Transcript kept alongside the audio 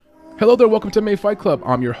Hello there, welcome to MMA Fight Club.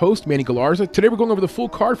 I'm your host, Manny Galarza. Today we're going over the full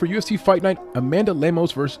card for UFC Fight Night, Amanda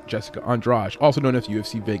Lemos versus Jessica Andrade, also known as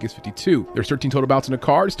UFC Vegas 52. There's 13 total bouts in the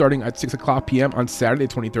card, starting at 6 o'clock p.m. on Saturday,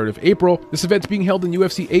 the 23rd of April. This event's being held in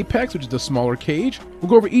UFC Apex, which is the smaller cage. We'll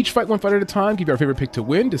go over each fight one fight at a time, give you our favorite pick to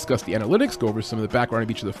win, discuss the analytics, go over some of the background of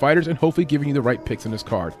each of the fighters, and hopefully giving you the right picks in this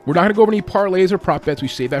card. We're not going to go over any parlays or prop bets. We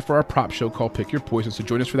save that for our prop show called Pick Your Poison, so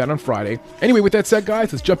join us for that on Friday. Anyway, with that said,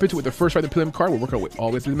 guys, let's jump into it. The first fight of the prelim card. We'll work our way all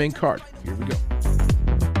the way through the main card. Here we go.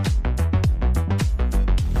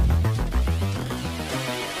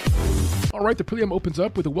 All right, the prelim opens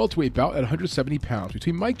up with a welterweight bout at 170 pounds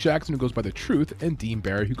between Mike Jackson, who goes by The Truth, and Dean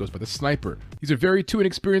Barry, who goes by The Sniper. These are very two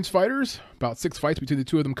inexperienced fighters, about 6 fights between the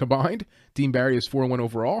two of them combined. Dean Barry is 4-1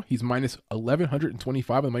 overall. He's minus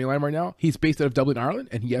 1,125 on the money line right now. He's based out of Dublin, Ireland,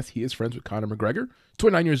 and yes, he is friends with Conor McGregor.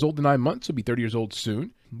 29 years old in 9 months, he'll be 30 years old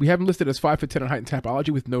soon. We have him listed as 5'10" on height and Tapology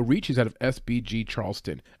with no reach. He's out of SBG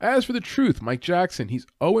Charleston. As for The Truth, Mike Jackson, he's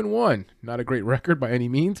 0-1. Not a great record by any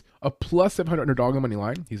means. A plus 700 underdog on the money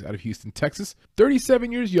line. He's out of Houston, Texas.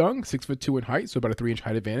 37 years young, 6'2" in height, so about a 3-inch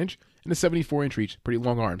height advantage, and a 74-inch reach. Pretty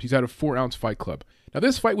long arms. He's out of 4-ounce Fight Club. Now,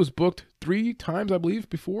 this fight was booked 3 times, I believe,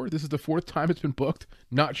 before. This is the 4th time it's been booked.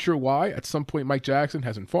 Not sure why. At some point, Mike Jackson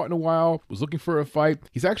hasn't fought in a while, was looking for a fight.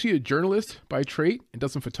 He's actually a journalist by trade and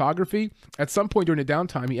does some photography. At some point during the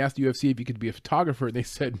downtime, he asked the UFC if he could be a photographer, and they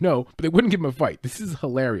said no, but they wouldn't give him a fight. This is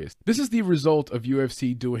hilarious. This is the result of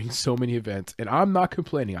UFC doing so many events, and I'm not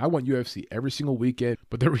complaining. I want UFC every single weekend,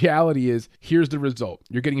 but the reality is, here's the result.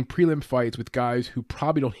 You're getting prelim fights with guys who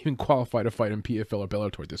probably don't even qualify to fight in PFL or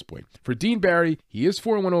Bellator at this point. For Dean Barry, he is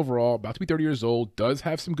 4-1 overall, about to be 30 years old, does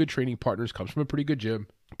have some good training partners, comes from a pretty good gym.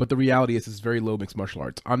 But the reality is it's very low mixed martial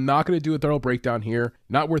arts. I'm not going to do a thorough breakdown here.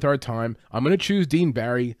 Not worth our time. I'm going to choose Dean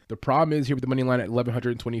Barry. The problem is here with the money line at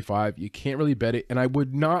 1,125, you can't really bet it. And I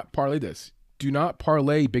would not parlay this. Do not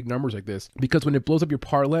parlay big numbers like this, because when it blows up your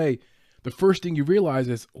parlay, the first thing you realize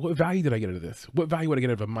is, what value did I get out of this? What value would I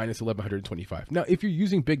get out of a minus 1,125? Now, if you're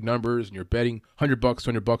using big numbers and you're betting $100,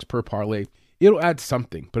 $200 per parlay, it'll add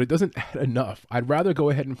something, but it doesn't add enough. I'd rather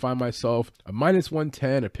go ahead and find myself a minus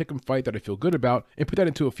 110, a pick 'em fight that I feel good about, and put that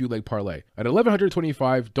into a few leg parlay. At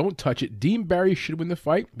 1,125, don't touch it. Dean Barry should win the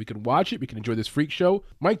fight. We can watch it. We can enjoy this freak show.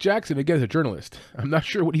 Mike Jackson, again, is a journalist. I'm not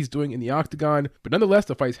sure what he's doing in the octagon, but nonetheless,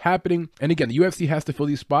 the fight's happening. And again, the UFC has to fill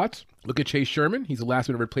these spots. Look at Chase Sherman. He's the last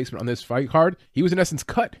minute replacement on this fight card. He was in essence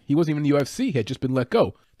cut. He wasn't even in the UFC. He had just been let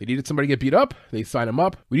go. They needed somebody to get beat up. They signed him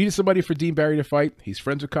up. We needed somebody for Dean Barry to fight. He's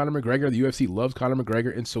friends with Conor McGregor. The UFC loves Conor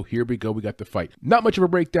McGregor, and so here we go. We got the fight. Not much of a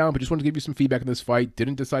breakdown, but just wanted to give you some feedback on this fight.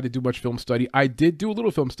 Didn't decide to do much film study. I did do a little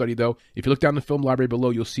film study, though. If you look down the film library below,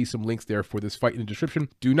 you'll see some links there for this fight in the description.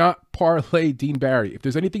 Do not parlay Dean Barry. If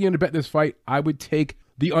there's anything in to bet this fight, I would take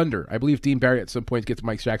the under. I believe Dean Barry at some point gets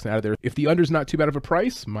Mike Jackson out of there. If the under's not too bad of a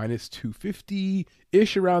price, minus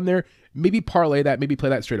 250-ish around there, maybe parlay that, maybe play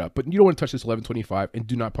that straight up. But you don't want to touch this 1125, and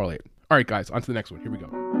do not parlay it. All right, guys, on to the next one. Here we go.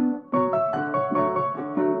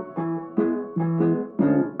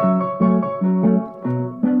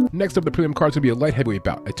 Next up, the prelim card is going to be a light heavyweight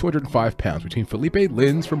bout at 205 pounds between Felipe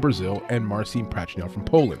Lins from Brazil and Marcin Prachnio from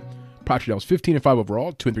Poland. Prachnio's 15-5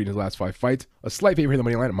 overall, 2-3 in his last 5 fights. A slight favorite in the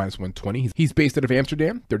money line at minus 120. He's based out of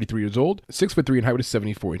Amsterdam, 33 years old, 6'3" in height with a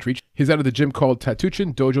 74-inch reach. He's out of the gym called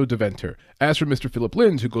Tatuchen Dojo de Venter. As for Mr. Philip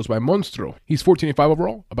Lins, who goes by Monstro, he's 14-5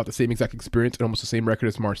 overall, about the same exact experience and almost the same record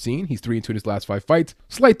as Marcin. He's 3-2 in his last 5 fights.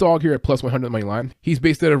 Slight dog here at plus 100 on the money line. He's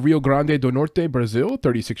based out of Rio Grande do Norte, Brazil,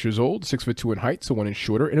 36 years old, 6'2" in height, so 1 inch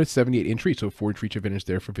shorter, and a 78-inch reach, so 4-inch reach advantage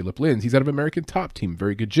there for Philip Lins. He's out of American Top Team,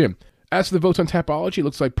 very good gym. As for the votes on Tapology, it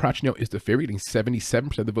looks like Prachnio is the favorite, getting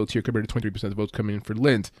 77% of the votes here compared to 23% of the votes coming in for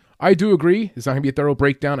Lins. I do agree. It's not going to be a thorough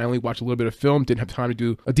breakdown. I only watched a little bit of film, didn't have time to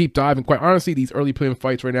do a deep dive, and quite honestly, these early prelim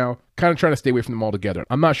fights right now, kind of trying to stay away from them altogether.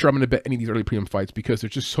 I'm not sure I'm going to bet any of these early prelim fights because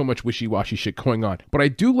there's just so much wishy-washy shit going on. But I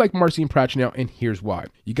do like Marcin Prachnio, and here's why.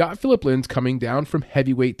 You got Philip Lins coming down from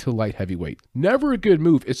heavyweight to light heavyweight. Never a good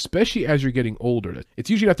move, especially as you're getting older. It's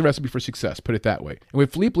usually not the recipe for success, put it that way. And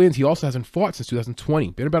with Philippe Lins, he also hasn't fought since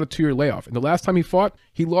 2020. Been about a 2-year layoff. And the last time he fought,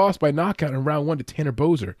 he lost by knockout in round 1 to Tanner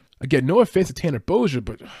Boser. Again, no offense to Tanner Boser,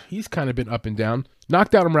 but he's kind of been up and down.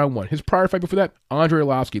 Knocked out in round 1. His prior fight before that, Andrei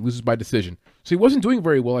Arlovski, loses by decision. So he wasn't doing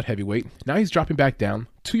very well at heavyweight. Now he's dropping back down.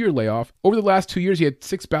 2-year layoff. Over the last 2 years, he had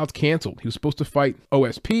 6 bouts canceled. He was supposed to fight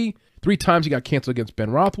OSP. 3 times he got canceled against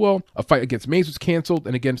Ben Rothwell. A fight against Mays was canceled,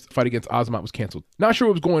 and a fight against Azamat was canceled. Not sure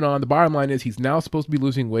what was going on. The bottom line is he's now supposed to be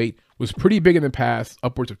losing weight, Was pretty big in the past,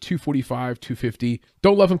 upwards of 245, 250.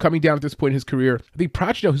 Don't love him coming down at this point in his career. I think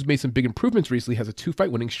Prachnio, who's made some big improvements recently, has a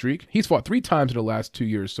 2-fight winning streak. He's fought 3 times in the last 2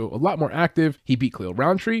 years, so a lot more active. He beat Khalil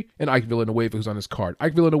Rountree and Ike Villanueva, who's on his card.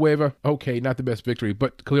 Ike Villanueva, okay, not the best victory,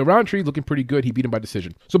 but Khalil Rountree looking pretty good. He beat him by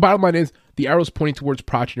decision. So bottom line is, the arrow's pointing towards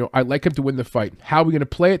Prachnio. I like him to win the fight. How are we going to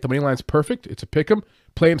play it? The money line's perfect. It's a pick 'em.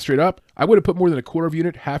 Play him straight up. I would have put more than a quarter of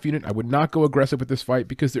unit, half unit. I would not go aggressive with this fight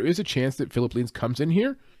because there is a chance that Philip Lins comes in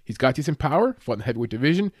here. He's got decent power, fought in the heavyweight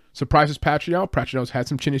division, surprises Prachnio. Prachnio's had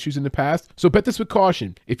some chin issues in the past. So bet this with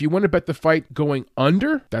caution. If you want to bet the fight going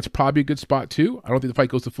under, that's probably a good spot too. I don't think the fight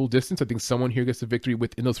goes the full distance. I think someone here gets the victory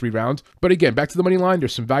within those 3 rounds. But again, back to the money line.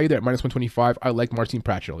 There's some value there at minus 125. I like Marcin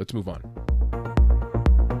Prachnio. Let's move on.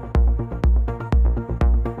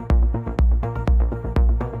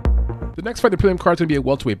 The next fight, the prelim card, is going to be a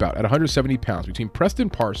welterweight bout at 170 pounds between Preston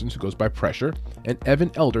Parsons, who goes by Pressure, and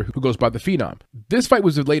Evan Elder, who goes by The Phenom. This fight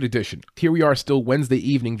was a late edition. Here we are still Wednesday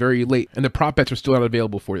evening, very late, and the prop bets are still not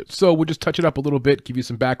available for it. So we'll just touch it up a little bit, give you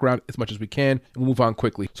some background as much as we can, and we'll move on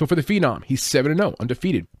quickly. So for The Phenom, he's 7-0,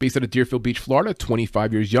 undefeated. Based out of Deerfield Beach, Florida,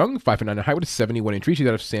 25 years young, 5'9" in height with a 71-inch reach. He's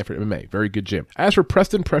out of Sanford MMA. Very good gym. As for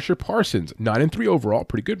Preston Pressure Parsons, 9-3 overall,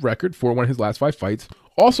 pretty good record, 4-1 in his last 5 fights.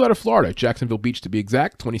 Also out of Florida, Jacksonville Beach to be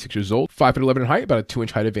exact, 26 years old, 5'11" in height, about a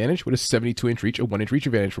 2-inch height advantage with a 72-inch reach, a 1-inch reach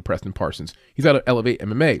advantage for Preston Parsons. He's out of Elevate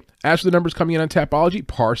MMA. As for the numbers coming in on Tapology,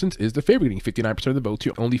 Parsons is the favorite, getting 59% of the votes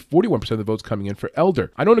here, only 41% of the votes coming in for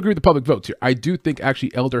Elder. I don't agree with the public votes here. I do think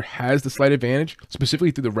actually Elder has the slight advantage,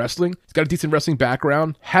 specifically through the wrestling. He's got a decent wrestling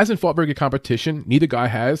background, hasn't fought very good competition, neither guy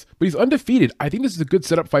has, but he's undefeated. I think this is a good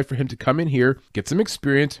setup fight for him to come in here, get some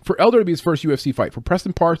experience. For Elder, it'll be his first UFC fight. For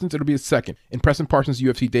Preston Parsons, it'll be his second. In Preston Parsons'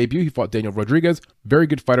 UFC debut, he fought Daniel Rodriguez, very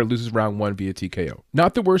good fighter, loses round 1 via TKO.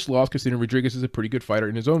 Not the worst loss, considering Rodriguez is a pretty good fighter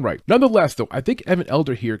in his own right. Nonetheless, though, I think Evan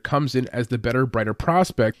Elder here comes in as the better, brighter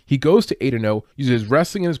prospect. He goes to 8-0, uses his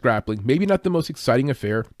wrestling and his grappling, maybe not the most exciting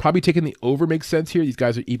affair. Probably taking the over makes sense here. These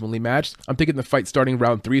guys are evenly matched. I'm thinking the fight starting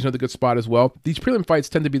round 3 is another good spot as well. These prelim fights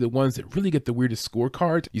tend to be the ones that really get the weirdest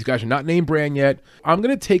scorecards. These guys are not name brand yet. I'm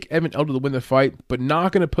going to take Evan Elder to win the fight, but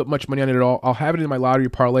not going to put much money on it at all. I'll have it in my lottery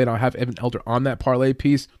parlay, and I'll have Evan Elder on that parlay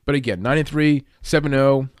piece. But again, 9-3,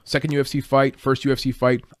 7-0, second UFC fight, first UFC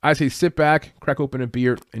fight. I say sit back, crack open a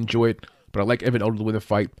beer, enjoy it. But I like Evan Elder to win the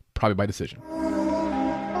fight, probably by decision.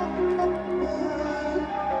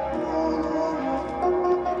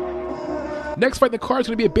 Next fight in the card is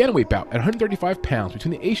going to be a bantamweight bout at 135 pounds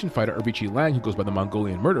between the Asian fighter Avici Lang, who goes by the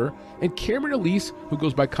Mongolian Murderer, and Cameron Elise, who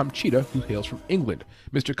goes by Kamchita, who hails from England.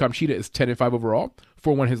 Mr. Kamchita is 10-5 overall,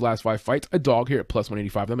 4-1 his last 5 fights, a dog here at plus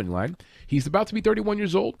 185 on the money line. He's about to be 31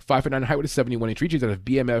 years old, 5'9" in height with a 71-inch reach. He's out of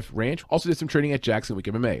BMF Ranch. Also did some training at Jackson Wick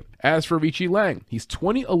MMA. As for Avici Lang, he's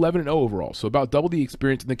 20-11-0 overall, so about double the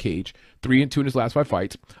experience in the cage, 3-2 in his last 5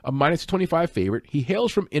 fights, a minus 25 favorite. He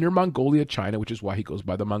hails from Inner Mongolia, China, which is why he goes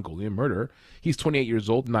by the Mongolian Murderer. He's 28 years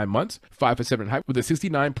old, 9 months, 5'7" in height with a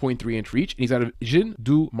 69.3-inch reach, and he's out of Jin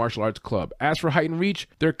Du Martial Arts Club. As for height and reach,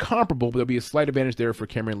 they're comparable, but there'll be a slight advantage there for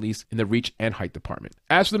Cameron Elise in the reach and height department.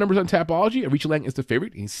 As for the numbers on Tapology, Avici Lang is the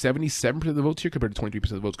favorite. He's 77% of the votes here compared to 23% of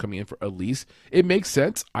the votes coming in for Elise. It makes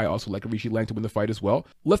sense. I also like Avici Lang to win the fight as well.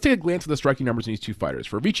 Let's take a glance at the striking numbers in these two fighters.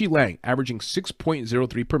 For Avici Lang, averaging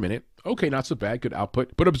 6.03 per minute. Okay, not so bad, good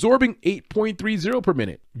output, but absorbing 8.30 per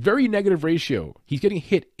minute. Very negative ratio. He's getting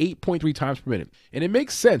hit 8.3 times per minute. And it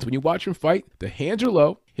makes sense when you watch him fight. The hands are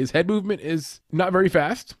low. His head movement is not very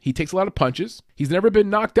fast. He takes a lot of punches. He's never been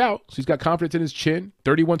knocked out, so he's got confidence in his chin.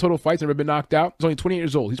 31 total fights, never been knocked out. He's only 28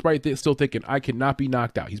 years old. He's probably still thinking, I cannot be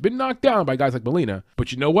knocked out. He's been knocked down by guys like Molina,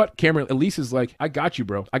 but you know what? Cameron Elise is like, I got you,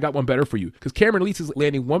 bro. I got one better for you. Because Cameron Elise is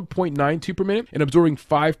landing 1.92 per minute and absorbing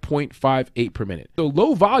 5.58 per minute. So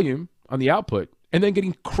low volume on the output and then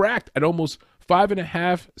getting cracked at almost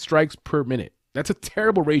 5.5 strikes per minute. That's a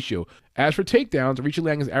terrible ratio. As for takedowns, Avici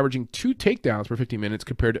Lang is averaging 2 takedowns per 50 minutes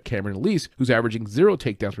compared to Cameron Elise, who's averaging 0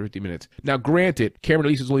 takedowns per 50 minutes. Now, granted, Cameron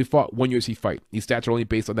Elise has only fought 1 UFC fight. These stats are only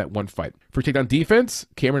based on that one fight. For takedown defense,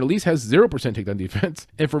 Cameron Elise has 0% takedown defense,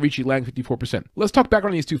 and for Avici Lang, 54%. Let's talk back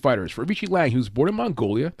on these two fighters. For Avici Lang, he was born in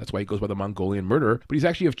Mongolia, that's why he goes by the Mongolian Murderer, but he's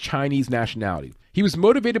actually of Chinese nationality. He was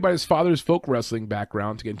motivated by his father's folk wrestling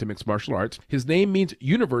background to get into mixed martial arts. His name means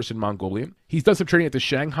universe in Mongolian. He's done some training at the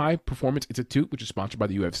Shanghai Performance Institute, which is sponsored by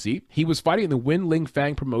the UFC. He was fighting in the Win Ling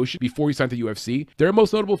Fang promotion before he signed to the UFC. Their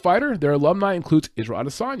most notable fighter, their alumni, includes Israel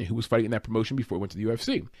Adesanya, who was fighting in that promotion before he went to the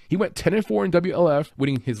UFC. He went 10-4 in WLF,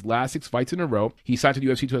 winning his last 6 fights in a row. He signed to the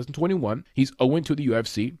UFC 2021. He's 0-2 to the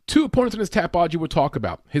UFC. 2 opponents in his Tapology we'll talk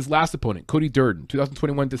about. His last opponent, Cody Durden,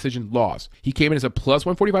 2021 decision loss. He came in as a plus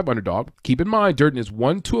 145 underdog. Keep in mind, Durden is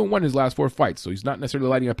 1-2-1 in his last 4 fights, so he's not necessarily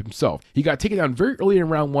lighting up himself. He got taken down very early in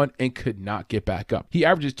round 1 and could not get back up. He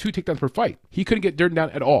averages 2 takedowns per fight. He couldn't get Durden down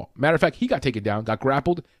at all. Matter of fact, he got taken down, got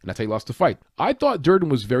grappled, and that's how he lost the fight. I thought Durden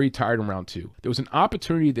was very tired in round 2. There was an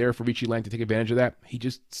opportunity there for Richie Lang to take advantage of that. He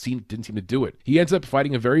just didn't seem to do it. He ends up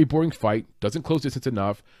fighting a very boring fight, doesn't close distance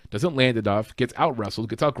enough, doesn't land enough, gets out wrestled,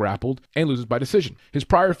 gets out grappled, and loses by decision. His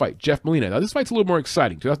prior fight, Jeff Molina. Now this fight's a little more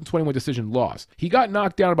exciting. 2021 decision loss. He got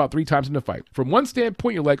knocked down about 3 times in the fight. From one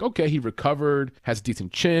standpoint, you're like, okay, he recovered, has a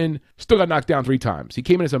decent chin, still got knocked down 3 times. He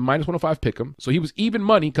came in as a minus 105 pick'em, so he was even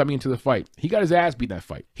money coming into the fight. He got his ass beat in that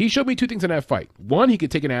fight. He showed me 2 things in that fight. 1, he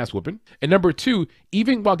could take an ass whooping, and number 2,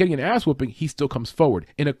 even while getting an ass whooping, he still comes forward.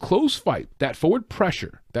 In a close fight, that forward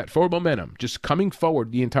pressure, that forward momentum, just coming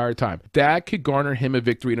forward the entire time, that could garner him a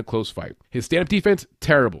victory in a close fight. His stand-up defense,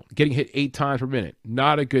 terrible. Getting hit 8 times per minute,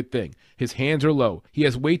 not a good thing. His hands are low. He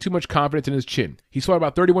has way too much confidence in his chin. He's fought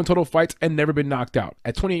about 31 total fights and never been knocked out.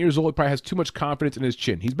 At 28 years old, he probably has too much confidence in his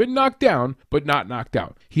chin. He's been knocked down, but not knocked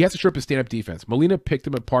out. He has to shore up his stand-up defense. Molina picked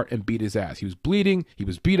him apart and beat his ass. He was bleeding, he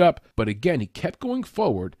was beat up, but again, he kept going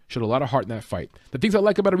forward, showed a lot of heart in that fight. The things I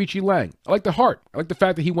like about Richie Lang, I like the heart. I like the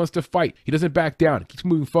fact that he wants to fight. He doesn't back down. He keeps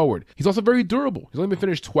moving forward. He's also very durable. He's only been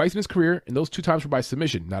finished twice in his career, and those 2 times were by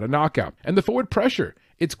submission, not a knockout. And the forward pressure,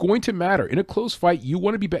 it's going to matter. In a close fight, you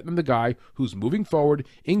want to be betting on the guy who's moving forward,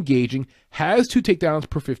 engaging, has 2 takedowns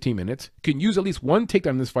per 15 minutes, can use at least 1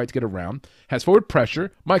 takedown in this fight to get around, has forward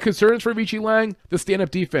pressure. My concerns for Richie Lang, the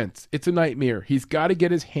stand-up defense. It's a nightmare. He's got to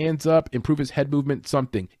get his hands up, improve his head movement,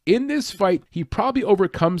 something. In this fight, he probably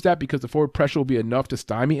overcomes that because the forward pressure will be enough to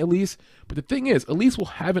stymie Elise. But the thing is, Elise will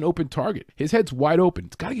have an open target. His head's wide open.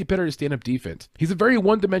 It's got to get better at stand-up defense. He's a very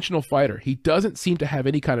one-dimensional fighter. He doesn't seem to have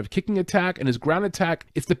any kind of kicking attack, and his ground attack,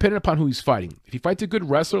 it's dependent upon who he's fighting. If he fights a good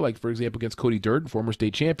wrestler, like for example against Cody Durden, former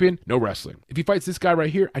state champion, no wrestling. If he fights this guy right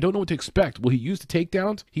here, I don't know what to expect. Will he use the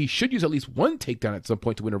takedowns? He should use at least 1 takedown at some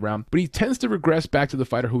point to win a round, but he tends to regress back to the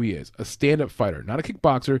fighter who he is, a stand-up fighter, not a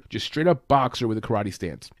kickboxer, just straight up boxer with a karate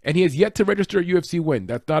stance. And he has yet to register a UFC win.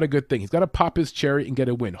 That's not a good thing. He's got to pop his cherry and get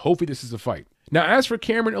a win. Hopefully this is a fight. Now, as for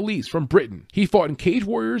Cameron Elise from Britain, he fought in Cage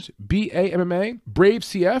Warriors, BA MMA, Brave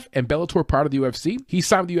CF, and Bellator prior to the UFC. He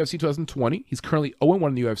signed with the UFC 2020. He's currently 0-1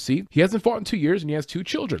 in the UFC. He hasn't fought in 2 years, and he has 2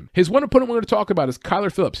 children. His one opponent we're going to talk about is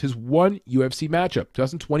Kyler Phillips, his 1 UFC matchup,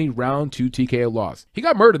 2020 round 2 TKO loss. He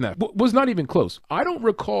got murdered in that. Was not even close. I don't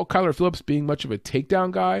recall Kyler Phillips being much of a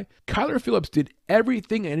takedown guy. Kyler Phillips did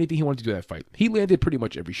everything and anything he wanted to do in that fight. He landed pretty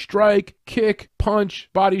much every strike, kick, punch,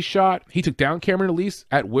 body shot. He took down Cameron Elise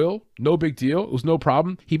at will. No big deal. It was no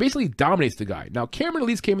problem. He basically dominates the guy. Now, Cameron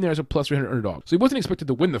Elise came in there as a plus 300 underdog, so he wasn't expected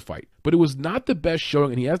to win the fight, but it was not the best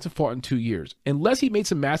showing, and he hasn't fought in 2 years. Unless he made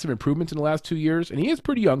some massive improvements in the last 2 years, and he is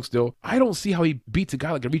pretty young still, I don't see how he beats a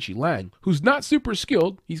guy like Richie Lang, who's not super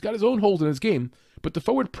skilled. He's got his own holes in his game, but the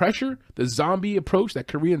forward pressure, the zombie approach, that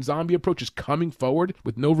Korean zombie approach, is coming forward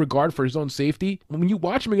with no regard for his own safety. When you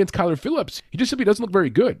watch him against Kyler Phillips, he just simply doesn't look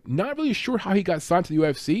very good. Not really sure how he got signed to the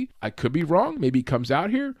UFC. I could be wrong. Maybe he comes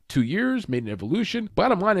out here, 2 years, made an evolution.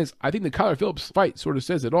 Bottom line is, I think the Kyler Phillips fight sort of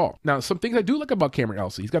says it all. Now, some things I do like about Cameron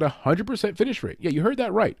Elsie. He's got a 100% finish rate. Yeah, you heard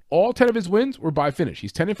that right. All 10 of his wins were by finish.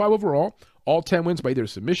 He's 10-5 overall. All 10 wins by either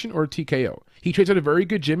submission or TKO. He trains at a very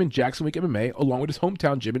good gym in Jackson Wink MMA, along with his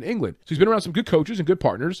hometown gym in England. So he's been around some good coaches and good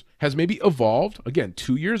partners, has maybe evolved, again,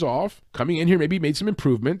 2 years off, coming in here, maybe made some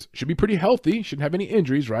improvements, should be pretty healthy, shouldn't have any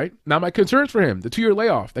injuries, right? Now, my concerns for him, the 2-year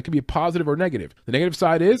layoff, that could be a positive or negative. The negative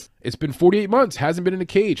side is, it's been 48 months, hasn't been in a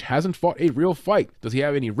cage, hasn't fought a real fight. Does he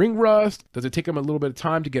have any ring rust? Does it take him a little bit of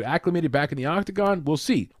time to get acclimated back in the octagon? We'll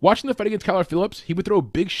see. Watching the fight against Kyler Phillips, he would throw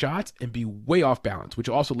big shots and be way off balance, which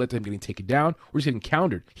also led to him getting taken down or just getting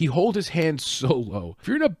countered. He holds his hands so low. If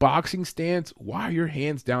you're in a boxing stance, why are your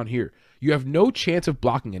hands down here? You have no chance of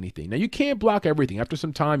blocking anything. Now, you can't block everything. After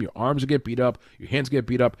some time, your arms will get beat up, your hands get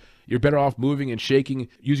beat up. You're better off moving and shaking,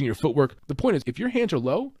 using your footwork. The point is, if your hands are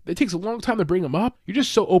low, it takes a long time to bring them up. You're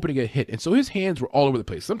just so open to get hit. And so his hands were all over the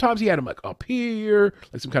place. Sometimes he had them like up here,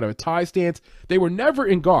 like some kind of a tie stance. They were never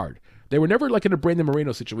in guard. They were never like in a Brandon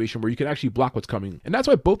Moreno situation where you can actually block what's coming. And that's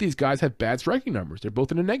why both these guys have bad striking numbers. They're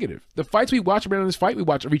both in a negative. The fights we watched around this fight, we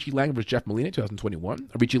watched Richie Lang versus Jeff Molina 2021,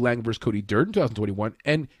 Richie Lang versus Cody Durden 2021,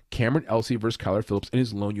 and Cameron Elsey versus Kyler Phillips in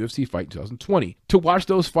his lone UFC fight in 2020. To watch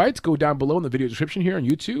those fights, go down below in the video description here on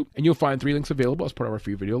YouTube, and you'll find 3 links available as part of our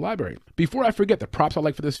free video library. Before I forget, the props I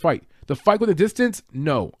like for this fight. The fight with the distance?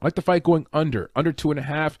 No. I like the fight going under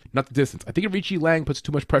 2.5, not the distance. I think if Richie Lang puts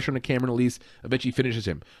too much pressure on the Cameron Elise, eventually finishes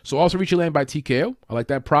him. So also Richie Lang by TKO. I like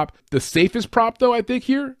that prop. The safest prop, though, I think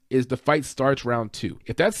here is the fight starts round 2.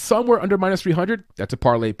 If that's somewhere under minus 300, that's a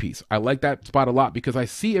parlay piece. I like that spot a lot because I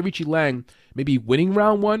see Richie Lang maybe winning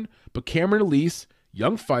round 1, but Cameron Elise,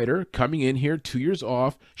 young fighter, coming in here, 2 years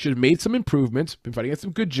off, should have made some improvements, been fighting at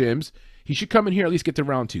some good gyms. He should come in here at least get to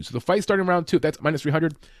round 2. So the fight starting round 2, if that's minus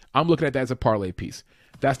 300, I'm looking at that as a parlay piece.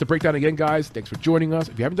 That's the breakdown again, guys. Thanks for joining us.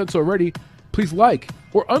 If you haven't done so already, please like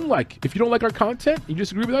or unlike. If you don't like our content and you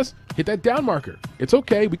disagree with us, hit that down marker. It's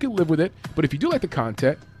okay. We can live with it. But if you do like the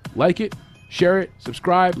content, like it, share it,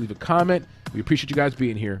 subscribe, leave a comment. We appreciate you guys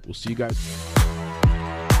being here. We'll see you guys.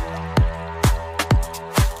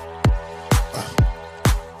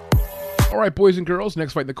 All right, boys and girls,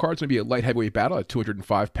 next fight in the card is going to be a light heavyweight battle at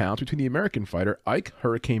 205 pounds between the American fighter Ike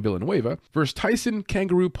Hurricane Villanueva versus Tyson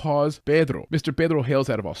Kangaroo Paws Pedro. Mr. Pedro hails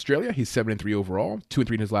out of Australia. He's 7-3 overall,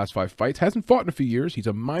 2-3 in his last 5 fights. Hasn't fought in a few years. He's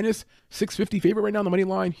a minus 650 favorite right now on the money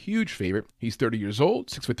line. Huge favorite. He's 30 years old,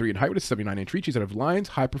 6'3" in height with a 79-inch reach. He's out of Lions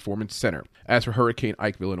High Performance Center. As for Hurricane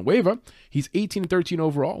Ike Villanueva, he's 18-13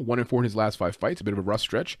 overall, 1-4 in his last 5 fights. A bit of a rough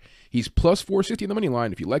stretch. He's plus 460 on the money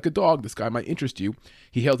line. If you like a dog, this guy might interest you.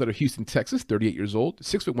 He hails out of Houston, Texas, 38 years old,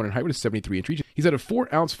 6'1" in height with a 73-inch reach. He's at a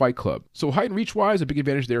 4-ounce fight club. So height and reach-wise, a big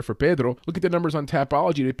advantage there for Pedro. Look at the numbers on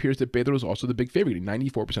Tapology. It appears that Pedro is also the big favorite, getting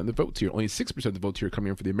 94% of the votes here. Only 6% of the votes here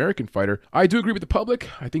coming in for the American fighter. I do agree with the public.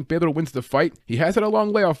 I think Pedro wins the fight. He has had a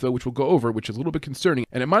long layoff, though, which we'll go over, which is a little bit concerning.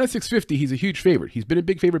 And at minus 650, he's a huge favorite. He's been a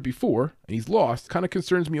big favorite before, and he's lost. Kind of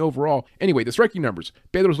concerns me overall. Anyway, the striking numbers.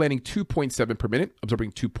 Pedro's landing 2.7 per minute,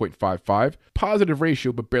 absorbing 2.55. Positive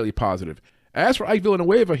ratio, but barely positive. As for Ike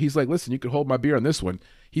Villanueva, he's like, listen, you can hold my beer on this one.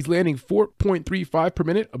 He's landing 4.35 per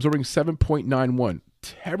minute, absorbing 7.91.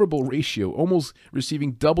 Terrible ratio, almost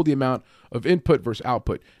receiving double the amount of input versus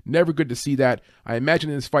output. Never good to see that. I imagine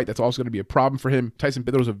in this fight, that's also going to be a problem for him. Tyson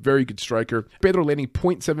Pedro is a very good striker. Pedro landing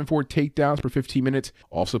 0.74 takedowns per 15 minutes,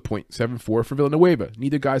 also 0.74 for Villanueva.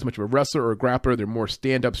 Neither guy's much of a wrestler or a grappler. They're more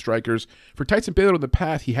stand-up strikers. For Tyson Pedro in the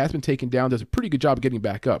past, he has been taken down, does a pretty good job of getting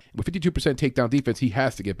back up. With 52% takedown defense, he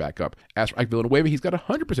has to get back up. As for Ike Villanueva, he's got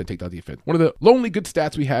 100% takedown defense. One of the lonely good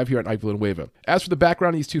stats we have here on Ike Villanueva. As for the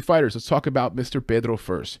background of these two fighters, let's talk about Mr. Pedro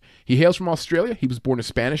first. He hails from Australia. He was born to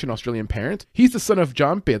Spanish and Australian parents. He's the son of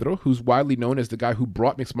John Pedro, who's widely known as the guy who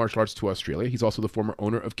brought mixed martial arts to Australia. He's also the former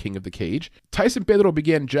owner of King of the Cage. Tyson Pedro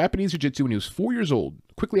began Japanese Jiu-Jitsu when he was 4 years old.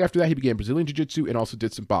 Quickly after that, he began Brazilian Jiu-Jitsu and also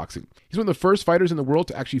did some boxing. He's one of the first fighters in the world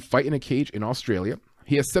to actually fight in a cage in Australia.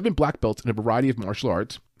 He has 7 black belts in a variety of martial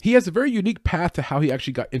arts. He has a very unique path to how he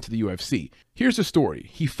actually got into the UFC. Here's the story.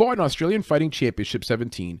 He fought in Australian Fighting Championship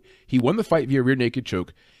 17. He won the fight via rear naked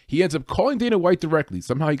choke. He ends up calling Dana White directly.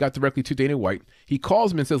 Somehow he got directly to Dana White. He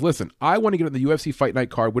calls him and says, listen, I want to get on the UFC Fight Night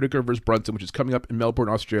card, Whittaker versus Brunson, which is coming up in Melbourne,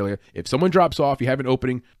 Australia. If someone drops off, you have an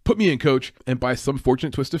opening, put me in, coach. And by some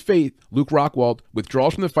fortunate twist of fate, Luke Rockwold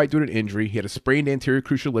withdraws from the fight due to an injury. He had a sprained anterior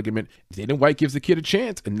cruciate ligament. Dana White gives the kid a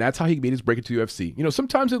chance, and that's how he made his break into the UFC. You know,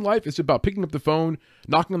 sometimes in life, it's about picking up the phone,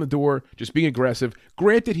 knocking on the door, just being aggressive.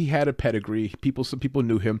 Granted, he had a pedigree. Some people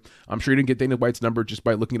knew him. I'm sure he didn't get Dana White's number just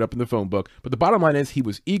by looking it up in the phone book. But the bottom line is he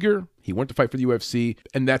was eager. He wanted to fight for the UFC,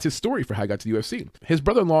 and that's his story for how he got to the UFC. His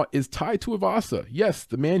brother-in-law is Tai Tuivasa. Yes,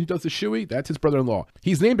 the man who does the shoey, that's his brother-in-law.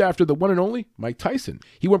 He's named after the one and only Mike Tyson.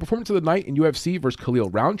 He won Performance of the Night in UFC versus Khalil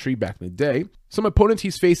Roundtree back in the day. Some opponents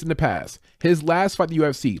he's faced in the past. His last fight in the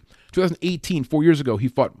UFC, 2018, 4 years ago, he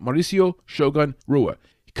fought Mauricio Shogun Rua.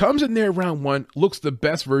 He comes in there round 1, looks the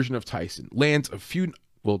best version of Tyson, lands a few...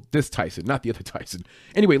 Well, this Tyson, not the other Tyson.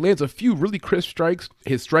 Anyway, lands a few really crisp strikes.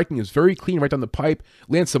 His striking is very clean right down the pipe.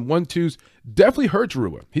 Lands some 1-2s. Definitely hurts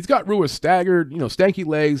Rua. He's got Rua staggered, stanky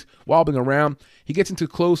legs, wobbling around. He gets into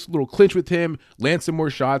close little clinch with him, lands some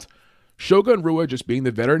more shots. Shogun Rua, just being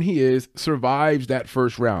the veteran he is, survives that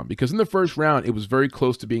first round. Because in the first round, it was very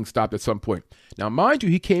close to being stopped at some point. Now, mind you,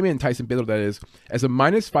 he came in, Tyson Pedro that is, as a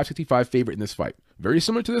minus 565 favorite in this fight. Very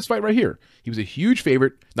similar to this fight right here. He was a huge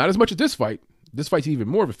favorite, not as much as this fight. This fight's even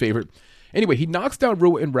more of a favorite. Anyway, he knocks down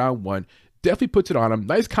Rua in round 1. Definitely puts it on him.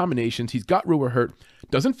 Nice combinations. He's got Rua hurt.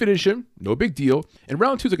 Doesn't finish him. No big deal. And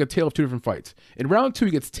round 2 is like a tale of two different fights. In round 2,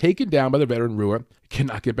 he gets taken down by the veteran Rua.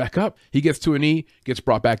 Cannot get back up. He gets to a knee, gets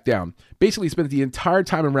brought back down. Basically, he spent the entire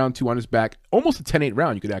time in round 2 on his back. Almost a 10-8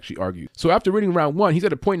 round, you could actually argue. So after winning round 1, he's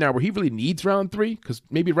at a point now where he really needs round 3, because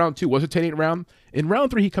maybe round 2 was a 10-8 round. In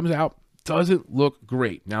round 3, he comes out, doesn't look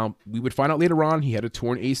great. Now, we would find out later on he had a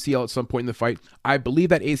torn ACL at some point in the fight. I believe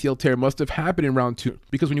that ACL tear must have happened in round 2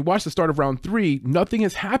 because when you watch the start of round 3, nothing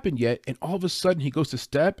has happened yet, and all of a sudden he goes to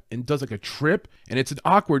step and does like a trip, and it's an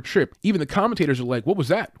awkward trip. Even the commentators are like, what was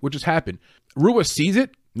that? What just happened? Rua sees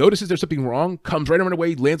it, notices there's something wrong, comes right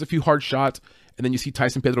away, lands a few hard shots, and then you see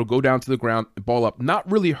Tyson Pedro go down to the ground and ball up. Not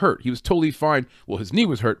really hurt. He was totally fine. Well, his knee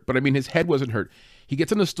was hurt, but I mean, his head wasn't hurt. He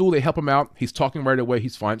gets on the stool, they help him out. He's talking right away.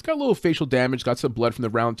 He's fine. He's got a little facial damage, got some blood from the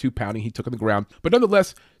round 2 pounding he took on the ground. But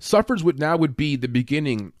nonetheless, suffers what now would be the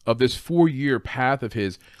beginning of this 4-year path of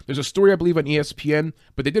his. There's a story, I believe, on ESPN,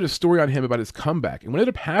 but they did a story on him about his comeback. And what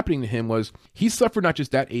ended up happening to him was he suffered not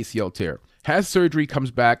just that ACL tear, has surgery,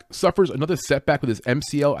 comes back, suffers another setback with his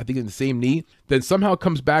MCL, I think in the same knee, then somehow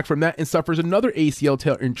comes back from that and suffers another ACL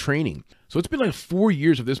tear in training. So it's been like 4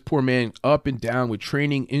 years of this poor man up and down with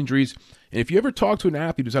training, injuries. And if you ever talk to an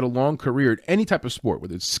athlete who's had a long career at any type of sport,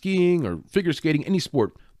 whether it's skiing or figure skating, any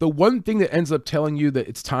sport, the one thing that ends up telling you that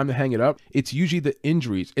it's time to hang it up, it's usually the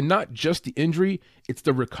injuries. And not just the injury, it's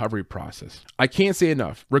the recovery process. I can't say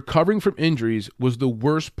enough. Recovering from injuries was the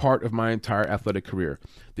worst part of my entire athletic career.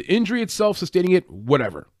 The injury itself, sustaining it,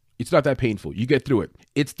 whatever. It's not that painful. You get through it.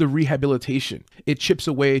 It's the rehabilitation. It chips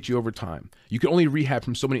away at you over time. You can only rehab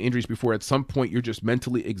from so many injuries before at some point you're just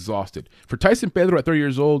mentally exhausted. For Tyson Pedro at 30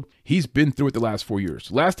 years old, he's been through it the last 4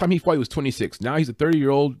 years. Last time he fought, he was 26. Now he's a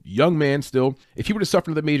 30-year-old young man still. If he were to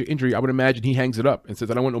suffer another major injury, I would imagine he hangs it up and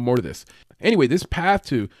says, I don't want no more of this. Anyway, this path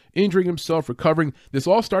to injuring himself, recovering, this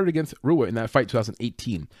all started against Rua in that fight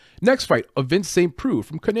 2018. Next fight, of Vince St. Preux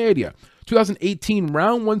from Canada. 2018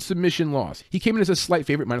 round 1 submission loss. He came in as a slight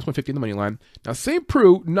favorite, minus 150 in the money line. Now, St.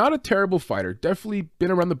 Preux, not a terrible fighter, definitely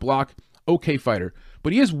been around the block, okay fighter,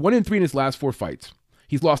 but he is 1-3 in his last 4 fights.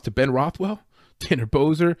 He's lost to Ben Rothwell, Tanner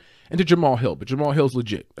Boser, and to Jamal Hill, but Jamal Hill's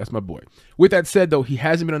legit. That's my boy. With that said, though, he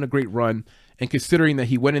hasn't been on a great run, and considering that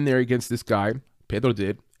he went in there against this guy, Pedro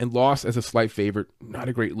did, and lost as a slight favorite, not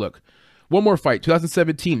a great look. One more fight,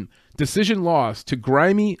 2017, decision loss to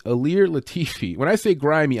grimy Ilir Latifi. When I say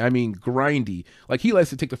grimy, I mean grindy. Like, he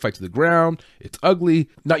likes to take the fight to the ground. It's ugly,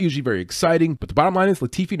 not usually very exciting. But the bottom line is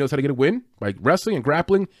Latifi knows how to get a win by wrestling and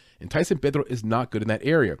grappling, and Tyson Pedro is not good in that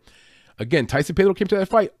area. Again, Tyson Pedro came to that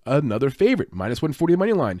fight, another favorite, minus 140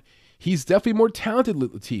 money line. He's definitely more talented than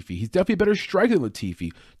Latifi. He's definitely a better striker than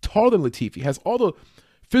Latifi, taller than Latifi, has all the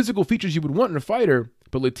physical features you would want in a fighter.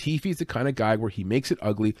 But Latifi is the kind of guy where he makes it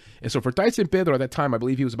ugly. And so for Tyson Pedro at that time, I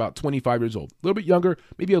believe he was about 25 years old. A little bit younger,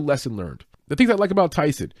 maybe a lesson learned. The things I like about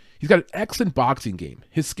Tyson, he's got an excellent boxing game.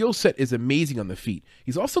 His skill set is amazing on the feet.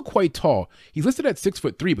 He's also quite tall. He's listed at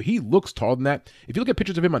 6'3", but he looks taller than that. If you look at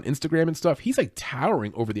pictures of him on Instagram and stuff, he's like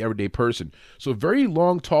towering over the everyday person. So very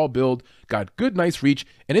long, tall build, got good, nice reach.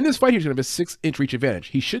 And in this fight, he's going to have a 6-inch reach advantage.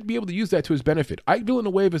 He should be able to use that to his benefit. Ike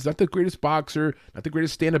Villanueva is not the greatest boxer, not the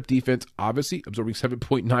greatest stand-up defense, obviously absorbing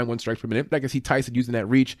 7.91 strikes per minute. But I can see Tyson using that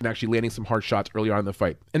reach and actually landing some hard shots early on in the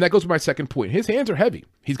fight. And that goes to my second point. His hands are heavy.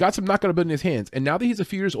 He's got some knockout ability in his hands. And now that he's a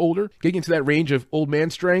few years older, getting into that range of old man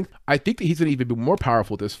strength, I think that he's going to even be more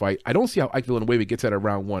powerful this fight. I don't see how Ike Villanueva gets that at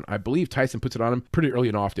round 1. I believe Tyson puts it on him pretty early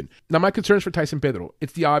and often. Now, my concerns for Tyson Pedro,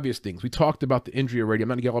 it's the obvious things. We talked about the injury already. I'm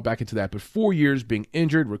not going to get all back into that. But 4 years being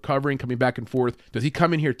injured, recovering, coming back and forth. Does he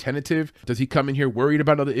come in here tentative? Does he come in here worried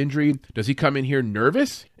about another injury? Does he come in here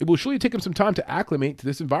nervous? It will surely take him some time to acclimate to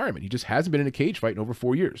this environment. He just hasn't been in a cage fight in over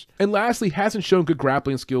 4 years. And lastly, hasn't shown good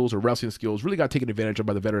grappling skills or wrestling skills. Really got taken advantage of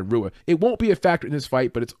by the veteran Rua. It won't be a factor in this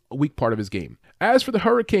fight, but it's a weak part of his game. As for the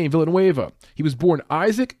Hurricane Villanueva, he was born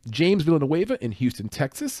Isaac James Villanueva in Houston,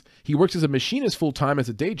 Texas. He works as a machinist full-time as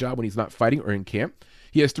a day job when he's not fighting or in camp.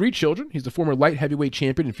 He has 3 children. He's the former light heavyweight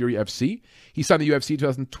champion in Fury FC. He signed the UFC in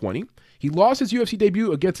 2020. He lost his UFC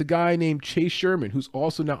debut against a guy named Chase Sherman, who's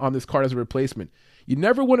also now on this card as a replacement. You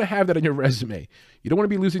never want to have that on your resume. You don't want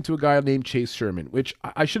to be losing to a guy named Chase Sherman, which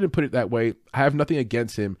I shouldn't put it that way. I have nothing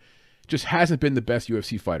against him. Just hasn't been the best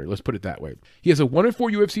UFC fighter. Let's put it that way. He has a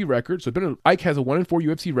 1-4 UFC record. So Ike has a 1-4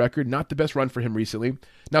 UFC record. Not the best run for him recently.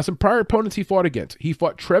 Now, some prior opponents he fought against. He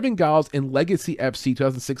fought Trevin Giles in Legacy FC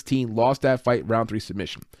 2016. Lost that fight, round 3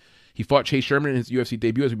 submission. He fought Chase Sherman in his UFC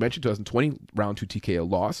debut, as we mentioned, 2020, round 2 TKO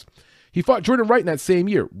loss. He fought Jordan Wright in that same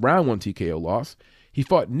year, round 1 TKO loss. He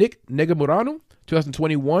fought Nick Negamurano,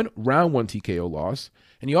 2021, round 1 TKO loss.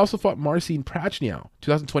 And he also fought Marcin Prachniow,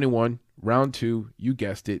 2021, round 2, you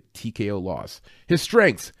guessed it, TKO loss. His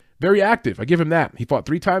strengths, very active. I give him that. He fought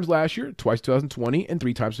 3 times last year, twice 2020, and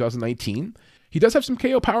 3 times 2019. He does have some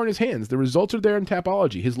KO power in his hands. The results are there in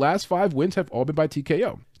Tapology. His last 5 wins have all been by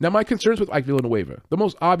TKO. Now, my concerns with Ike Villanueva, the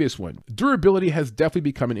most obvious one, durability has definitely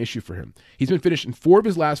become an issue for him. He's been finished in 4 of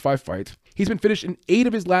his last 5 fights. He's been finished in 8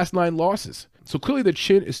 of his last 9 losses. So clearly the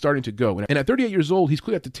chin is starting to go. And at 38 years old, he's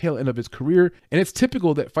clearly at the tail end of his career. And it's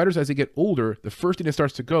typical that fighters, as they get older, the first thing that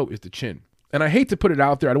starts to go is the chin. And I hate to put it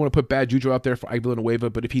out there. I don't want to put bad juju out there for Ike Villanueva,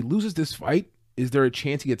 but if he loses this fight, is there a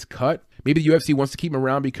chance he gets cut? Maybe the UFC wants to keep him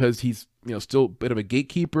around because he's, still a bit of a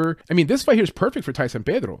gatekeeper. I mean, this fight here is perfect for Tyson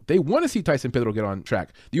Pedro. They want to see Tyson Pedro get on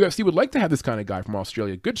track. The UFC would like to have this kind of guy from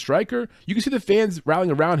Australia. Good striker. You can see the fans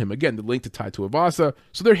rallying around him. Again, the link to Tai Tuivasa.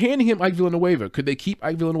 So they're handing him Ike Villanueva. Could they keep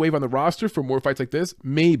Ike Villanueva on the roster for more fights like this?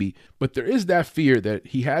 Maybe. But there is that fear that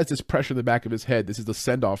he has this pressure in the back of his head. This is the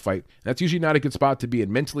send-off fight. That's usually not a good spot to be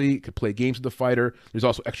in mentally. Could play games with the fighter. There's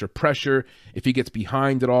also extra pressure. If he gets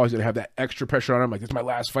behind at all, he's going to have that extra pressure on him. Like, this is my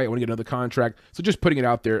last fight. I want to get another contract. So just putting it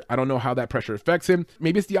out there, I don't know how that pressure affects him.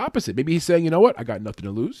 Maybe it's the opposite. Maybe he's saying, you know what? I got nothing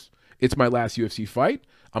to lose. It's my last UFC fight.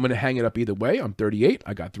 I'm going to hang it up either way. I'm 38.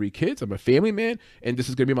 I got 3 kids. I'm a family man. And this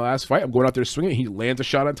is going to be my last fight. I'm going out there swinging. He lands a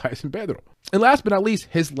shot on Tyson Pedro. And last but not least,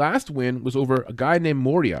 his last win was over a guy named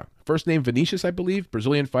Moria. First name Vinicius, I believe.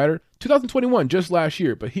 Brazilian fighter. 2021, just last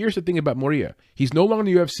year. But here's the thing about Moria. He's no longer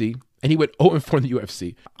in the UFC. And he went 0-4 in the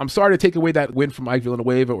UFC. I'm sorry to take away that win from Ike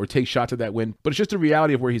Villanueva or take shots at that win, but it's just the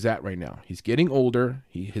reality of where he's at right now. He's getting older.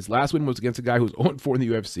 His last win was against a guy who was 0-4 in the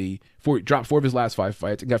UFC. Dropped 4 of his last 5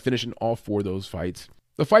 fights and got finished in all 4 of those fights.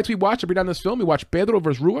 The fights we watched, I bring down this film, we watched Pedro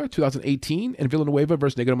versus Rua, 2018, and Villanueva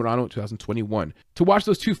versus Negro Morano, 2021. To watch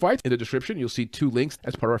those 2 fights, in the description, you'll see 2 links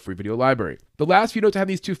as part of our free video library. The last few notes I have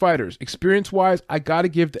these 2 fighters. Experience-wise, I got to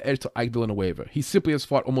give the edge to Ike Villanueva. He simply has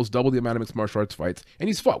fought almost double the amount of mixed martial arts fights, and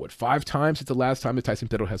he's fought, 5 times since the last time that Tyson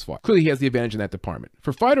Pedro has fought. Clearly, he has the advantage in that department.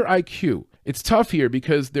 For fighter IQ, it's tough here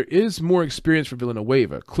because there is more experience for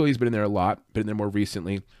Villanueva. Clearly, he's been in there a lot, been in there more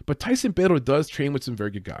recently. But Tyson Pedro does train with some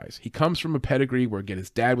very good guys. He comes from a pedigree where, again, his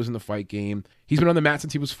dad was in the fight game. He's been on the mat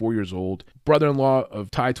since he was 4 years old. Brother-in-law of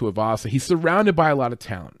Tai Tuivasa. He's surrounded by a lot of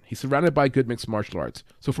talent. He's surrounded by good mixed martial arts.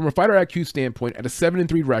 So from a fighter IQ standpoint, at a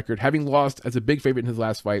 7-3 record, having lost as a big favorite in his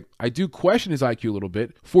last fight, I do question his IQ a little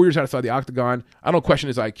bit. 4 years outside the octagon, I don't question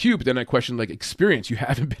his IQ, but then I question experience. You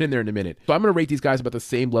haven't been in there in a minute. So I'm going to rate these guys about the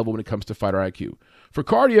same level when it comes to fighter IQ. For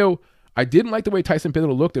cardio, I didn't like the way Tyson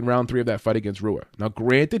Pedro looked in round 3 of that fight against Rua. Now,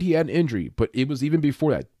 granted, he had an injury, but it was even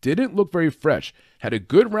before that. Didn't look very fresh. Had a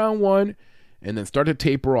good round 1, and then started to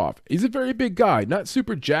taper off. He's a very big guy. Not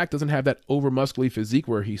super jacked, doesn't have that over-muscly physique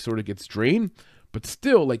where he sort of gets drained, but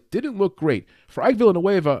still, didn't look great. For Ike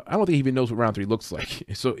Villanueva, I don't think he even knows what round 3 looks like.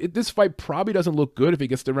 So this fight probably doesn't look good if it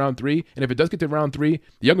gets to round 3. And if it does get to round 3,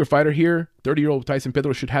 the younger fighter here, 30-year-old Tyson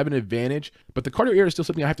Pedro, should have an advantage. But the cardio area is still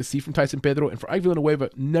something I have to see from Tyson Pedro. And for Ike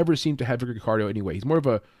Villanueva, never seemed to have very good cardio anyway. He's more of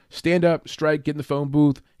a stand-up, strike, get in the phone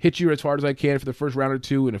booth, hit you as hard as I can for the first round or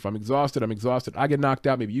 2. And if I'm exhausted, I'm exhausted. I get knocked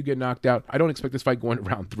out. Maybe you get knocked out. I don't expect this fight going to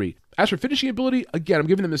round 3. As for finishing ability, again, I'm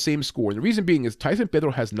giving them the same score. And the reason being is Tyson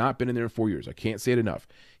Pedro has not been in there in 4 years. I can't say it enough.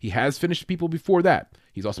 He has finished people before that.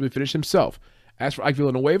 He's also been finished himself. As for Ike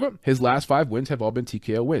Villanueva, his last 5 wins have all been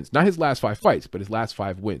TKO wins. Not his last 5 fights, but his last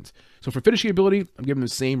 5 wins. So for finishing ability, I'm giving him the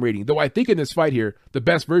same rating. Though I think in this fight here, the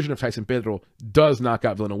best version of Tyson Pedro does knock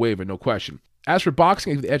out Villanueva, no question. As for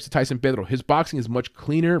boxing, I give the edge to Tyson Pedro. His boxing is much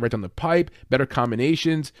cleaner, right down the pipe, better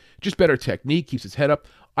combinations, just better technique, keeps his head up.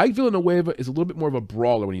 Ike Villanueva is a little bit more of a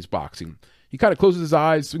brawler when he's boxing. He kind of closes his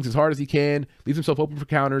eyes, swings as hard as he can, leaves himself open for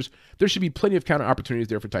counters. There should be plenty of counter opportunities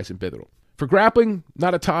there for Tyson Pedro. For grappling,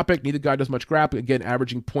 not a topic. Neither guy does much grappling. Again,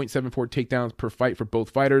 averaging 0.74 takedowns per fight for both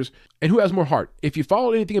fighters. And who has more heart? If you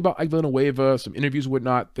followed anything about Ike Villanueva, some interviews and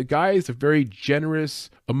whatnot, the guy is a very generous,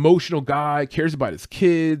 emotional guy, cares about his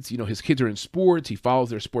kids. His kids are in sports. He follows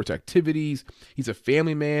their sports activities. He's a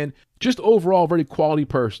family man. Just overall, a very quality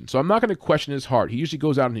person. So I'm not going to question his heart. He usually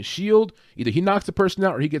goes out on his shield. Either he knocks the person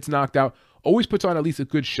out or he gets knocked out. Always puts on at least a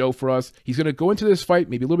good show for us. He's going to go into this fight,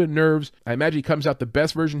 maybe a little bit of nerves. I imagine he comes out the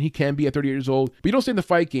best version he can be at 38 years old. But you don't stay in the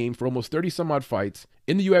fight game for almost 30 some odd fights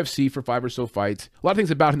in the UFC for 5 or so fights. A lot of things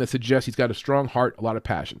about him that suggest he's got a strong heart, a lot of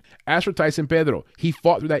passion. As for Tyson Pedro, he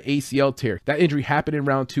fought through that ACL tear. That injury happened in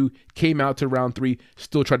round 2, came out to round 3,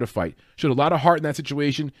 still tried to fight. Showed a lot of heart in that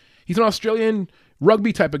situation. He's an Australian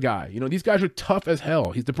rugby type of guy. You know, these guys are tough as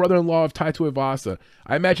hell. He's the brother-in-law of Tai Tuivasa.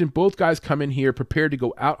 I imagine both guys come in here prepared to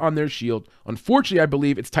go out on their shield. Unfortunately, I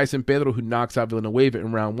believe it's Tyson Pedro who knocks out Villanueva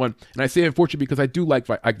in round 1. And I say unfortunately because I do like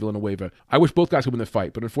Ike Villanueva. I wish both guys could win the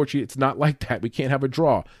fight, but unfortunately, it's not like that. We can't have a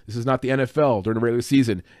draw. This is not the NFL during the regular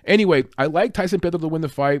season. Anyway, I like Tyson Pedro to win the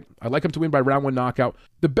fight. I like him to win by round 1 knockout.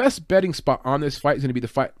 The best betting spot on this fight is going to be the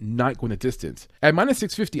fight not going the distance. At minus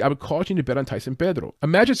 650, I would caution you to bet on Tyson Pedro.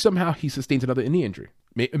 Imagine somehow he sustains another knee injury.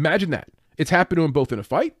 Imagine that. It's happened to him both in a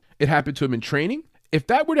fight. It happened to him in training. If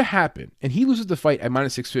that were to happen and he loses the fight at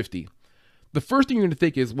minus 650, the first thing you're going to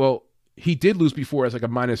think is, well, he did lose before as like a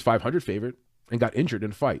minus 500 favorite and got injured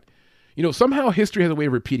in a fight. You know, somehow history has a way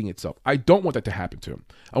of repeating itself. I don't want that to happen to him.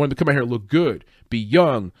 I want him to come out here and look good, be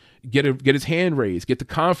young, get his hand raised, get the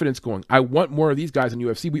confidence going. I want more of these guys in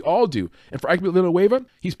UFC. We all do. And for Ike Villanueva,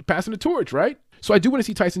 he's passing the torch, right? So I do want to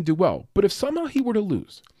see Tyson do well. But if somehow he were to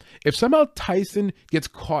lose, if somehow Tyson gets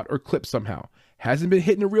caught or clipped somehow, hasn't been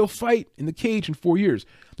hitting a real fight in the cage in 4 years,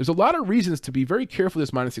 there's a lot of reasons to be very careful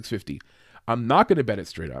this minus 650. I'm not going to bet it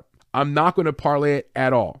straight up. I'm not going to parlay it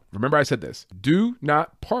at all. Remember I said this. Do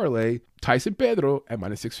not parlay Tyson Pedro at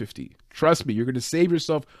minus 650. Trust me, you're going to save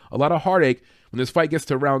yourself a lot of heartache when this fight gets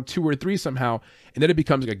to round 2 or 3 somehow, and then it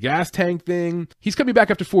becomes like a gas tank thing. He's coming back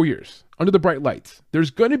after 4 years, under the bright lights.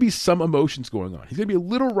 There's going to be some emotions going on. He's going to be a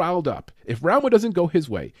little riled up. If round 1 doesn't go his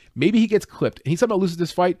way, maybe he gets clipped, and he somehow loses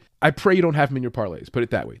this fight, I pray you don't have him in your parlays, put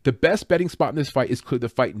it that way. The best betting spot in this fight is clear the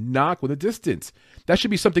fight knock with a distance. That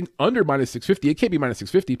should be something under minus 650. It can't be minus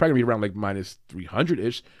 650. Probably going to be around like minus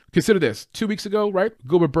 300-ish. Consider this. 2 weeks ago, right?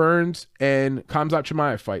 Gilbert Burns and Khamzat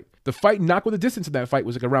Chimaev fight. The fight knock with a distance in that fight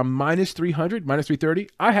was like around minus 300, minus 330.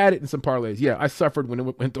 I had it in some parlays. Yeah, I suffered when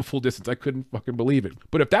it went to full distance. I couldn't fucking believe it.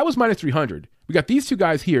 But if that was minus 300, we got these two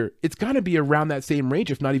guys here. It's got to be around that same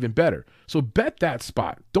range, if not even better. So bet that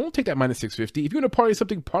spot. Don't take that minus 650. If you're going to parlay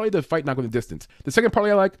something, parlay the fight knock with a distance. The second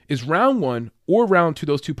parlay I like is round 1 or round 2,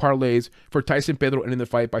 those two parlays for Tyson Pedro ending the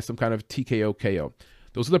fight by some kind of TKO KO.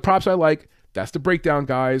 Those are the props I like. That's the breakdown,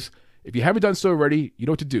 guys. If you haven't done so already, you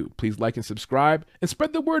know what to do. Please like and subscribe and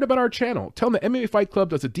spread the word about our channel. Tell them the MMA Fight Club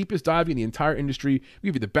does the deepest dive in the entire industry. We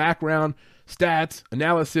give you the background, stats,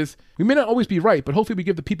 analysis. We may not always be right, but hopefully we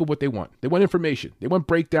give the people what they want. They want information. They want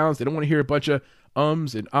breakdowns. They don't want to hear a bunch of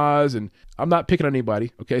ums and ahs, and I'm not picking on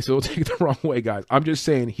anybody, okay? So don't take it the wrong way, guys. I'm just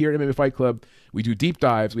saying here at MMA Fight Club, we do deep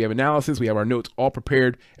dives, we have analysis, we have our notes all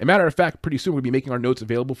prepared. And matter of fact, pretty soon we'll be making our notes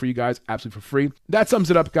available for you guys absolutely for free. That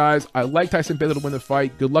sums it up, guys. I like Tyson Pedro to win the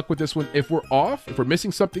fight. Good luck with this one. If we're off, if we're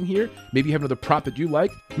missing something here, maybe you have another prop that you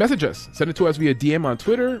like, message us. Send it to us via DM on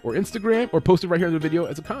Twitter or Instagram, or post it right here in the video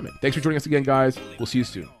as a comment. Thanks for joining us again, guys. We'll see you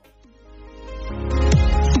soon.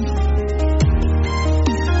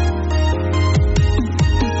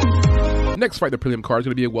 Next fight, the prelim card is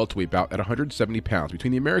going to be a welterweight bout at 170 pounds between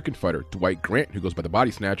the American fighter Dwight Grant, who goes by the Body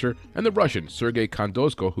Snatcher, and the Russian Sergey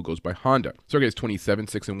Khandozhko, who goes by Honda. Sergey is 27,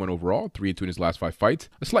 6-1 overall, 3-2 in his last 5 fights.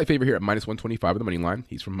 A slight favor here at minus 125 on the money line.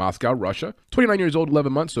 He's from Moscow, Russia. 29 years old,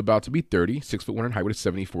 11 months, so about to be 30. 6'1" in height with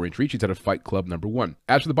a 74-inch reach. He's at a Fight Club #1.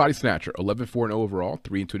 As for the Body Snatcher, 11-4-0 overall,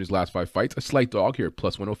 3-2 in his last 5 fights. A slight dog here at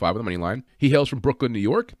plus 105 on the money line. He hails from Brooklyn, New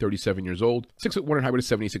York. 37 years old, 6'1" in height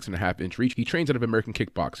with a 76.5-inch reach. He trains out of American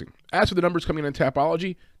Kickboxing. As for the numbers coming in on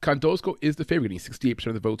Tapology, Khandozhko is the favorite, getting 68%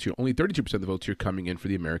 of the votes here. Only 32% of the votes here coming in for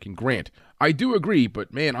the American Grant. I do agree,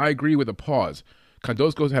 but man, I agree with a pause.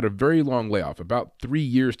 Khandozhko's had a very long layoff, about 3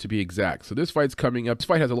 years to be exact. So this fight's coming up. This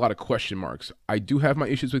fight has a lot of question marks. I do have my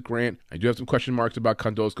issues with Grant. I do have some question marks about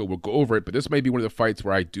Khandozhko. We'll go over it, but this may be one of the fights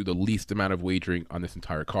where I do the least amount of wagering on this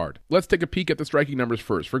entire card. Let's take a peek at the striking numbers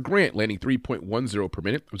first. For Grant, landing 3.10 per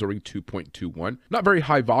minute, absorbing 2.21. Not very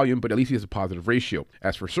high volume, but at least he has a positive ratio.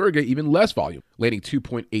 As for Sergey, even less volume, landing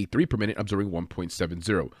 2.83 per minute, absorbing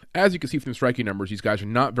 1.70. As you can see from the striking numbers, these guys are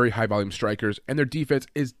not very high volume strikers, and their defense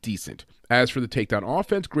is decent. As for the takedown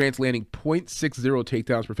offense, Grant's landing 0.60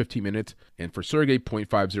 takedowns per 15 minutes, and for Sergey,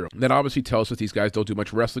 0.50. That obviously tells us these guys don't do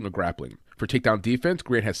much wrestling or grappling. For takedown defense,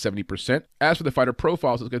 Grant has 70%. As for the fighter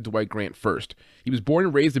profiles, let's get Dwight Grant first. He was born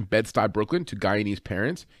and raised in Bed-Stuy, Brooklyn, to Guyanese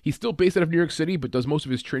parents. He's still based out of New York City, but does most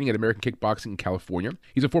of his training at American Kickboxing in California.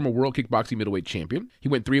 He's a former world kickboxing middleweight champion. He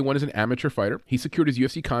went 3-1 as an amateur fighter. He secured his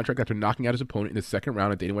UFC contract after knocking out his opponent in the second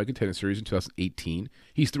round of Dana White Contender Series in 2018.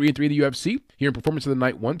 He's 3-3 in the UFC. He earned Performance of the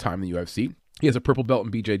Night 1 time in the UFC. He has a purple belt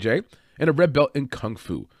in BJJ and a red belt in Kung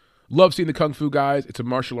Fu. Love seeing the Kung Fu guys. It's a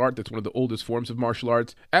martial art that's one of the oldest forms of martial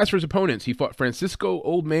arts. As for his opponents, he fought Francisco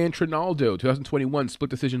Old Man Trinaldo, 2021 split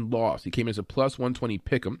decision loss. He came in as a plus 120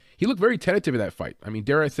 pick'em. He looked very tentative in that fight. I mean,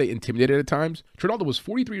 dare I say intimidated at times. Trinaldo was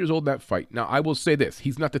 43 years old in that fight. Now, I will say this.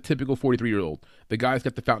 He's not the typical 43-year-old. The guy's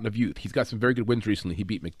got the fountain of youth. He's got some very good wins recently. He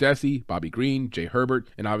beat McDessie, Bobby Green, Jay Herbert,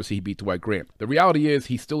 and obviously he beat Dwight Grant. The reality is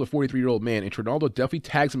he's still a 43-year-old man, and Trinaldo definitely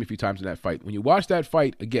tags him a few times in that fight. When you watch that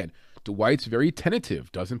fight, again, Dwight's very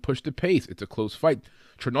tentative, doesn't push the pace. It's a close fight.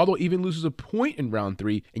 Trinaldo even loses a point in round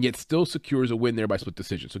 3 and yet still secures a win there by split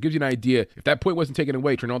decision. So it gives you an idea. If that point wasn't taken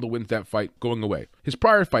away, Trinaldo wins that fight going away. His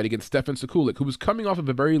prior fight against Stefan Sekulik, who was coming off of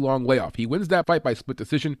a very long layoff, he wins that fight by split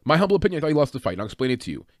decision. My humble opinion, I thought he lost the fight, and I'll explain it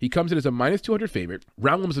to you. He comes in as a minus 200 favorite.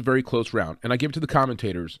 Round 1 was a very close round, and I give it to the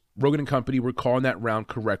commentators. Rogan and company were calling that round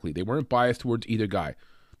correctly. They weren't biased towards either guy.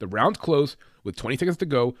 The round's close. With 20 seconds to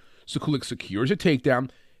go, Sekulik secures a takedown,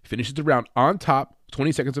 finishes the round on top,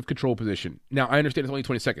 20 seconds of control position. Now, I understand it's only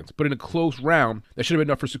 20 seconds, but in a close round, that should have been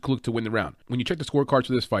enough for Sekulik to win the round. When you check the scorecards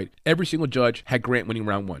for this fight, every single judge had Grant winning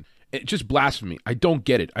round 1. It's just blasphemy. I don't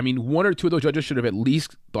get it. I mean, 1 or 2 of those judges should have at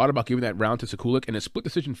least thought about giving that round to Sekulik. In a split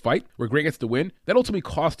decision fight where Grant gets the win, that ultimately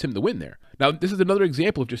cost him the win there. Now, this is another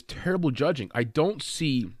example of just terrible judging. I don't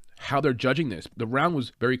see how they're judging this. The round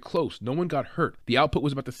was very close. No one got hurt. The output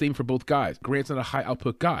was about the same for both guys. Grant's not a high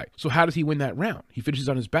output guy. So how does he win that round? He finishes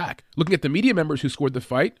on his back. Looking at the media members who scored the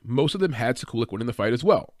fight, most of them had Sekulik winning the fight as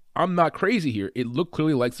well. I'm not crazy here. It looked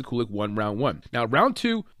clearly like Sekulik won round 1. Now, round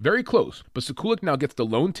 2, very close, but Sekulik now gets the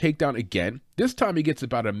lone takedown again. This time he gets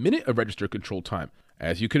about a minute of registered control time.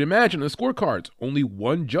 As you can imagine on the scorecards, only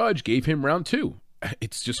one judge gave him round 2.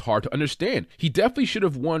 It's just hard to understand. He definitely should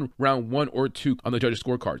have won round 1 or 2 on the judges'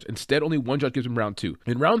 scorecards. Instead, only one judge gives him round 2.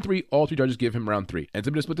 In round 3, all 3 judges give him round 3. Ends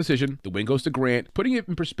up in a split decision. The win goes to Grant. Putting it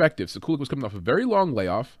in perspective, Sekulik was coming off a very long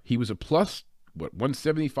layoff. He was a plus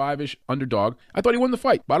 175-ish underdog. I thought he won the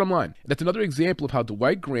fight, bottom line. That's another example of how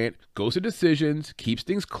Dwight Grant goes to decisions, keeps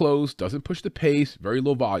things close, doesn't push the pace, very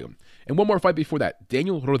low volume. And one more fight before that,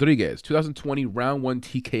 Daniel Rodriguez, 2020 round 1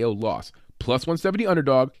 TKO loss. Plus 170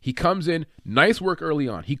 underdog. He comes in, nice work early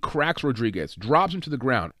on. He cracks Rodriguez, drops him to the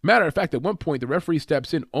ground. Matter of fact, at one point, the referee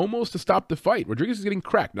steps in almost to stop the fight. Rodriguez is getting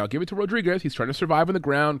cracked. Now, give it to Rodriguez. He's trying to survive on the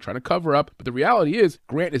ground, trying to cover up. But the reality is,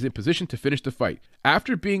 Grant is in position to finish the fight.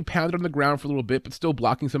 After being pounded on the ground for a little bit, but still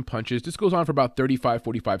blocking some punches, this goes on for about 35,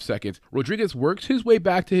 45 seconds. Rodriguez works his way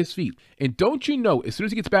back to his feet. And don't you know, as soon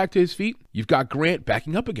as he gets back to his feet, you've got Grant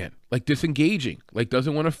backing up again. Like disengaging, like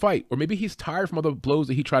doesn't want to fight. Or maybe he's tired from all the blows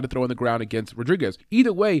that he tried to throw on the ground against Rodriguez.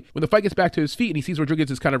 Either way, when the fight gets back to his feet and he sees Rodriguez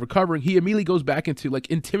is kind of recovering, he immediately goes back into like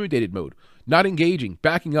intimidated mode, not engaging,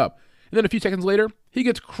 backing up. And then a few seconds later, he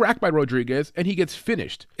gets cracked by Rodriguez and he gets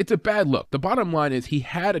finished. It's a bad look. The bottom line is he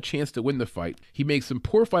had a chance to win the fight. He makes some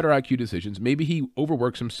poor fighter IQ decisions. Maybe he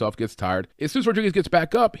overworks himself, gets tired. As soon as Rodriguez gets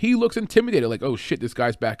back up, he looks intimidated. Like, oh shit, this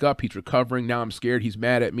guy's back up. He's recovering. Now I'm scared. He's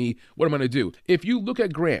mad at me. What am I going to do? If you look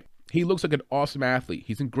at Grant, he looks like an awesome athlete.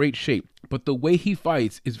 He's in great shape. But the way he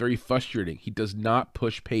fights is very frustrating. He does not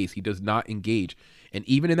push pace. He does not engage. And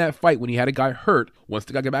even in that fight, when he had a guy hurt, once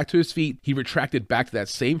the guy got back to his feet, he retracted back to that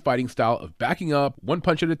same fighting style of backing up, one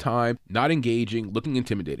punch at a time, not engaging, looking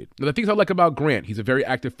intimidated. Now, the things I like about Grant, he's a very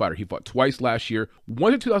active fighter. He fought twice last year,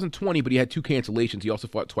 once in 2020, but he had 2 cancellations. He also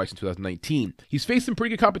fought twice in 2019. He's faced some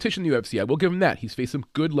pretty good competition in the UFC. I will give him that. He's faced some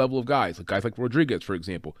good level of guys like Rodriguez, for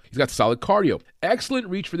example. He's got solid cardio. Excellent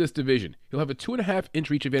reach for this division. He'll have a 2.5-inch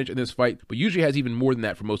reach advantage in this fight, but usually has even more than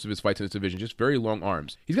that for most of his fights in this division, just very long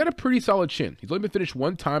arms. He's got a pretty solid chin. He's only been finished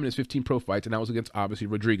 1 time in his 15 pro fights, and that was against, obviously,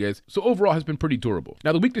 Rodriguez. So overall has been pretty durable.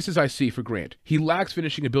 Now, the weaknesses I see for Grant, he lacks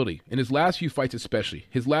finishing ability. In his last few fights especially.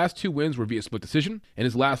 His last 2 wins were via split decision, and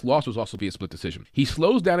his last loss was also via split decision. He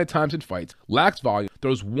slows down at times in fights, lacks volume,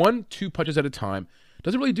 throws 1-2 punches at a time,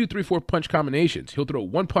 doesn't really do 3-4 punch combinations. He'll throw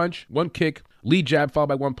 1 punch, 1 kick, lead jab followed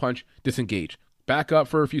by 1 punch, disengage. Back up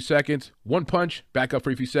for a few seconds, 1 punch, back up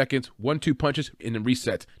for a few seconds, 1-2 punches, and then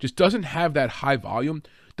resets. Just doesn't have that high volume,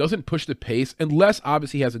 doesn't push the pace, unless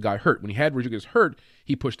obviously he has a guy hurt. When he had Rodriguez hurt,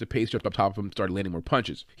 he pushed the pace, jumped up top of him, started landing more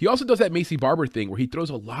punches. He also does that Macy Barber thing where he throws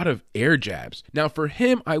a lot of air jabs. Now for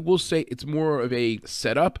him, I will say it's more of a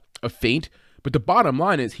setup, a feint, but the bottom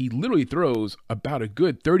line is he literally throws about a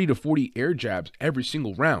good 30 to 40 air jabs every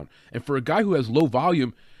single round. And for a guy who has low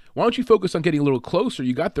volume, why don't you focus on getting a little closer?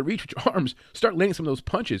 You got the reach with your arms. Start landing some of those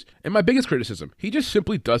punches. And my biggest criticism, he just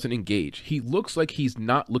simply doesn't engage. He looks like he's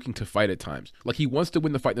not looking to fight at times. Like he wants to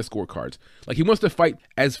win the fight in the scorecards. Like he wants to fight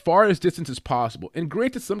as far as distance as possible. And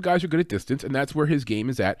granted, some guys are good at distance, and that's where his game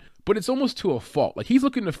is at. But it's almost to a fault. Like he's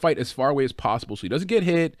looking to fight as far away as possible so he doesn't get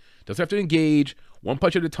hit, doesn't have to engage, 1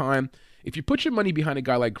 punch at a time. If you put your money behind a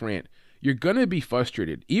guy like Grant, you're going to be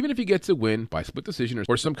frustrated. Even if he gets a win by split decision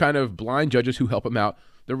or some kind of blind judges who help him out,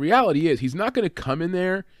 the reality is he's not going to come in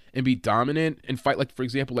there and be dominant and fight like, for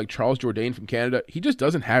example, like Charles Jourdain from Canada. He just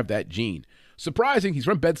doesn't have that gene. Surprising, he's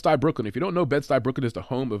from Bed-Stuy, Brooklyn. If you don't know, Bed-Stuy, Brooklyn is the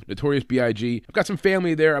home of Notorious B.I.G. I've got some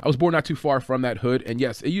family there. I was born not too far from that hood, and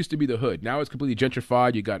yes, it used to be the hood. Now it's completely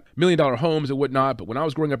gentrified. You got million-dollar homes and whatnot, but when I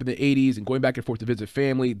was growing up in the 80s and going back and forth to visit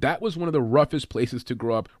family, that was one of the roughest places to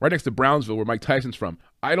grow up, right next to Brownsville, where Mike Tyson's from.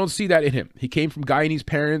 I don't see that in him. He came from Guyanese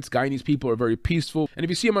parents. Guyanese people are very peaceful, and if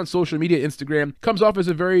you see him on social media, Instagram, comes off as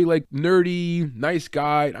a very, like, nerdy, nice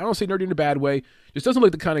guy. I don't say nerdy in a bad way. Just doesn't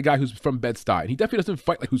look the kind of guy who's from Bed-Stuy. And he definitely doesn't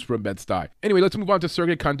fight like who's from Bed-Stuy. Anyway, let's move on to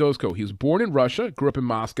Sergey Khandozhko. He was born in Russia, grew up in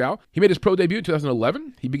Moscow. He made his pro debut in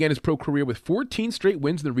 2011. He began his pro career with 14 straight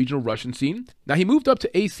wins in the regional Russian scene. Now, he moved up to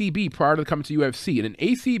ACB prior to coming to UFC. And in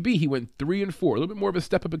ACB, he went 3-4, a little bit more of a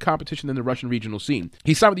step up in competition than the Russian regional scene.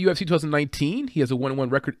 He signed with the UFC 2019. He has a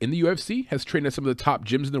 1-1 record in the UFC, has trained at some of the top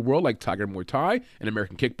gyms in the world like Tiger Muay Thai and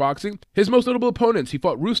American Kickboxing. His most notable opponents, he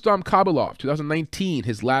fought Rustam Khabilov, 2019,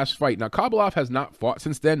 his last fight. Now, Khabilov has not fought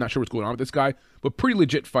since then. Not sure what's going on with this guy, but pretty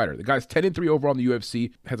legit fighter. The guy's 10-3 overall in the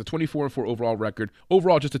UFC, has a 24-4 overall record.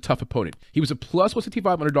 Overall, just a tough opponent. He was a plus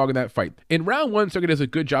 165 underdog in that fight. In round one, Sergey does a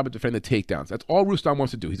good job at defending the takedowns. That's all Rustam wants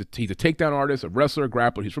to do. He's a takedown artist, a wrestler, a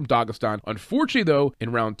grappler. He's from Dagestan. Unfortunately, though,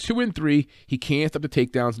 in round 2 and 3, he can't stop the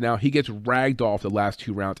takedowns now. He gets ragdolled the last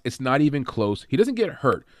 2 rounds. It's not even close. He doesn't get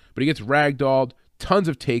hurt, but he gets ragdolled. Tons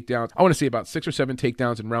of takedowns. I want to say about 6 or 7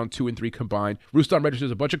 takedowns in round 2 and 3 combined. Rustam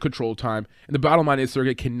registers a bunch of control time, and the bottom line is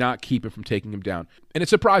Sergey cannot keep him from taking him down. And it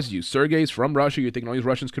surprises you. Sergey's from Russia. You're thinking all these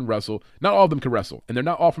Russians can wrestle. Not all of them can wrestle, and they're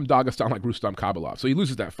not all from Dagestan like Rustam Khabilov. So he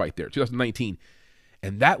loses that fight there, 2019.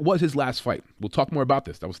 And that was his last fight. We'll talk more about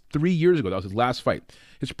this. That was 3 years ago. That was his last fight.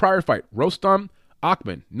 His prior fight, Rostam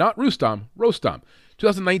Akhman, not Rustam, Rostam.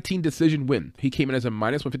 2019 decision win. He came in as a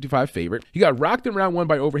minus 155 favorite. He got rocked in round 1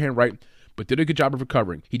 by overhand right, but did a good job of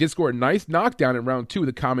recovering. He did score a nice knockdown in round 2 with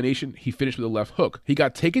a combination. He finished with a left hook. He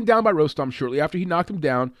got taken down by Rostam shortly after he knocked him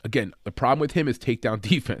down. Again, the problem with him is takedown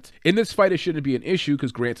defense. In this fight, it shouldn't be an issue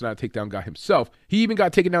because Grant's not a takedown guy himself. He even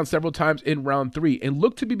got taken down several times in round 3 and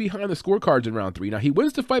looked to be behind the scorecards in round 3. Now, he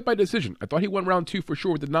wins the fight by decision. I thought he won round 2 for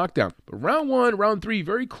sure with the knockdown. But round 1, round 3,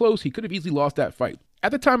 very close. He could have easily lost that fight. At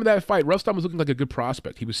the time of that fight, Rustam was looking like a good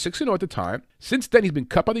prospect. He was 6-0 at the time. Since then, he's been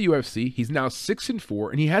cut by the UFC. He's now 6-4,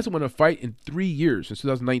 and he hasn't won a fight in 3 years since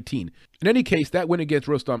 2019. In any case, that win against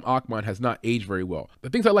Rostam Akhman has not aged very well. The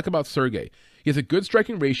things I like about Sergey: he has a good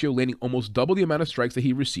striking ratio, landing almost double the amount of strikes that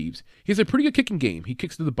he receives. He has a pretty good kicking game. He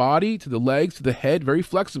kicks to the body, to the legs, to the head, very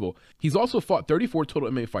flexible. He's also fought 34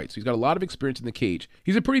 total MMA fights, so he's got a lot of experience in the cage.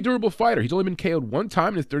 He's a pretty durable fighter. He's only been KO'd 1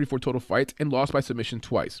 time in his 34 total fights and lost by submission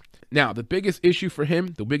twice. Now, the biggest issue for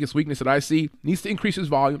him, the biggest weakness that I see, needs to increase his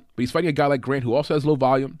volume, but he's fighting a guy like Grant who also has low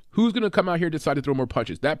volume. Who's going to come out here and decide to throw more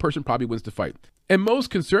punches? That person probably wins the fight. And most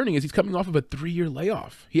concerning is he's coming off of a 3-year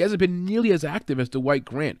layoff. He hasn't been nearly as active as Dwight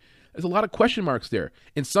Grant. There's a lot of question marks there.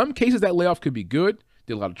 In some cases, that layoff could be good.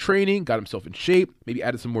 Did a lot of training, got himself in shape, maybe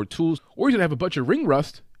added some more tools, or he's going to have a bunch of ring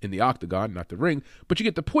rust in the octagon, not the ring. But you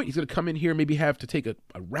get the point. He's going to come in here and maybe have to take a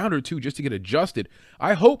round or 2 just to get adjusted.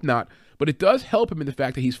 I hope not, but it does help him in the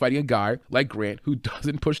fact that he's fighting a guy like Grant who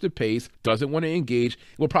doesn't push the pace, doesn't want to engage,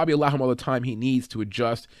 and will probably allow him all the time he needs to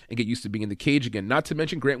adjust and get used to being in the cage again. Not to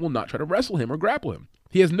mention Grant will not try to wrestle him or grapple him.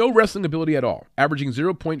 He has no wrestling ability at all, averaging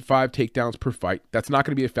 0.5 takedowns per fight. That's not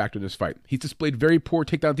going to be a factor in this fight. He's displayed very poor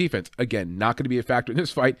takedown defense. Again, not going to be a factor in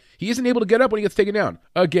this fight. He isn't able to get up when he gets taken down.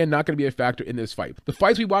 Again, not going to be a factor in this fight. The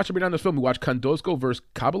fights we watched right now in this film, we watched Khandozhko versus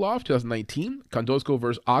Khabilov 2019, Khandozhko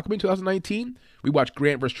versus Akhman 2019. We watched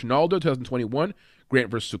Grant versus Trinaldo 2021, Grant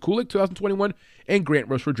versus Sukulik 2021, and Grant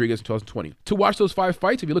versus Rodriguez in 2020. To watch those 5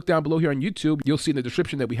 fights, if you look down below here on YouTube, you'll see in the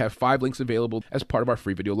description that we have 5 links available as part of our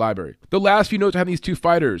free video library. The last few notes I have these 2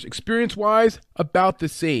 fighters. Experience-wise, about the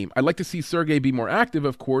same. I'd like to see Sergey be more active,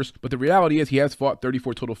 of course, but the reality is he has fought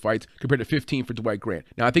 34 total fights compared to 15 for Dwight Grant.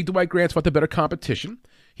 Now, I think Dwight Grant's fought the better competition.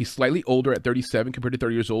 He's slightly older at 37 compared to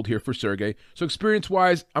 30 years old here for Sergey. So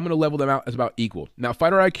experience-wise, I'm going to level them out as about equal. Now,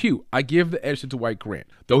 fighter IQ, I give the edge to Dwight Grant.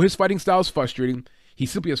 Though his fighting style is frustrating, he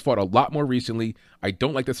simply has fought a lot more recently. I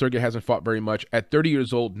don't like that Sergey hasn't fought very much. At 30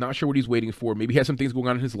 years old, not sure what he's waiting for. Maybe he has some things going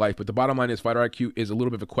on in his life, but the bottom line is fighter IQ is a little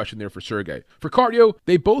bit of a question there for Sergey. For cardio,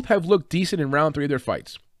 they both have looked decent in round 3 of their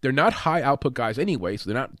fights. They're not high output guys anyway, so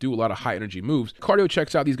they're not do a lot of high energy moves. Cardio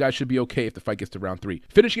checks out. These guys should be okay if the fight gets to round 3.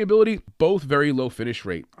 Finishing ability, both very low finish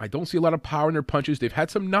rate. I don't see a lot of power in their punches. They've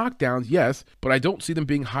had some knockdowns, yes, but I don't see them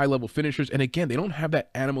being high level finishers. And again, they don't have that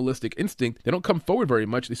animalistic instinct. They don't come forward very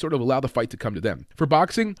much. They sort of allow the fight to come to them. For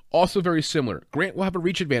boxing, also very similar. Grant will have a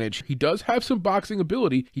reach advantage. He does have some boxing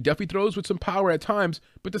ability. He definitely throws with some power at times,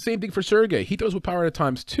 but the same thing for Sergey. He throws with power at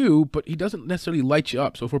times too, but he doesn't necessarily light you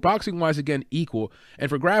up. So for boxing wise, again, equal. And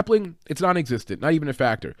for grappling, it's non-existent, not even a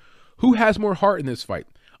factor. Who has more heart in this fight?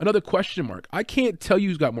 Another question mark. I can't tell you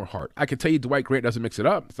who's got more heart. I can tell you Dwight Grant doesn't mix it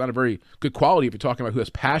up. It's not a very good quality if you're talking about who has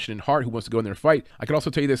passion and heart, who wants to go in there and fight. I can also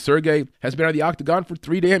tell you that Sergey has been out of the octagon for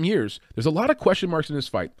 3 damn years. There's a lot of question marks in this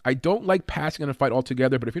fight. I don't like passing on a fight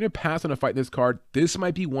altogether, but if you're going to pass on a fight in this card, this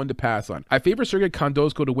might be one to pass on. I favor Sergey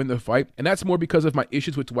Khandozhko to win the fight, and that's more because of my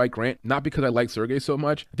issues with Dwight Grant, not because I like Sergey so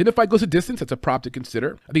much. Then the fight goes a distance. That's a prop to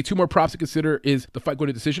consider. I think 2 more props to consider is the fight going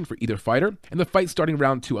to decision for either fighter, and the fight starting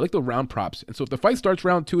round 2. I like the round props. And so if the fight starts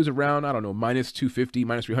round 2 is around, I don't know, minus 250,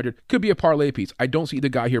 minus 300, could be a parlay piece. I don't see either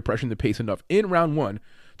guy here pressuring the pace enough in round 1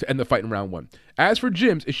 to end the fight in round 1. As for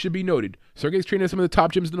gyms, it should be noted, Sergey's training at some of the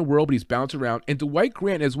top gyms in the world, but he's bounced around, and Dwight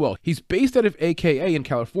Grant as well. He's based out of AKA in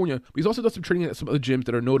California, but he's also done some training at some other gyms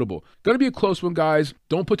that are notable. Gonna be a close one, guys.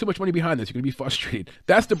 Don't put too much money behind this. You're gonna be frustrated.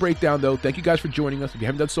 That's the breakdown, though. Thank you guys for joining us. If you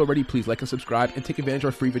haven't done so already, please like and subscribe, and take advantage of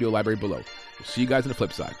our free video library below. We'll see you guys on the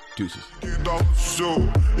flip side. Deuces.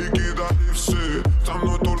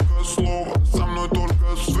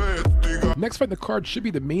 Next fight in the card should be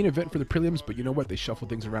the main event for the prelims, but you know what? They shuffle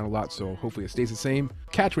things around a lot, so hopefully it stays the same.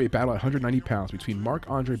 Catchweight battle at 190 pounds between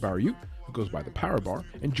Marc-Andre Barriault, who goes by the Power Bar,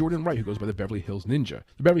 and Jordan Wright, who goes by the Beverly Hills Ninja.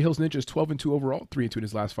 The Beverly Hills Ninja is 12-2 overall, 3-2 in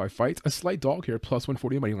his last 5 fights. A slight dog here, plus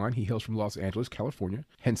 140 money line. He hails from Los Angeles, California,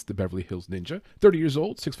 hence the Beverly Hills Ninja. 30 years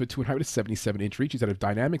old, 6'2" in height with a 77-inch reach. He's out of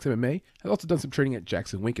Dynamics MMA. Has also done some training at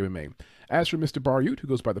Jackson Wink MMA. As for Mr. Barriault, who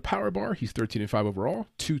goes by the Power Bar, he's 13-5 overall,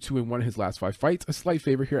 2-2-1 in his last 5 fights. A slight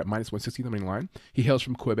favor here at minus 160 money line. He hails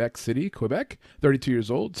from Quebec City, Quebec. 32 years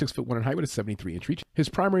old, 6'1" in height with a 73-inch reach. His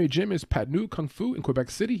primary gym is Pat Nu Kung Fu in Quebec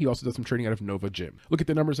City. He also does some training out of Nova Gym. Look at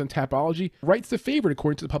the numbers on Tapology. Wright's the favorite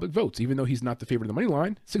according to the public votes, even though he's not the favorite of the money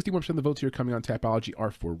line. 61% of the votes here coming on Tapology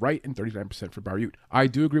are for Wright and 39% for Barriault. I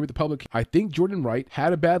do agree with the public. I think Jordan Wright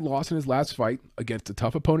had a bad loss in his last fight against a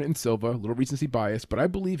tough opponent in Silva, a little recency bias, but I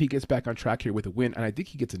believe he gets back on track here with a win, and I think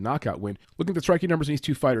he gets a knockout win. Looking at the striking numbers in these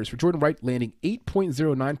two fighters, for Jordan Wright landing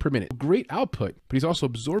 8.09 per minute. Great output, but he's also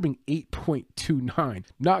absorbing 8.29.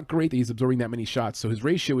 Not great that he's absorbing that many shots, so his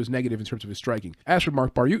ratio is negative in terms of his striking. As for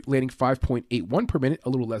Marc Barriault, landing 5.81 per minute, a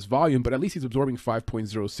little less volume, but at least he's absorbing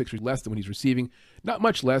 5.06, less than when he's receiving. Not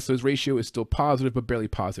much less, so his ratio is still positive, but barely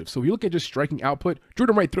positive. So if you look at just striking output,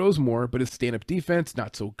 Jordan Wright throws more, but his stand-up defense,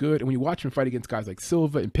 not so good. And when you watch him fight against guys like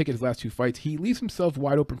Silva and Pickett his last 2 fights, he leaves himself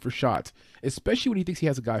wide open for shots, especially when he thinks he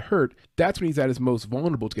has a guy hurt. That's when he's at his most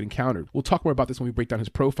vulnerable to getting countered. We'll talk more about this when we break down his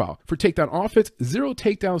profile. For takedown offense, 0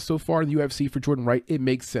 takedowns so far in the UFC for Jordan Wright. It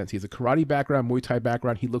makes sense. He has a karate background, Muay Thai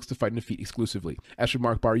background. He looks to fight in the feet exclusively. As for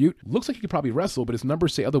Marc Barriault, looks like he could probably wrestle, but his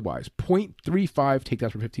numbers say otherwise. 0.35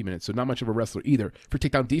 takedowns per 15 minutes, so not much of a wrestler either. For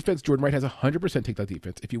takedown defense, Jordan Wright has 100% takedown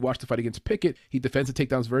defense. If you watch the fight against Pickett, he defends the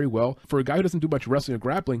takedowns very well. For a guy who doesn't do much wrestling or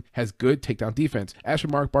grappling, has good takedown defense. As for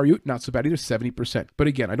Marc Barriault, not so bad either, 70%. But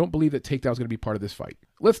again, I don't believe that takedown is going to be part of this fight.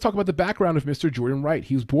 Let's talk about the background of Mr. Jordan Wright.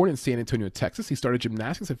 He was born in San Antonio, Texas. He started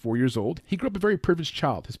gymnastics at 4 years old. He grew up a very privileged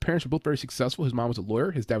child. His parents were both very successful. His mom was a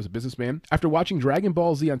lawyer. His dad was a businessman. After watching Dragon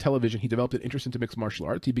Ball Z on television, he developed an interest into mixed martial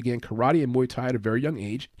arts. He began karate and Muay Thai at a very young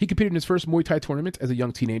age. He competed in his first Muay Thai tournament as a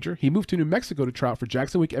young teenager. He moved to New Mexico to try out for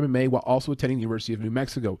Jackson Wink MMA while also attending the University of New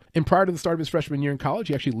Mexico. And prior to the start of his freshman year in college,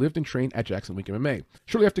 he actually lived and trained at Jackson Wink MMA.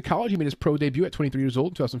 Shortly after college, he made his pro debut at 23 years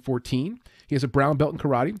old in 2014. He has a brown belt in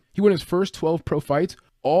karate. He won his first 12 pro fights,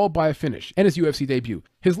 all by a finish, and his UFC debut.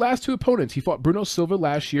 His last 2 opponents, he fought Bruno Silva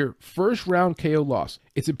last year, first round KO loss.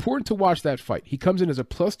 It's important to watch that fight. He comes in as a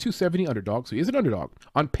plus 270 underdog, so he is an underdog.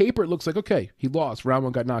 On paper, it looks like, okay, he lost, round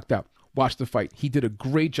 1 got knocked out. Watch the fight. He did a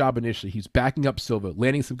great job initially. He's backing up Silva,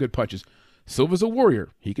 landing some good punches. Silva's a warrior.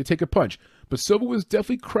 He could take a punch. But Silva was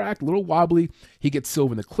definitely cracked, a little wobbly. He gets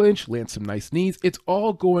Silva in the clinch, lands some nice knees. It's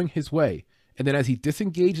all going his way. And then as he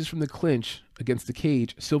disengages from the clinch against the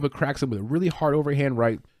cage, Silva cracks him with a really hard overhand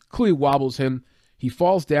right, clearly wobbles him. He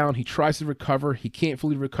falls down. He tries to recover. He can't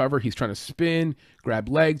fully recover. He's trying to spin, grab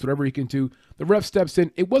legs, whatever he can do. The ref steps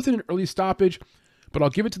in. It wasn't an early stoppage, but I'll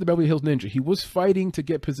give it to the Beverly Hills Ninja. He was fighting to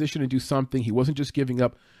get position and do something. He wasn't just giving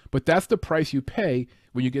up. But that's the price you pay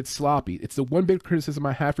when you get sloppy. It's the one big criticism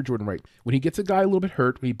I have for Jordan Wright. When he gets a guy a little bit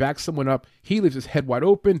hurt, when he backs someone up, he leaves his head wide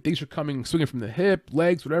open. Things are coming, swinging from the hip,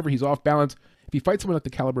 legs, whatever. He's off balance. If he fights someone like the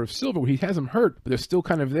caliber of Silva, where he has him hurt, but they're still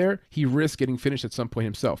kind of there, he risks getting finished at some point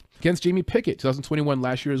himself. Against Jamie Pickett, 2021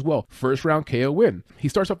 last year as well, first round KO win. He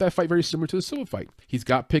starts off that fight very similar to the Silva fight. He's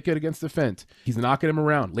got Pickett against the fence. He's knocking him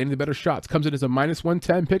around, landing the better shots, comes in as a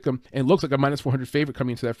 -110 pick'em, and looks like a -400 favorite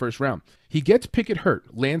coming into that first round. He gets Pickett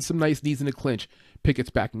hurt, lands some nice knees in the clinch.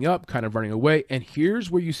 Pickett's backing up, kind of running away, and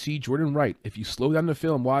here's where you see Jordan Wright. If you slow down the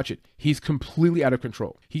film, watch it, he's completely out of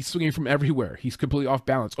control. He's swinging from everywhere. He's completely off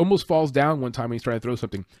balance, almost falls down one time when he's trying to throw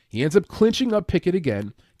something. He ends up clinching up Pickett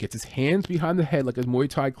again, gets his hands behind the head like a Muay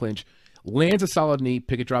Thai clinch, lands a solid knee,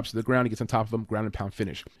 Pickett drops to the ground, he gets on top of him, ground and pound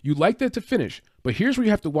finish. You like that to finish, but here's where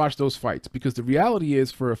you have to watch those fights, because the reality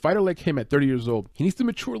is, for a fighter like him at 30 years old, he needs to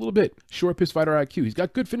mature a little bit, shore up his fighter IQ. He's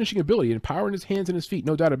got good finishing ability and power in his hands and his feet,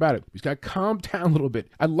 no doubt about it. He's got to calm down a little bit.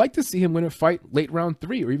 I'd like to see him win a fight late round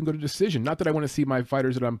 3 or even go to decision. Not that I want to see my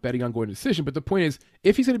fighters that I'm betting on going to decision, but the point is,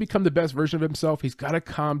 if he's going to become the best version of himself, he's got to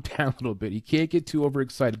calm down a little bit. He can't get too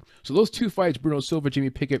overexcited. So those two fights, Bruno Silva,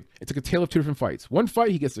 Jamie Pickett, it's like a tale of two different fights. One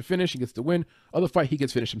fight, he gets to finish, he gets to win. Other fight, he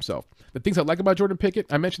gets finished himself. The things I like about Jordan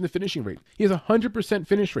Pickett, I mentioned the finishing rate. He has a 100%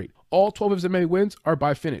 finish rate. All 12 of his MMA wins are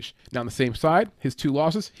by finish. Now on the same side, his 2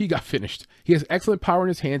 losses, he got finished. He has excellent power in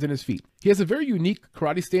his hands and his feet. He has a very unique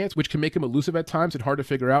karate stance, which can make him elusive at times and hard to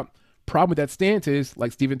figure out. Problem with that stance is,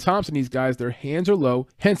 like Stephen Thompson, these guys, their hands are low.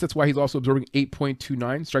 Hence, that's why he's also absorbing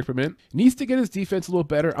 8.29 strikes per minute. Needs to get his defense a little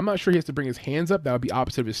better. I'm not sure he has to bring his hands up. That would be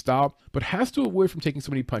opposite of his style, but has to avoid from taking so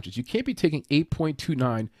many punches. You can't be taking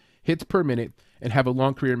 8.29 hits per minute and have a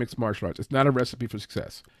long career in mixed martial arts. It's not a recipe for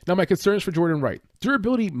success. Now, my concerns for Jordan Wright.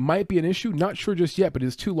 Durability might be an issue, not sure just yet, but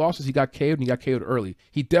his 2 losses, he got KO'd and he got KO'd early.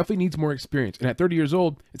 He definitely needs more experience, and at 30 years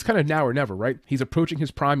old, it's kind of now or never, right? He's approaching his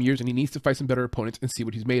prime years and he needs to fight some better opponents and see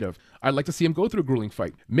what he's made of. I'd like to see him go through a grueling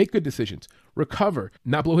fight, make good decisions, recover,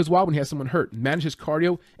 not blow his wad when he has someone hurt, manage his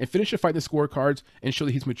cardio, and finish a fight in the scorecards and show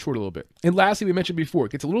that he's matured a little bit. And lastly, we mentioned before,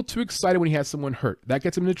 gets a little too excited when he has someone hurt. That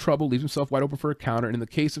gets him into trouble, leaves himself wide open for a counter, and in the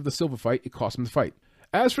case of the Silva fight, it cost him the fight.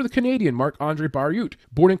 As for the Canadian, Marc-Andre Barriault,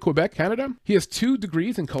 born in Quebec, Canada, he has 2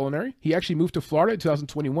 degrees in culinary. He actually moved to Florida in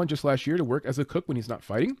 2021, just last year, to work as a cook when he's not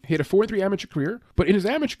fighting. He had a 4-3 amateur career, but in his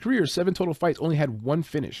amateur career, 7 total fights, only had 1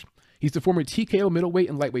 finish. He's the former TKO middleweight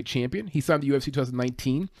and lightweight champion. He signed the UFC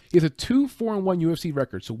 2019. He has a 2-4-1 UFC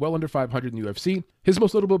record, so well under 500 in the UFC. His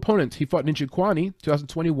most notable opponents, he fought Ninja Kwani,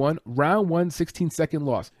 2021, round 1, 16-second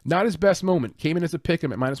loss. Not his best moment. Came in as a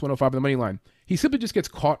pick'em at -105 on the money line. He simply just gets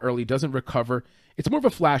caught early, doesn't recover. It's more of a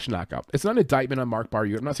flash knockout. It's not an indictment on Marc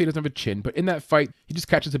Barriault. I'm not saying he doesn't have a chin, but in that fight, he just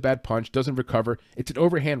catches a bad punch, doesn't recover. It's an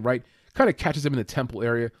overhand right, kind of catches him in the temple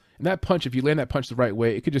area. And that punch, if you land that punch the right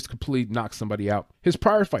way, it could just completely knock somebody out. His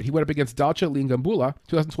prior fight, he went up against Dalcha Lingambula,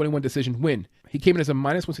 2021 decision win. He came in as a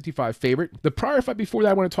 -165 favorite. The prior fight before that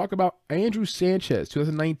I want to talk about, Andrew Sanchez,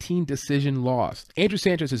 2019 decision loss. Andrew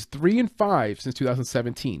Sanchez is 3-5 since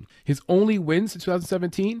 2017. His only wins since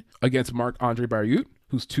 2017 against Marc-Andre Barriault,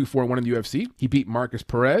 who's 2-4-1 in the UFC. He beat Marcus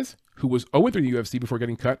Perez, who was 0-3 in the UFC before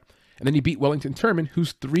getting cut. And then he beat Wellington Turman,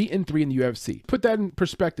 who's 3-3 in the UFC. Put that in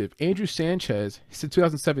perspective. Andrew Sanchez, since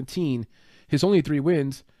 2017, his only 3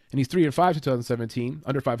 wins, and he's 3-5 since 2017,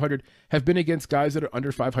 under 500, have been against guys that are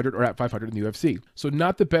under 500 or at 500 in the UFC. So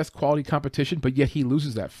not the best quality competition, but yet he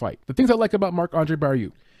loses that fight. The things I like about Marc-Andre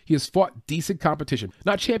Barriault, he has fought decent competition.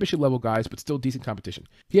 Not championship level guys, but still decent competition.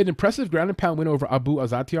 He had an impressive ground and pound win over Abu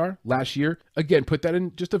Azatiar last year. Again, put that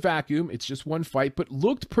in just a vacuum. It's just one fight, but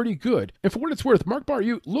looked pretty good. And for what it's worth, Marc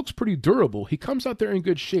Barriault looks pretty durable. He comes out there in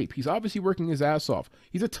good shape. He's obviously working his ass off.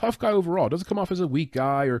 He's a tough guy overall. Doesn't come off as a weak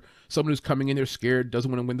guy or someone who's coming in there scared, doesn't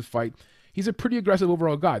want to win the fight. He's a pretty aggressive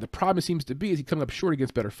overall guy. The problem it seems to be is he comes up short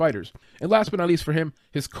against better fighters. And last but not least for him,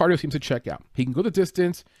 his cardio seems to check out. He can go the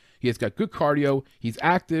distance. He has got good cardio. He's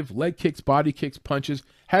active, leg kicks, body kicks, punches,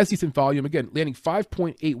 has decent volume. Again, landing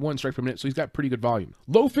 5.81 strikes per minute, so he's got pretty good volume.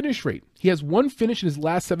 Low finish rate. He has 1 finish in his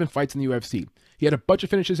last 7 fights in the UFC. He had a bunch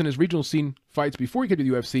of finishes in his regional scene fights before he came to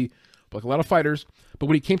the UFC, like a lot of fighters, but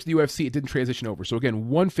when he came to the UFC, it didn't transition over. So again,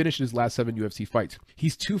 1 finish in his last 7 UFC fights.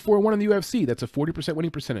 He's 2-4-1 in the UFC. That's a 40%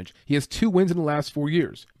 winning percentage. He has 2 wins in the last 4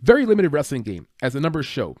 years. Very limited wrestling game, as the numbers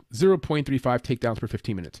show. 0.35 takedowns per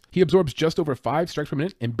 15 minutes. He absorbs just over 5 strikes per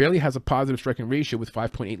minute and barely has a positive striking ratio with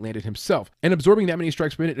 5.8 landed himself. And absorbing that many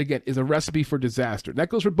strikes per minute, again, is a recipe for disaster. That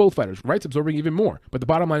goes for both fighters. Wright's absorbing even more, but the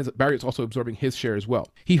bottom line is that Barriault's also absorbing his share as well.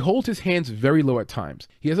 He holds his hands very low at times.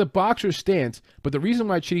 He has a boxer's stance, but the reason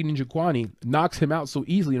why Chidi Ninja Kwani knocks him out so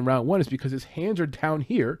easily in round 1 is because his hands are down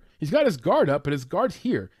here He's got his guard up, but his guard's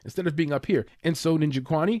here instead of being up here. And so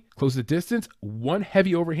Njokuani closes the distance, one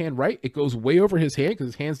heavy overhand right. It goes way over his hand because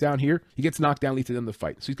his hand's down here. He gets knocked down, leads to the end of the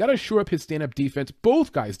fight. So he's got to shore up his stand-up defense.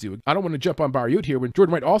 Both guys do. I don't want to jump on Barriot here when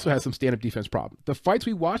Jordan Wright also has some stand-up defense problem. The fights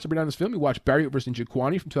we watched, I've been on this film, we watched Barriot versus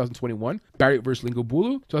Njokuani from 2021, Barriot versus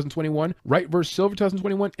Lingobulu 2021, Wright versus Silva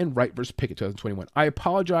 2021, and Wright versus Pickett 2021. I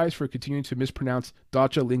apologize for continuing to mispronounce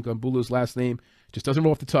Dacha Lingobulu's last name. Just doesn't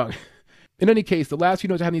roll off the tongue. In any case, the last few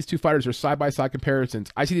notes I have these two fighters are side-by-side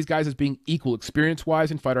comparisons. I see these guys as being equal experience-wise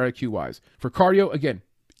and fighter IQ-wise. For cardio, again,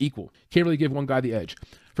 equal. Can't really give one guy the edge.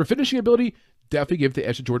 For finishing ability, definitely give the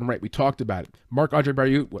edge to Jordan Wright. We talked about it. Marc-Andre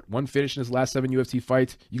Barriot, one finish in his last 7 UFC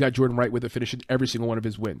fights. You got Jordan Wright with a finish in every single one of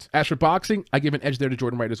his wins. As for boxing, I give an edge there to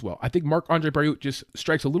Jordan Wright as well. I think Marc-Andre Barriot just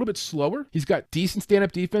strikes a little bit slower. He's got decent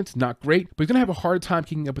stand-up defense, not great, but he's going to have a hard time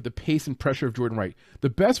keeping up with the pace and pressure of Jordan Wright. The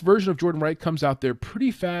best version of Jordan Wright comes out there pretty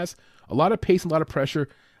fast, a lot of pace and a lot of pressure.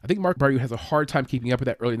 I think Marc Barriot has a hard time keeping up with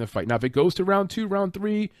that early in the fight. Now, if it goes to round 2, round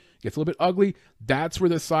 3, gets a little bit ugly, that's where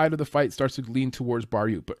the side of the fight starts to lean towards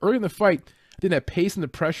Barriot. But early in the fight, I think that pace and the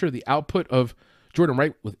pressure, the output of Jordan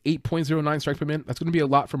Wright with 8.09 strikes per minute, that's going to be a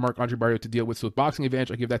lot for Marc-Andre Barriot to deal with. So with boxing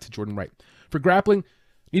advantage, I give that to Jordan Wright. For grappling,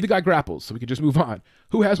 neither guy grapples, so we can just move on.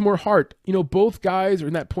 Who has more heart? You know, both guys are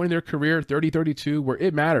in that point in their career, 30, 32, where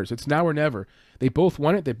it matters. It's now or never. They both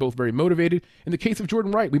want it. They're both very motivated. In the case of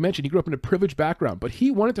Jordan Wright, we mentioned he grew up in a privileged background, but he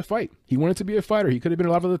wanted to fight. He wanted to be a fighter. He could have been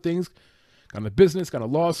a lot of other things. Got into business, got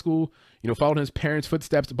into law school, followed in his parents'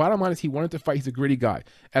 footsteps. The bottom line is he wanted to fight. He's a gritty guy.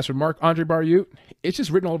 As for Marc-Andre Barriot, it's just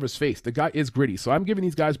written all over his face. The guy is gritty. So I'm giving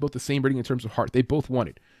these guys both the same rating in terms of heart. They both want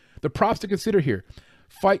it. The props to consider here.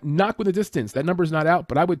 Fight knock with the distance. That number is not out,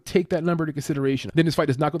 but I would take that number into consideration. Then this fight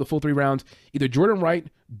does not go the full 3 rounds. Either Jordan Wright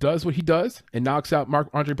does what he does and knocks out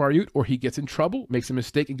Marc-Andre Barriot, or he gets in trouble, makes a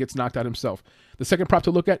mistake, and gets knocked out himself. The second prop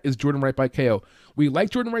to look at is Jordan Wright by KO. We like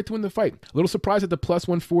Jordan Wright to win the fight. A little surprised at the plus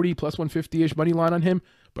 140, plus 150-ish money line on him,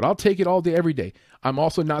 but I'll take it all day, every day. I'm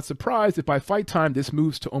also not surprised if by fight time this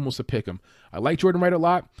moves to almost a pick'em. I like Jordan Wright a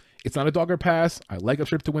lot. It's not a dog or pass. I like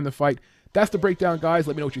Upstrip to win the fight. That's the breakdown, guys.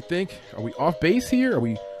 Let me know what you think. Are we off base here? Are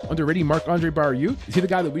we underrating Marc-Andre Barriot? Is he the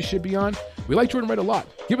guy that we should be on? We like Jordan Wright a lot.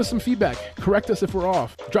 Give us some feedback. Correct us if we're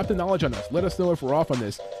off. Drop the knowledge on us. Let us know if we're off on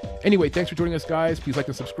this. Anyway, thanks for joining us, guys. Please like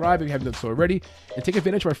and subscribe if you haven't done so already. And take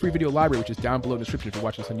advantage of our free video library, which is down below in the description if you're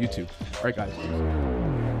watching this on YouTube. All right, guys.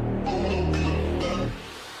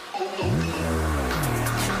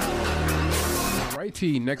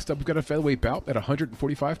 Righty, next up we've got a featherweight bout at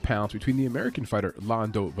 145 pounds between the American fighter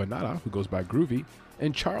Lando Vannata, who goes by Groovy,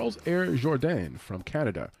 and Charles Air Jourdain from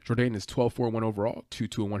Canada. Jourdain is 12-4-1 overall,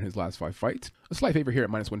 2-2-1 in his last 5 fights. A slight favor here at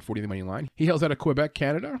minus 140 in the money line. He hails out of Quebec,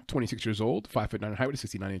 Canada, 26 years old, 5'9" height with a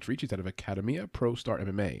 69-inch reach. He's out of Academia Pro Star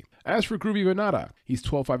MMA. As for Groovy Vannata, he's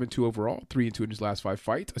 12-5-2 overall, 3-2 in his last 5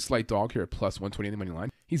 fights. A slight dog here at plus 120 in the money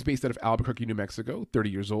line. He's based out of Albuquerque, New Mexico, 30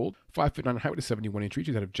 years old, 5'9" height with a 71-inch reach.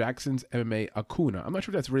 He's out of Jackson's MMA Acuna. I'm not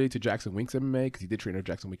sure if that's related to Jackson Wink's MMA because he did train at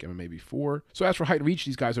Jackson Wink MMA before. So as for height and reach,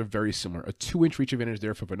 these guys are very similar. A 2-inch reach advantage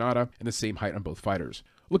there for Vannata and the same height on both fighters.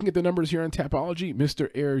 Looking at the numbers here on Tapology, Mr.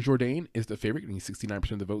 Air Jourdain is the favorite, getting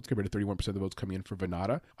 69% of the votes compared to 31% of the votes coming in for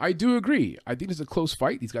Vannata. I do agree. I think it's a close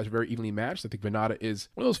fight. These guys are very evenly matched. I think Vannata is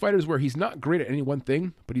one of those fighters where he's not great at any one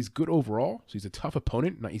thing, but he's good overall. So he's a tough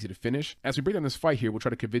opponent, not easy to finish. As we break down this fight here, we'll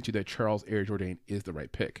try to convince you that Charles Air Jourdain is the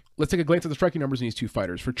right pick. Let's take a glance at the striking numbers in these two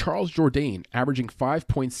fighters. For Charles Jourdain, averaging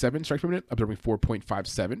 5.7 strikes per minute, absorbing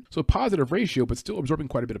 4.57. So a positive ratio, but still absorbing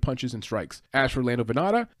quite a bit of punches and strikes. As for Lando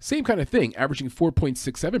Vannata, same kind of thing, averaging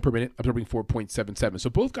 4.67 per minute, absorbing 4.77.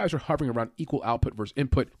 So both guys are hovering around equal output versus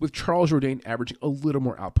input, with Charles Jourdain averaging a little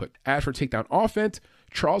more output. As for takedown offense,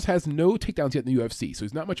 Charles has no takedowns yet in the UFC, so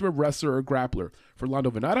he's not much of a wrestler or grappler. For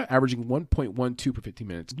Lando Vannata, averaging 1.12 per 15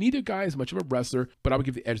 minutes. Neither guy is much of a wrestler, but I would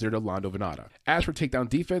give the edge there to Lando Vannata. As for takedown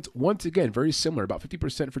defense, once again, very similar, about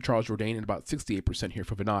 50% for Charles Jourdain and about 68% here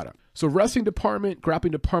for Vannata. So wrestling department,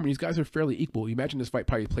 grappling department, these guys are fairly equal. You imagine this fight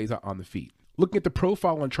probably plays out on the feet. Looking at the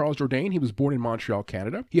profile on Charles Jourdain, he was born in Montreal,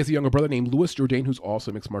 Canada. He has a younger brother named Louis Jourdain, who's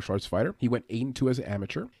also a mixed martial arts fighter. He went 8-2 as an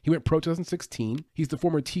amateur. He went pro 2016. He's the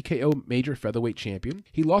former TKO major featherweight champion.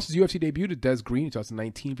 He lost his UFC debut to Des Green in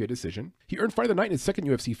 2019 via decision. He earned fight of the night in his second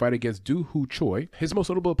UFC fight against Do Hoo Choi. His most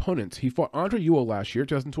notable opponents, he fought Andre Ewell last year,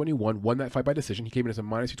 2021, won that fight by decision. He came in as a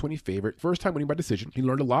minus 220 favorite. First time winning by decision. He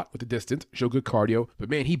learned a lot with the distance, showed good cardio, but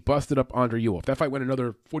man, he busted up Andre Ewell. If that fight went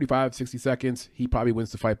another 45, 60 seconds, he probably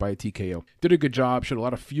wins the fight by a TKO. Did a good job, showed a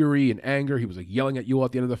lot of fury and anger. He was like yelling at Ewell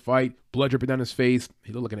at the end of the fight, blood dripping down his face.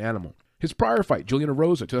 He looked like an animal. His prior fight, Julian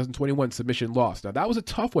Erosa, 2021 submission loss. Now that was a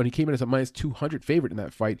tough one. He came in as a minus 200 favorite in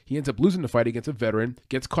that fight. He ends up losing the fight against a veteran,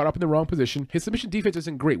 gets caught up in the wrong position. His submission defense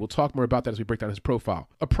isn't great. We'll talk more about that as we break down his profile.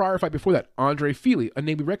 A prior fight before that, Andre Fili, a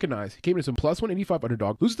name we recognize. He came in as a plus 185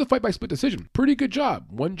 underdog, loses the fight by split decision. Pretty good job.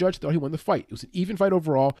 One judge thought he won the fight. It was an even fight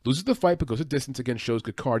overall. Loses the fight but goes a distance, again shows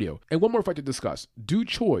good cardio. And one more fight to discuss. Du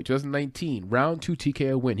Choi, 2019, round 2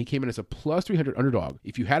 TKO win. He came in as a plus 300 underdog.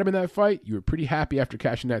 If you had him in that fight, you were pretty happy after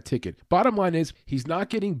cashing that ticket. Bottom line is, he's not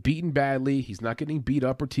getting beaten badly. He's not getting beat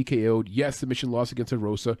up or TKO'd. Yes, submission loss against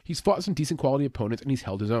Erosa. He's fought some decent quality opponents and he's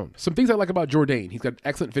held his own. Some things I like about Jourdain. He's got an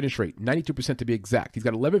excellent finish rate, 92% to be exact. He's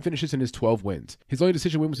got 11 finishes in his 12 wins. His only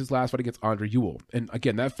decision win was his last fight against Andre Ewell. And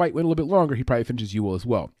again, that fight went a little bit longer. He probably finishes Ewell as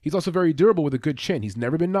well. He's also very durable with a good chin. He's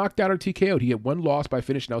never been knocked out or TKO'd. He had one loss by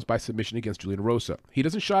finish, and that was by submission against Julian Erosa. He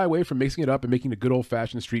doesn't shy away from mixing it up and making a good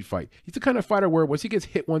old-fashioned street fight. He's the kind of fighter where once he gets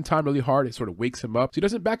hit one time really hard, it sort of wakes him up, so he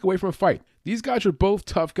doesn't back away from a fight. These guys are both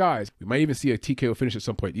tough guys. We might even see a TKO finish at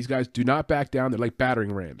some point. These guys do not back down. They're like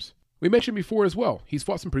battering rams. We mentioned before as well, he's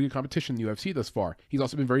fought some pretty good competition in the UFC thus far. He's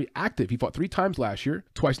also been very active. He fought 3 times last year,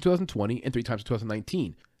 twice in 2020, and 3 times in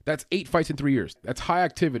 2019. That's 8 fights in 3 years. That's high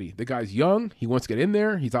activity. The guy's young. He wants to get in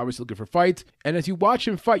there. He's obviously looking for fights. And as you watch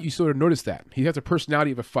him fight, you sort of notice that. He has a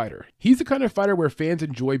personality of a fighter. He's the kind of fighter where fans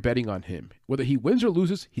enjoy betting on him. Whether he wins or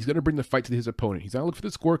loses, he's going to bring the fight to his opponent. He's not looking for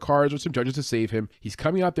the scorecards or some judges to save him. He's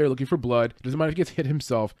coming out there looking for blood. It doesn't matter if he gets hit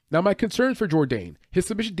himself. Now, my concerns for Jourdain. His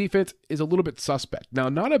submission defense is a little bit suspect. Now,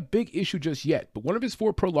 not a big issue just yet, but one of his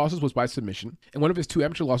 4 pro losses was by submission, and one of his 2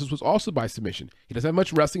 amateur losses was also by submission. He doesn't have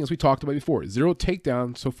much wrestling, as we talked about before. 0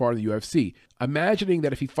 takedowns so far in the UFC. Imagining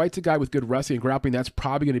that if he fights a guy with good wrestling and grappling, that's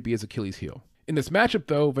probably going to be his Achilles heel. In this matchup,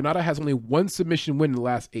 though, Vannata has only 1 submission win in the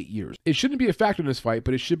last 8 years. It shouldn't be a factor in this fight,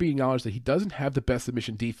 but it should be acknowledged that he doesn't have the best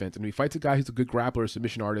submission defense, and if he fights a guy who's a good grappler or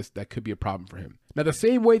submission artist, that could be a problem for him. Now, the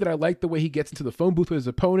same way that I like the way he gets into the phone booth with his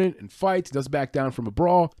opponent and fights, doesn't back down from a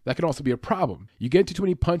brawl, that can also be a problem. You get into too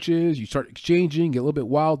many punches, you start exchanging, get a little bit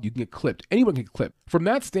wild, you can get clipped. Anyone can get clipped. From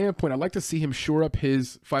that standpoint, I'd like to see him shore up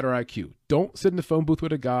his fighter IQ. Don't sit in the phone booth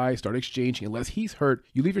with a guy, start exchanging. Unless he's hurt,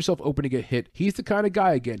 you leave yourself open to get hit. He's the kind of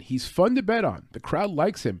guy, again, he's fun to bet on. The crowd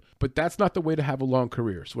likes him, but that's not the way to have a long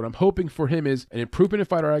career. So what I'm hoping for him is an improvement in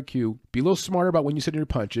fighter IQ. Be a little smarter about when you sit in your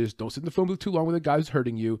punches. Don't sit in the phone booth too long with a guy who's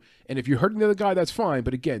hurting you. And if you're hurting the other guy, that's fine.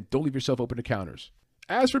 But again, don't leave yourself open to counters.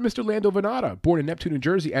 As for Mr. Lando Vannata, born in Neptune, New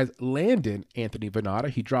Jersey as Landon Anthony Vannata,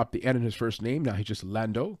 he dropped the N in his first name. Now he's just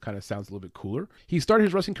Lando. Kind of sounds a little bit cooler. He started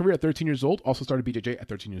his wrestling career at 13 years old. Also started BJJ at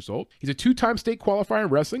 13 years old. He's a 2-time state qualifier in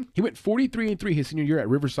wrestling. He went 43-3 his senior year at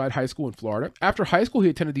Riverside High School in Florida. After high school, he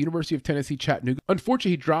attended the University of Tennessee, Chattanooga.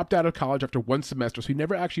 Unfortunately, he dropped out of college after 1 semester, so he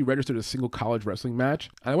never actually registered a single college wrestling match.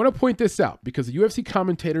 And I want to point this out because the UFC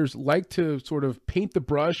commentators like to sort of paint the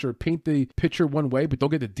brush or paint the picture one way, but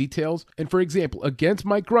don't get the details. And for example, against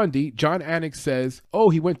Mike Grundy, John Anik says, oh,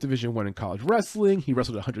 he went Division I in college wrestling. He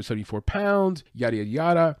wrestled 174 pounds, yada, yada,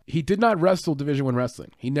 yada. He did not wrestle Division I wrestling.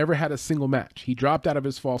 He never had a single match. He dropped out of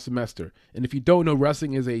his fall semester. And if you don't know,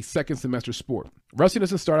 wrestling is a second semester sport. Wrestling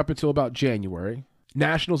doesn't start up until about January.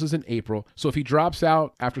 Nationals is in April, so if he drops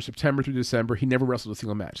out after September through December, he never wrestled a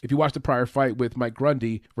single match. If you watch the prior fight with Mike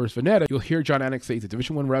Grundy versus Vannata, you'll hear John Anik say he's a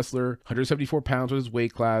Division I wrestler, 174 pounds with his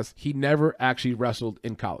weight class. He never actually wrestled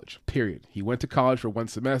in college, period. He went to college for 1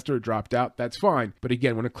 semester, dropped out, that's fine. But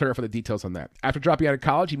again, I want to clarify the details on that. After dropping out of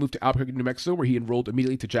college, he moved to Albuquerque, New Mexico, where he enrolled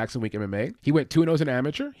immediately to Jackson Wink MMA. He went 2-0 as an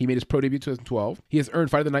amateur. He made his pro debut in 2012. He has earned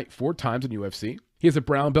Fight of the Night 4 times in UFC. He has a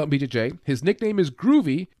brown belt in BJJ. His nickname is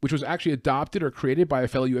Groovy, which was actually adopted or created by a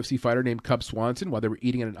fellow UFC fighter named Cub Swanson while they were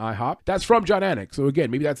eating at an IHOP. That's from John Anik. So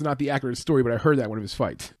again, maybe that's not the accurate story, but I heard that in one of his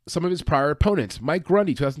fights. Some of his prior opponents. Mike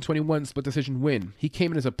Grundy, 2021 split decision win. He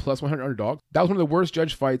came in as a plus 100 underdog. That was one of the worst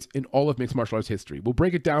judge fights in all of mixed martial arts history. We'll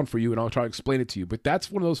break it down for you and I'll try to explain it to you. But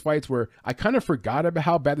that's one of those fights where I kind of forgot about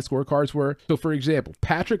how bad the scorecards were. So for example,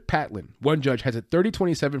 Patrick Patlin, one judge, has a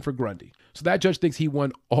 30-27 for Grundy. So that judge thinks he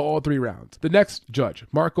won all 3 rounds. The next judge,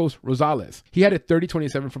 Marcos Rosales, he had a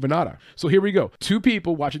 30-27 for Vannata. So here we go. 2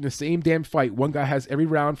 people watching the same damn fight. One guy has every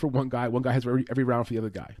round for one guy has every round for the other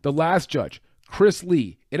guy. The last judge, Chris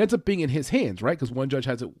Lee, it ends up being in his hands, right? Because one judge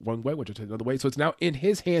has it one way, one judge has it another way. So it's now in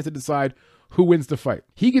his hands to decide who wins the fight.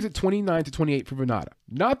 He gets it 29-28 for Vannata.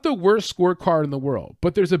 Not the worst scorecard in the world,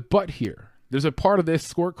 but there's a but here. There's a part of this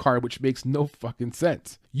scorecard which makes no fucking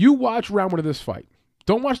sense. You watch round 1 of this fight.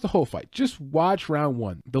 Don't watch the whole fight. Just watch round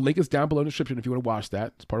 1. The link is down below in the description if you want to watch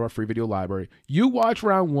that. It's part of our free video library. You watch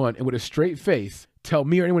round 1 and with a straight face, tell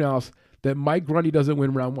me or anyone else that Mike Grundy doesn't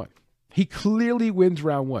win round 1. He clearly wins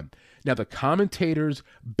round 1. Now the commentators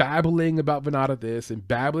babbling about Vannata this and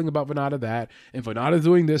babbling about Vannata that, and Vannata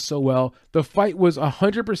doing this so well. The fight was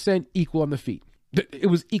 100% equal on the feet. It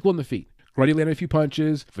was equal on the feet. Grundy landed a few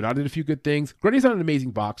punches. Vannata did a few good things. Grundy's not an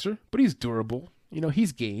amazing boxer, but he's durable. You know,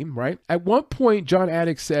 he's game, right? At one point, Jon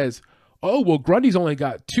Anik says, oh, well, Grundy's only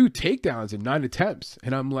got 2 takedowns in 9 attempts.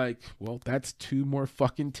 And I'm like, well, that's 2 more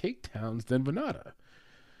fucking takedowns than Vannata,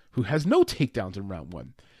 who has no takedowns in round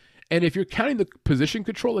 1. And if you're counting the position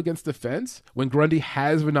control against the fence, when Grundy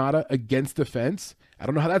has Vannata against the fence, I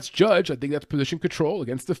don't know how that's judged. I think that's position control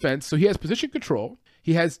against the fence. So he has position control.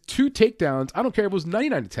 He has 2 takedowns. I don't care if it was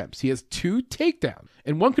 99 attempts. He has 2 takedowns.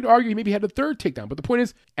 And one could argue he maybe had a 3rd takedown. But the point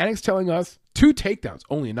is, Anik's telling us 2 takedowns,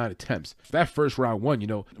 only in 9 attempts. That first round 1, you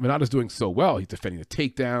know, Vannata's doing so well. He's defending the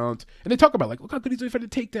takedowns. And they talk about, like, look how good he's defending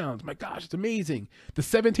takedowns. My gosh, it's amazing. The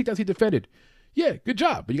 7 takedowns he defended. Yeah, good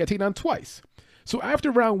job. But you got taken down twice. So after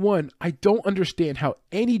round 1, I don't understand how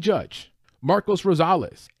any judge, Marcos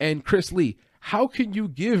Rosales and Chris Lee, how can you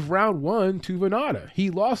give round 1 to Vannata? He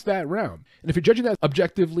lost that round. And if you're judging that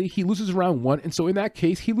objectively, he loses round 1. And so in that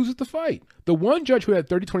case, he loses the fight. The one judge who had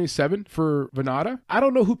 30-27 for Vannata, I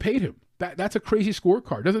don't know who paid him. That's a crazy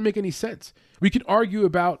scorecard. Doesn't make any sense. We can argue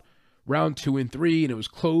about round 2 and 3, and it was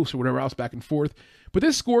close or whatever else back and forth. But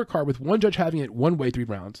this scorecard with one judge having it one way 3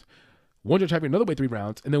 rounds, one judge having another way 3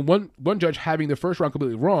 rounds, and then one judge having the first round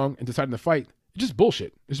completely wrong and deciding the fight, it's just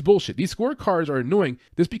bullshit. It's bullshit. These scorecards are annoying.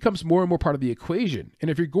 This becomes more and more part of the equation. And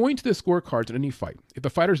if you're going to the scorecards in any fight, if the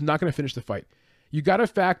fighter's not going to finish the fight, you got to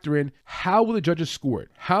factor in, how will the judges score it?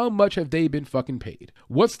 How much have they been fucking paid?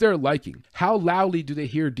 What's their liking? How loudly do they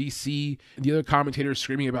hear DC and the other commentators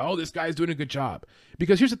screaming about, oh, this guy's doing a good job?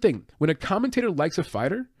 Because here's the thing. When a commentator likes a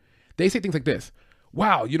fighter, they say things like this.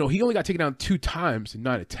 Wow, you know, he only got taken down 2 times in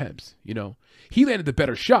 9 attempts, you know. He landed the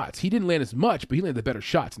better shots. He didn't land as much, but he landed the better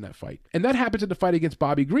shots in that fight. And that happens in the fight against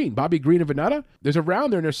Bobby Green. Bobby Green and Vannata, there's a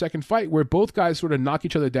round there in their second fight where both guys sort of knock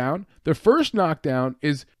each other down. The first knockdown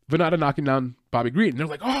is Vannata knocking down Bobby Green. And they're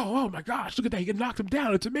like, oh my gosh, look at that. He knocked him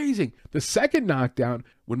down. It's amazing. The second knockdown,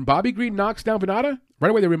 when Bobby Green knocks down Vannata, right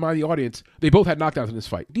away they remind the audience they both had knockdowns in this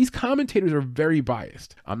fight. These commentators are very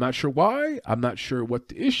biased. I'm not sure why. I'm not sure what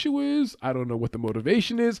the issue is. I don't know what the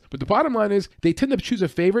motivation is. But the bottom line is they tend to choose a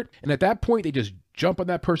favorite. And at that point, they just jump on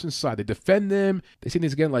that person's side. They defend them. They say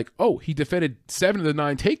things again like, oh, he defended 7 of the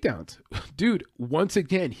 9 takedowns. Dude, once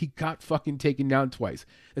again, he got fucking taken down twice.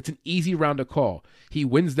 That's an easy round to call. He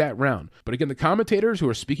wins that round. But again, the commentators who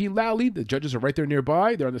are speaking loudly, the judges are right there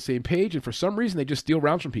nearby. They're on the same page. And for some reason, they just steal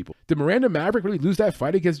rounds from people. Did Miranda Maverick really lose that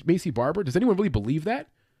fight against Maycee Barber? Does anyone really believe that?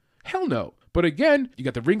 Hell no. But again, you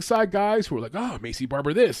got the ringside guys who are like, oh, Maycee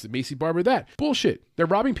Barber this, Maycee Barber that. Bullshit. They're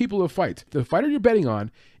robbing people of fights. The fighter you're betting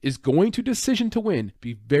on is going to decision to win.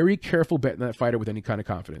 Be very careful betting that fighter with any kind of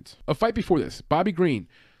confidence. A fight before this, Bobby Green,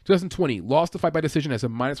 2020, lost the fight by decision as a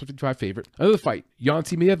 -155 favorite. Another fight,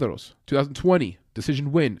 Yancy Medeiros, 2020,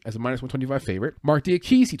 decision win as a -125 favorite. Mark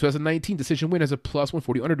Diakisi, 2019, decision win as a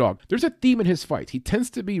 +140 underdog. There's a theme in his fights. He tends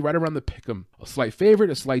to be right around the pick'em. A slight favorite,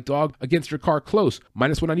 a slight dog. Against Drakkar Klose,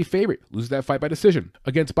 -190 favorite, loses that fight by decision.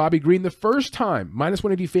 Against Bobby Green the first time,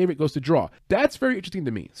 -180 favorite, goes to draw. That's very interesting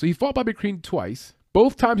to me. So he fought Bobby Green twice.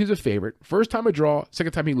 Both times he's a favorite. First time a draw,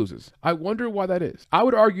 second time he loses. I wonder why that is. I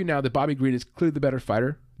would argue now that Bobby Green is clearly the better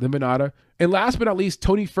fighter than Vannata. And last but not least,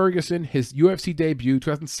 Tony Ferguson, his UFC debut,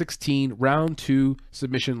 2016, round 2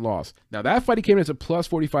 submission loss. Now that fight he came in as a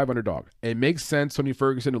 +45 underdog. It makes sense. Tony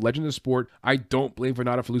Ferguson, a legend of the sport. I don't blame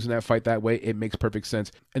Vannata for losing that fight that way. It makes perfect sense.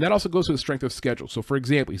 And that also goes to the strength of schedule. So for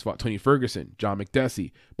example, he's fought Tony Ferguson, John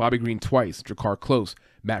McDessie, Bobby Green twice, Drakkar Klose,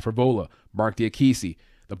 Matt Frevola, Mark Diakisi.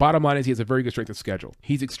 The bottom line is he has a very good strength of schedule.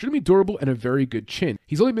 He's extremely durable and a very good chin.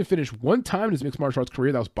 He's only been finished 1 time in his mixed martial arts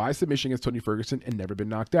career. That was by submission against Tony Ferguson and never been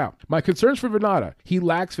knocked out. My concerns for Vannata, he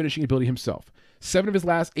lacks finishing ability himself. 7 of his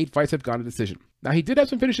last 8 fights have gone to decision. Now, he did have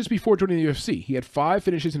some finishes before joining the UFC. He had 5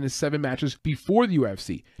 finishes in his 7 matches before the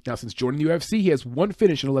UFC. Now, since joining the UFC, he has 1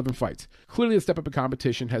 finish in 11 fights. Clearly, the step up in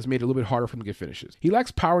competition has made it a little bit harder for him to get finishes. He lacks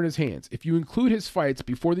power in his hands. If you include his fights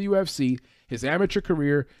before the UFC, his amateur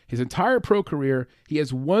career, his entire pro career, he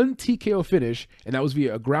has 1 TKO finish, and that was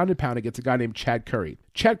via a ground and pound against a guy named Chad Curry.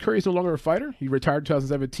 Chad Curry is no longer a fighter. He retired in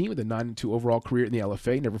 2017 with a 9-2 overall career in the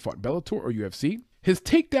LFA, never fought in Bellator or UFC. His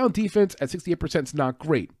takedown defense at 68% is not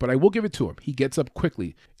great, but I will give it to him. He gets up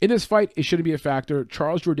quickly. In this fight, it shouldn't be a factor.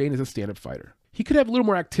 Charles Jourdain is a stand-up fighter. He could have a little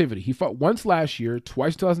more activity. He fought once last year,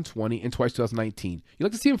 twice 2020, and twice 2019. You'd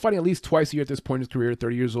like to see him fighting at least twice a year at this point in his career,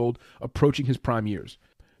 30 years old, approaching his prime years.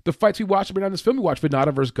 The fights we watched right now in this film, we watched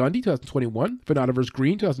Vannata versus Gundy, 2021, Vannata versus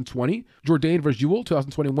Green, 2020, Jourdain versus Ewell,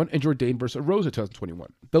 2021, and Jourdain versus Rosa,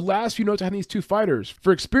 2021. The last few notes I have these two fighters.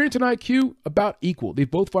 For experience and IQ, about equal. They've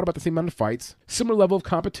both fought about the same amount of fights, similar level of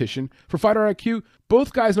competition. For fighter IQ,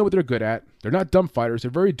 both guys know what they're good at. They're not dumb fighters. They're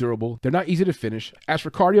very durable. They're not easy to finish. As for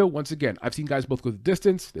cardio, once again, I've seen guys both go the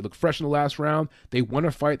distance. They look fresh in the last round. They want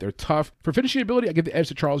to fight. They're tough. For finishing ability, I give the edge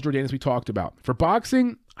to Charles Jourdain, as we talked about. For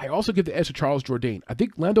boxing, I also give the edge to Charles Jourdain. I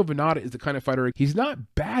think Lando Vannata is the kind of fighter, he's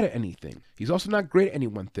not bad at anything. He's also not great at any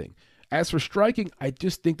one thing. As for striking, I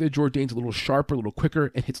just think that Jourdain's a little sharper, a little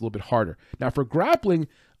quicker, and hits a little bit harder. Now for grappling,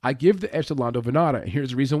 I give the edge to Lando Vannata, and here's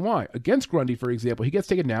the reason why. Against Grundy, for example, he gets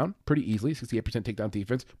taken down pretty easily, 68% takedown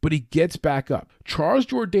defense, but he gets back up. Charles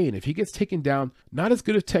Jourdain, if he gets taken down, not as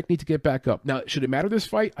good of technique to get back up. Now, should it matter this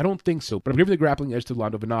fight? I don't think so, but I'm giving the grappling edge to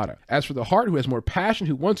Lando Vannata. As for the Hart, who has more passion,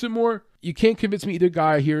 who wants it more, you can't convince me either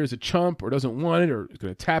guy here is a chump or doesn't want it or is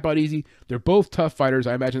going to tap out easy. They're both tough fighters.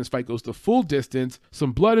 I imagine this fight goes the full distance,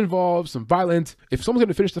 some blood involved, some violence. If someone's going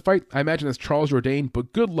to finish the fight, I imagine that's Charles Jourdain,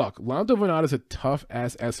 but good luck. Lando Vannata is a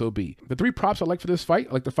tough-ass SOB. The three props I like for this fight,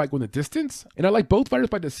 I like the fight going the distance, and I like both fighters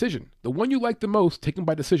by decision. The one you like the most, take them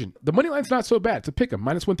by decision. The money line's not so bad. It's a pick 'em.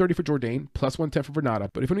 -130 for Jourdain, +110 for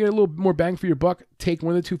Vannata. But if you want to get a little more bang for your buck, take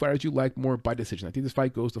one of the two fighters you like more by decision. I think this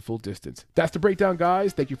fight goes the full distance. That's the breakdown,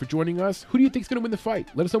 guys. Thank you for joining us. Who do you think is going to win the fight?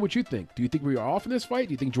 Let us know what you think. Do you think we are off in this fight?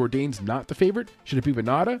 Do you think Jourdain's not the favorite? Should it be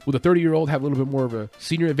Vannata? Will the 30-year-old have a little bit more of a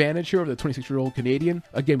senior advantage here over the 26-year-old Canadian?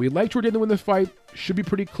 Again, we like Jourdain to win this fight. Should be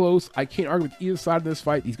pretty close. I can't argue with either side of this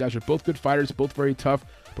fight. These guys are both good fighters, both very tough,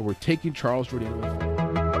 but we're taking Charles Jourdain to win the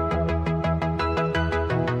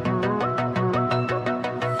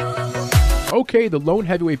fight. Okay, the lone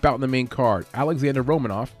heavyweight bout in the main card, Alexander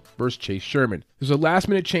Romanov versus Chase Sherman. There's a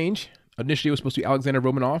last-minute change. Initially, it was supposed to be Alexander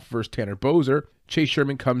Romanov versus Tanner Boser. Chase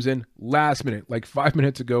Sherman comes in last minute, like 5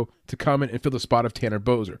 minutes ago, to come in and fill the spot of Tanner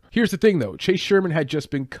Boser. Here's the thing, though. Chase Sherman had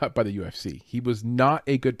just been cut by the UFC. He was not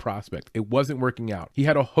a good prospect. It wasn't working out. He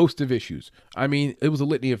had a host of issues. I mean, it was a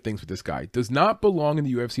litany of things with this guy. Does not belong in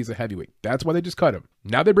the UFC as a heavyweight. That's why they just cut him.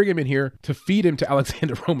 Now they bring him in here to feed him to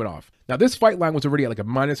Alexander Romanov. Now, this fight line was already at like a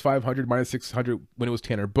 -500, -600 when it was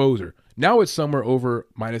Tanner Boser. Now it's somewhere over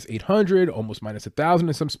 -800, almost -1,000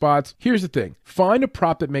 in some spots. Here's the thing. Find a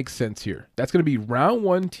prop that makes sense here. That's going to be round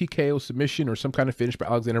 1 TKO submission or some kind of finish by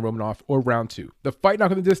Alexander Romanov, or round 2. The fight not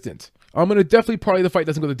going the distance. I'm going to definitely parlay the fight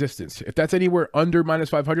doesn't go the distance. If that's anywhere under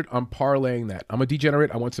 -500, I'm parlaying that. I'm a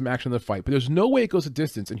degenerate. I want some action in the fight. But there's no way it goes the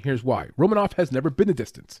distance, and here's why. Romanov has never been the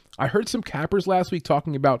distance. I heard some cappers last week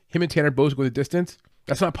talking about him and Tanner Boser go the distance.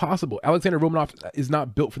 That's not possible. Alexander Romanov is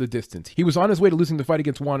not built for the distance. He was on his way to losing the fight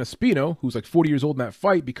against Juan Espino, who's like 40 years old in that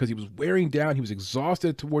fight, because he was wearing down. He was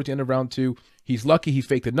exhausted towards the end of round 2. He's lucky he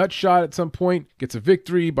faked a nut shot at some point, gets a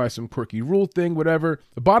victory by some quirky rule thing, whatever.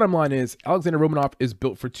 The bottom line is Alexander Romanov is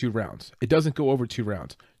built for 2 rounds. It doesn't go over 2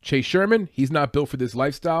 rounds. Chase Sherman, he's not built for this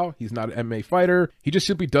lifestyle. He's not an MMA fighter. He just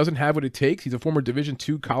simply doesn't have what it takes. He's a former Division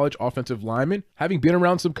II college offensive lineman. Having been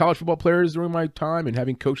around some college football players during my time and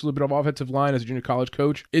having coached a little bit of offensive line as a junior college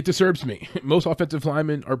coach, it disturbs me. Most offensive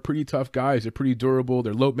linemen are pretty tough guys. They're pretty durable.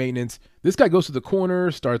 They're low maintenance. This guy goes to the corner,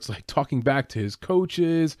 starts like talking back to his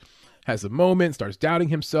coaches, has a moment, starts doubting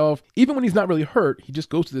himself. Even when he's not really hurt, he just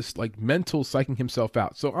goes to this like mental psyching himself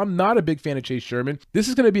out. So I'm not a big fan of Chase Sherman. This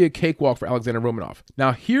is going to be a cakewalk for Alexander Romanov.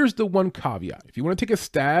 Now, here's the one caveat. If you want to take a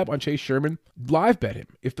stab on Chase Sherman, live bet him.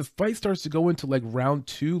 If the fight starts to go into like round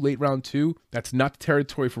 2, late round 2, that's not the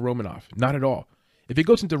territory for Romanov. Not at all. If it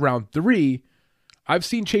goes into round 3, I've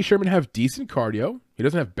seen Chase Sherman have decent cardio. He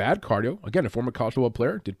doesn't have bad cardio. Again, a former college football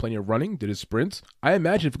player, did plenty of running, did his sprints. I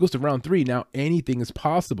imagine if it goes to round 3, now anything is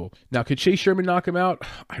possible. Now, could Chase Sherman knock him out?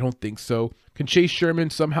 I don't think so. Can Chase Sherman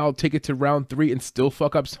somehow take it to round 3 and still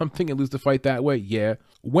fuck up something and lose the fight that way? Yeah.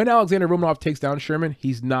 When Alexander Romanov takes down Sherman,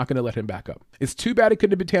 he's not going to let him back up. It's too bad it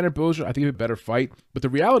couldn't have been Tanner Boser. I think it'd be a better fight. But the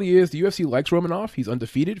reality is the UFC likes Romanov. He's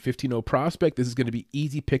undefeated, 15-0 prospect. This is going to be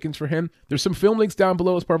easy pickings for him. There's some film links down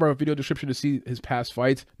below as part of our video description to see his past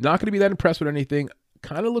fights. Not going to be that impressed with anything.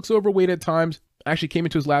 Kind of looks overweight at times. Actually came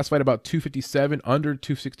into his last fight about 257, under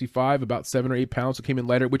 265, about 7 or 8 pounds. So came in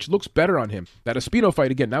lighter, which looks better on him. That Espino fight,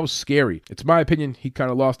 again, that was scary. It's my opinion he kind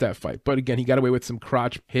of lost that fight. But again, he got away with some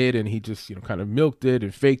crotch hit and he just, kind of milked it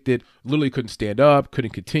and faked it. Literally couldn't stand up,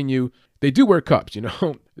 couldn't continue. They do wear cups,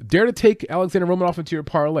 Dare to take Alexander Romanov into your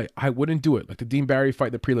parlay. I wouldn't do it. Like the Dean Barry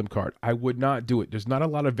fight, the prelim card. I would not do it. There's not a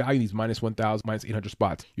lot of value in these -1,000, -800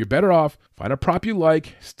 spots. You're better off, find a prop you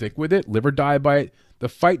like, stick with it, live or die by it. The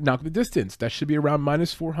fight knocked the distance. That should be around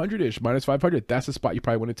 -400-ish, -500. That's the spot you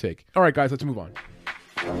probably want to take. All right, guys, let's move on.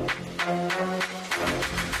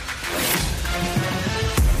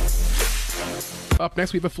 Up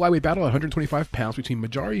next, we have a flyweight battle at 125 pounds between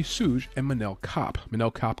Majari Suj and Manel Kape.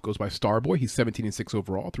 Manel Kape goes by Starboy. He's 17-6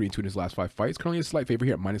 overall, 3-2 in his last 5 fights. Currently a slight favorite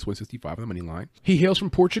here at -165 on the money line. He hails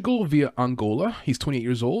from Portugal via Angola. He's 28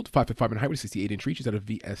 years old, 5'5" in height with 68-inch reach. He's out of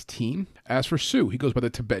VS Team. As for Su, he goes by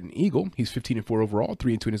the Tibetan Eagle. He's 15-4 overall,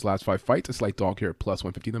 3-2 in his last 5 fights. A slight dog here at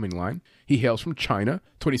 +150 on the money line. He hails from China,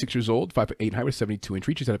 26 years old, 5'8" in height with 72-inch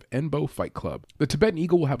reach. He's out of Enbo Fight Club. The Tibetan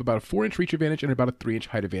Eagle will have about a 4-inch reach advantage and about a 3-inch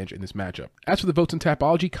height advantage in this matchup. As for the votes in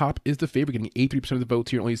Tapology, Kape is the favorite, getting 83% of the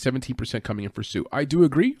votes here, only 17% coming in for Su. I do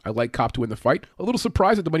agree. I like Kape to win the fight. A little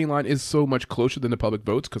surprised that the money line is so much closer than the public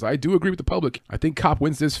votes, because I do agree with the public. I think Kape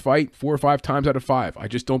wins this fight 4 or 5 times out of 5. I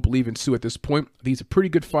just don't believe in Su at this point. I think he's a pretty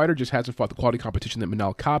good fighter, just hasn't fought the quality competition that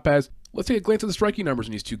Manel Kape has. Let's take a glance at the striking numbers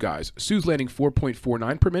in these two guys. Su's landing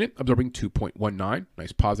 4.49 per minute, absorbing 2.19.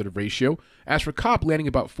 Nice positive ratio. As for Kape, landing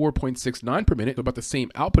about 4.69 per minute, so about the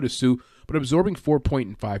same output as Su, but absorbing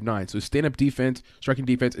 4.59. So his stand-up defense, striking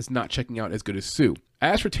defense is not checking out as good as Su.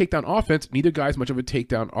 As for takedown offense, neither guy is much of a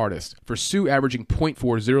takedown artist. For Su, averaging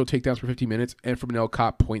 0.40 takedowns per 15 minutes, and for Manel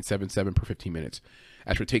Kape, 0.77 per 15 minutes.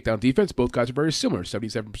 As for takedown defense, both guys are very similar,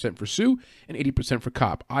 77% for Su and 80% for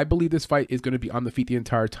Kape. I believe this fight is going to be on the feet the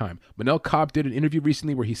entire time. Manel Kape did an interview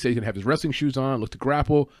recently where he said he's going to have his wrestling shoes on, look to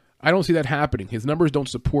grapple. I don't see that happening. His numbers don't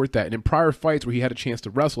support that. And in prior fights where he had a chance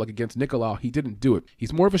to wrestle, like against Nicolau, he didn't do it.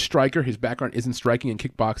 He's more of a striker. His background isn't striking and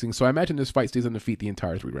kickboxing, so I imagine this fight stays on the feet the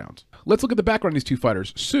entire 3 rounds. Let's look at the background of these two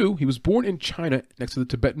fighters. Su, he was born in China next to the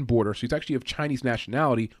Tibetan border, so he's actually of Chinese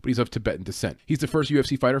nationality, but he's of Tibetan descent. He's the first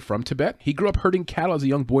UFC fighter from Tibet. He grew up herding cattle as a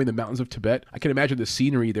young boy in the mountains of Tibet. I can imagine the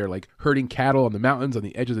scenery there, like herding cattle on the mountains, on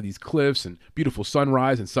the edges of these cliffs, and beautiful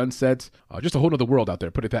sunrise and sunsets. Just a whole other world out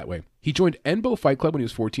there, put it that way. He joined Enbo Fight Club when he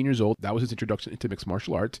was 14 years old. That was his introduction into mixed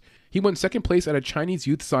martial arts. He won 2nd place at a Chinese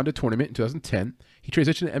Youth Sanda tournament in 2010. He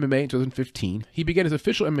transitioned to MMA in 2015. He began his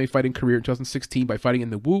official MMA fighting career in 2016 by fighting in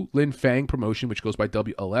the Wu Lin Fang promotion, which goes by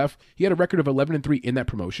WLF. He had a record of 11-3 in that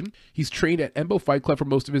promotion. He's trained at Enbo Fight Club for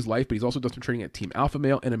most of his life, but he's also done some training at Team Alpha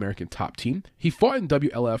Male and American Top Team. He fought in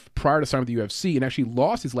WLF prior to signing with the UFC and actually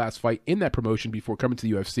lost his last fight in that promotion before coming to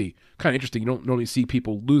the UFC. Kind of interesting. You don't normally see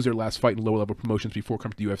people lose their last fight in lower level promotions before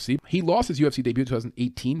coming to the UFC. He lost his UFC debut in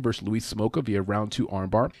 2018 versus Luis Smoka via round 2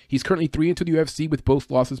 armbar. He's currently 3-2 in the UFC with both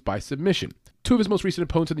losses by submission. 2 of his most recent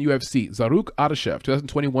opponents in the UFC, Zaruk Adashev,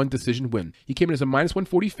 2021 decision win. He came in as a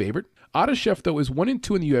 -140 favorite. Adashev, though, is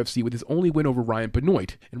 1-2 in the UFC with his only win over Ryan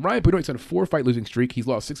Benoit. And Ryan Benoit's on a 4-fight losing streak. He's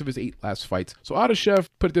lost 6 of his 8 last fights. So Adashev,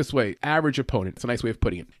 put it this way, average opponent. It's a nice way of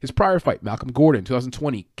putting it. His prior fight, Malcolm Gordon,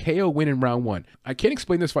 2020, KO win in round 1. I can't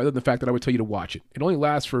explain this fight other than the fact that I would tell you to watch it. It only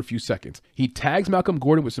lasts for a few seconds. He tags Malcolm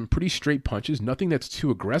Gordon with some pretty straight punches, nothing that's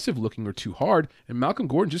too aggressive looking or too hard, and Malcolm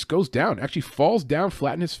Gordon just goes down, actually falls down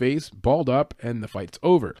flat in his face, balled up, and the fight's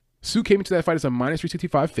over. Su came into that fight as a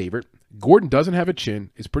 -365 favorite. Gordon doesn't have a chin.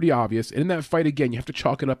 It's pretty obvious. And in that fight, again, you have to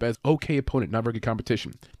chalk it up as okay opponent, not very good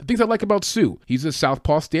competition. The things I like about Su, he's a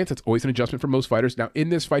southpaw stance. That's always an adjustment for most fighters. Now, in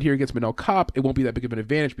this fight here against Manel Kape, it won't be that big of an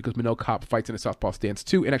advantage because Manel Kape fights in a southpaw stance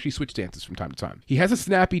too and actually switch stances from time to time. He has a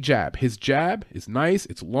snappy jab. His jab is nice.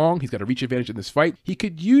 It's long. He's got a reach advantage in this fight. He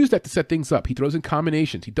could use that to set things up. He throws in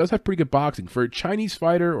combinations. He does have pretty good boxing. For a Chinese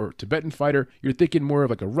fighter or Tibetan fighter, you're thinking more of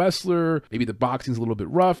like a wrestler. Maybe the boxing's a little bit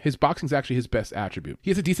rough. His boxing's actually his best attribute.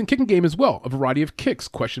 He has a decent kicking game as well. A variety of kicks,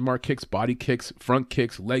 question mark kicks, body kicks, front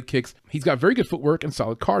kicks, leg kicks. He's got very good footwork and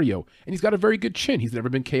solid cardio, and he's got a very good chin. He's never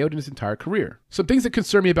been KO'd in his entire career. Some things that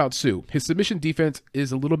concern me about Su. His submission defense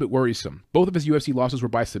is a little bit worrisome. Both of his UFC losses were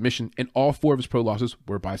by submission, and all 4 of his pro losses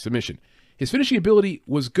were by submission. His finishing ability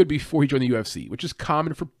was good before he joined the UFC, which is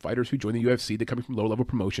common for fighters who join the UFC. They're coming from lower-level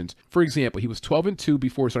promotions. For example, he was 12-2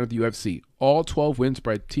 before starting the UFC. All 12 wins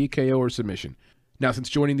by TKO or submission. Now, since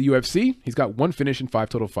joining the UFC, he's got 1 finish in 5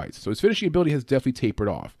 total fights, so his finishing ability has definitely tapered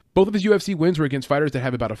off. Both of his UFC wins were against fighters that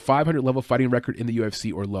have about a 500 level fighting record in the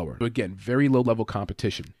UFC or lower. So again, very low level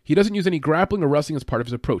competition. He doesn't use any grappling or wrestling as part of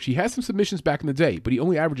his approach. He has some submissions back in the day, but he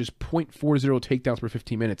only averages 0.40 takedowns per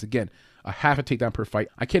 15 minutes. Again, a half a takedown per fight.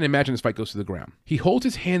 I can't imagine this fight goes to the ground. He holds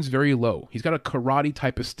his hands very low. He's got a karate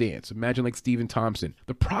type of stance. Imagine like Stephen Thompson.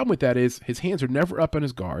 The problem with that is his hands are never up on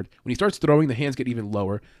his guard. When he starts throwing, the hands get even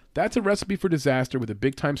lower. That's a recipe for disaster with a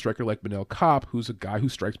big-time striker like Manel Kape, who's a guy who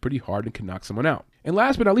strikes pretty hard and can knock someone out. And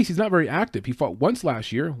last but not least, he's not very active. He fought once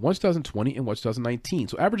last year, once 2020, and once 2019.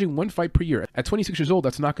 So averaging 1 fight per year. At 26 years old,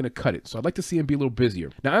 that's not going to cut it. So I'd like to see him be a little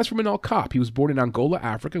busier. Now, as for Manel Kape, he was born in Angola,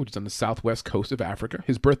 Africa, which is on the southwest coast of Africa.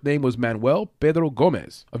 His birth name was Manuel Pedro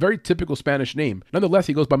Gomez, a very typical Spanish name. Nonetheless,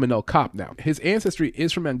 he goes by Manel Kape now. His ancestry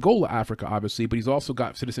is from Angola, Africa, obviously, but he's also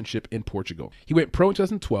got citizenship in Portugal. He went pro in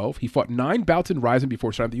 2012. He fought 9 bouts in Rizin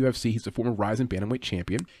before starting the UFC. He's the former Rizin bantamweight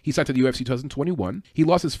champion. He signed to the UFC 2021. He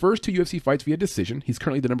lost his first 2 UFC fights via decision. decision. He's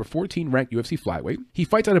currently the number 14 ranked UFC flyweight. He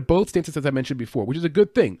fights out of both stances, as I mentioned before, which is a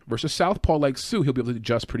good thing. Versus southpaw like Tszyu, he'll be able to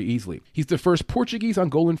adjust pretty easily. He's the first Portuguese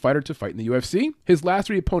Angolan fighter to fight in the UFC. His last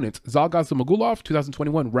 3 opponents, Zhalgas Zhumagulov,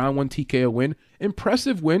 2021 round 1 TKO win.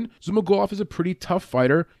 Impressive win. Zhumagulov is a pretty tough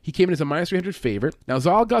fighter. He came in as a minus 300 favorite. Now,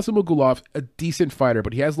 Zhalgas Zhumagulov, a decent fighter,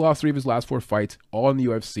 but he has lost 3 of his last 4 fights, all in the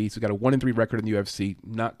UFC, so he's got a 1-3 record in the UFC,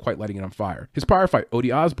 not quite lighting it on fire. His prior fight,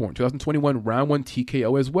 Odi Osbourne, 2021 round 1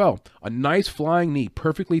 TKO as well. A nice flying knee,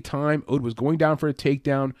 perfectly timed. Odi was going down for a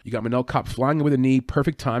takedown. You got Manel Kape flying in with a knee,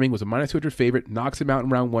 perfect timing, was a minus 200 favorite, knocks him out in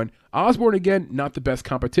round 1. Osbourne, again, not the best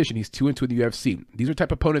competition. He's 2-2 in the UFC. These are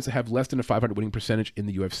type of opponents that have less than a 500 winning percentage in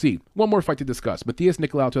the UFC. One more fight to discuss. Matheus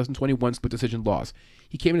Nicolau, 2021 split decision loss.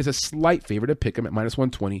 He came in as a slight favorite to pick him at minus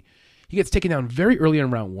 120. He gets taken down very early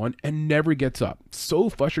in round 1 and never gets up. So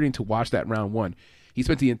frustrating to watch that round 1. He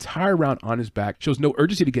spent the entire round on his back, shows no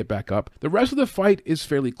urgency to get back up. The rest of the fight is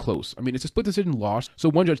fairly close. I mean, it's a split decision loss, so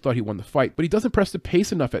one judge thought he won the fight, but he doesn't press the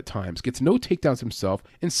pace enough at times, gets no takedowns himself,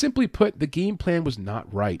 and simply put, the game plan was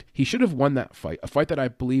not right. He should have won that fight, a fight that I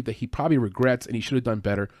believe that he probably regrets and he should have done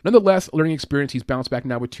better. Nonetheless, learning experience, he's bounced back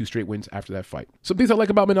now with 2 straight wins after that fight. Some things I like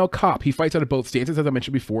about Manel Kape, he fights out of both stances, as I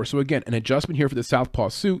mentioned before, so again, an adjustment here for the southpaw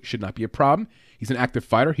Tszyu should not be a problem. He's an active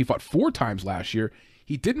fighter. He fought 4 times last year.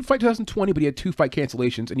 He didn't fight 2020, but he had 2 fight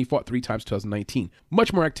cancellations, and he fought 3 times 2019.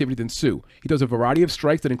 Much more activity than Tszyu. He does a variety of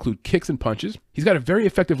strikes that include kicks and punches. He's got a very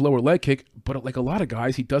effective lower leg kick, but like a lot of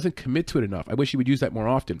guys, he doesn't commit to it enough. I wish he would use that more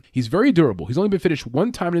often. He's very durable. He's only been finished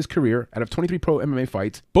 1 time in his career out of 23 pro MMA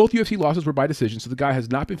fights. Both UFC losses were by decision, so the guy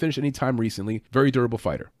has not been finished any time recently. Very durable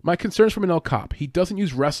fighter. My concerns for Manel Kape, he doesn't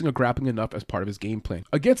use wrestling or grappling enough as part of his game plan.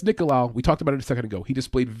 Against Nicolau, we talked about it a second ago, he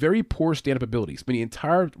displayed very poor stand-up ability, spending the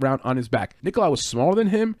entire round on his back. Nicolau was smaller than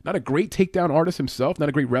him, not a great takedown artist himself, not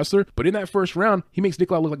a great wrestler, but in that first round, he makes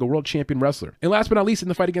Nicolau look like a world champion wrestler. And last but not least, in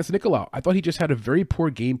the fight against Nicolau, I thought he just had a very poor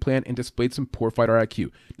game plan and displayed some poor fighter IQ.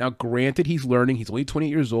 Now, granted, he's learning, he's only 28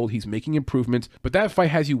 years old, he's making improvements, but that fight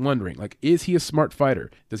has you wondering, like, is he a smart fighter?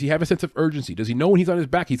 Does he have a sense of urgency? Does he know when he's on his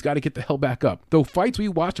back, he's got to get the hell back up? Though fights we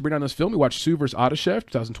watched to bring down this film, we watched Tszyu vs. Adeshev,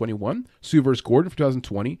 2021, Tszyu vs. Gordon for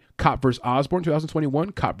 2020, Kape vs. Osbourne,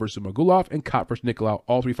 2021, Kape vs. Zhumagulov, and Kape vs. Nicolau.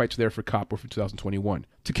 All 3 fights there for Kape were for 2021.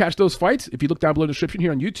 To catch those fights, if you look down below the description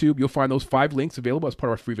here on YouTube, you'll find those 5 links available as part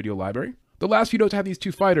of our free video library. The last few notes have these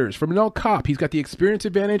 2 fighters. For Manel Kape, he's got the experience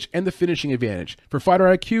advantage and the finishing advantage. For fighter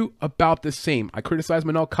IQ, about the same. I criticize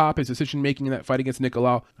Manel Kape, his decision-making in that fight against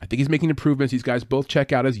Nicolau. I think he's making improvements. These guys both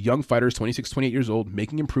check out as young fighters, 26, 28 years old,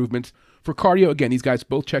 making improvements. For cardio, again, these guys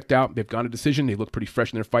both checked out. They've gone to decision. They look pretty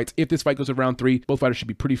fresh in their fights. If this fight goes to round 3, both fighters should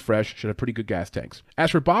be pretty fresh, should have pretty good gas tanks.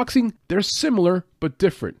 As for boxing, they're similar, but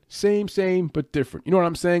different. Same, but different. You know what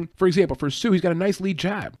I'm saying? For example, for Tszyu, he's got a nice lead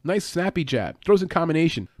jab, nice snappy jab, throws in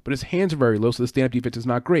combination, but his hands are very low, so the stand-up defense is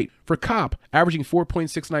not great. For Kape, averaging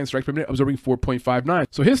 4.69 strikes per minute, absorbing 4.59,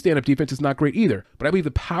 so his stand-up defense is not great either. But I believe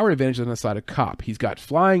the power advantage is on the side of Kape. He's got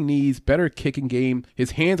flying knees, better kicking game.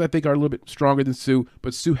 His hands, I think, are a little bit stronger than Tszyu,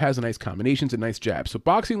 but Tszyu has a nice combinations and nice jabs. So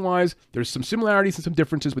boxing-wise, there's some similarities and some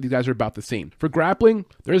differences, but these guys are about the same. For grappling,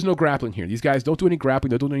 there is no grappling here. These guys don't do any grappling,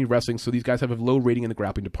 they don't do any wrestling, so these guys have a low rating in the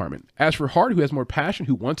grappling department. As for Hart, who has more passion,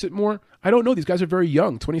 who wants it more, I don't know. These guys are very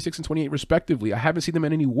young, 26 and 28 respectively. I haven't seen them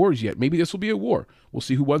in any wars yet. Maybe this will be a war. We'll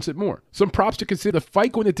see who wants it more. Some props to consider. The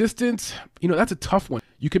fight going the distance, that's a tough one.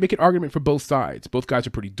 You can make an argument for both sides. Both guys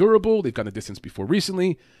are pretty durable. They've gone the distance before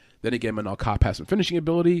recently. Then again, Manel Kape has some finishing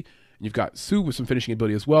ability. And you've got Tszyu with some finishing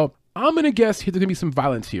ability as well. I'm going to guess there's going to be some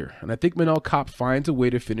violence here. And I think Manel Kape finds a way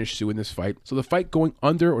to finish Tszyu in this fight. So the fight going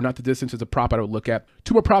under or not the distance is a prop I would look at.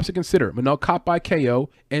 2 more props to consider. Manel Kape by KO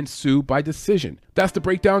and Tszyu by decision. That's the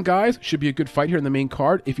breakdown, guys. Should be a good fight here in the main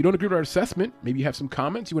card. If you don't agree with our assessment, maybe you have some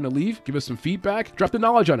comments you want to leave, give us some feedback, drop the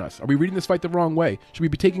knowledge on us. Are we reading this fight the wrong way? Should we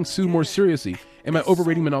be taking Tszyu more seriously? Am I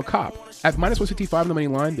overrating Manel Kape? At minus 165 on the money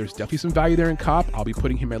line, there's definitely some value there in Kape. I'll be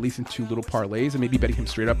putting him at least in 2 little parlays and maybe betting him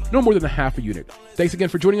straight up no more than a half a unit. Thanks again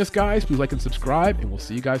for joining us, guys. Please like and subscribe, and we'll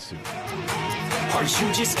see you guys soon. Are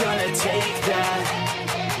you just gonna take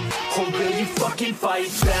that? Or will you fucking fight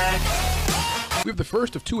back? We have the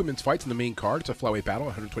first of 2 women's fights in the main card. It's a flyweight battle,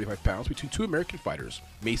 125 pounds, between 2 American fighters.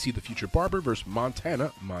 Macy the Future Barber versus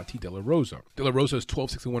Montana Monty De La Rosa. De La Rosa is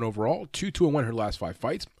 12-6-1 overall, 2-2-1 in her last 5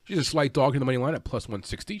 fights. She's a slight dog in the money line at plus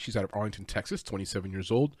 160. She's out of Arlington, Texas, 27 years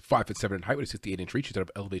old, 5'7" in height with a 68-inch reach. She's out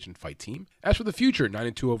of Elevation Fight Team. As for the Future,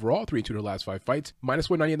 9-2 overall, 3-2 in her last 5 fights, minus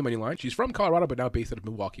 190 in the money line. She's from Colorado, but now based out of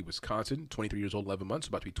Milwaukee, Wisconsin, 23 years old, 11 months,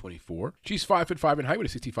 about to be 24. She's 5'5" in height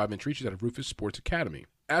with a 65-inch reach. She's out of Rufus Sports Academy.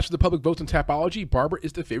 As for the public votes on Tapology, Barber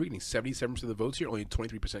is the favorite, getting 77% of the votes here, only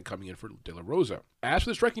 23% coming in for De La Rosa. As for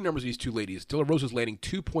the striking numbers of these two ladies, De La Rosa is landing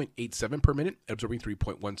 2.87 per minute, absorbing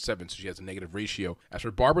 3.17, so she has a negative ratio. As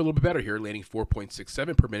for Barber, a little bit better here, landing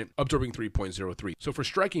 4.67 per minute, absorbing 3.03. So for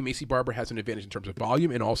striking, Maycee Barber has an advantage in terms of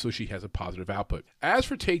volume, and also she has a positive output. As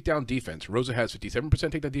for takedown defense, Rosa has 57%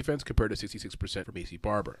 takedown defense compared to 66% for Maycee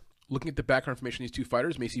Barber. Looking at the background information of these two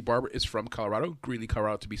fighters, Maycee Barber is from Colorado, Greeley,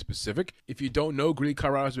 Colorado to be specific. If you don't know, Greeley,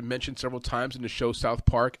 Colorado has been mentioned several times in the show South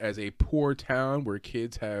Park as a poor town where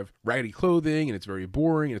kids have raggedy clothing and it's very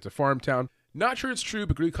boring and it's a farm town. Not sure it's true,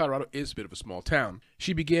 but Greeley, Colorado is a bit of a small town.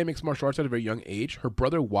 She began mixed martial arts at a very young age. Her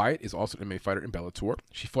brother Wyatt is also an MMA fighter in Bellator.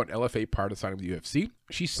 She fought in LFA prior to signing with the UFC.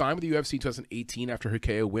 She signed with the UFC in 2018 after her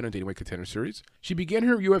KO win on Dana White Contender Series. She began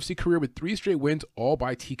her UFC career with 3 straight wins, all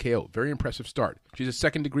by TKO. Very impressive start. She's a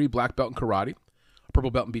second-degree black belt in karate, a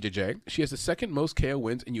purple belt in BJJ. She has the second most KO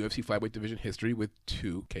wins in UFC flyweight division history with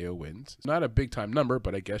 2 KO wins. It's not a big-time number,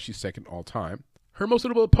 but I guess she's second all-time. Her most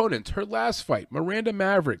notable opponents, her last fight, Miranda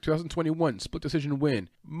Maverick, 2021, split decision win.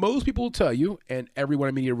 Most people will tell you, and everyone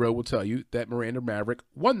in Media Row will tell you, that Miranda Maverick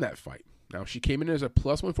won that fight. Now, she came in as a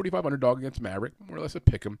plus 145 underdog against Maverick, more or less a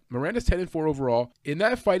pick'em. Miranda's 10-4 overall. In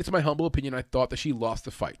that fight, it's my humble opinion, I thought that she lost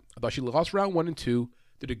the fight. I thought she lost round 1 and 2,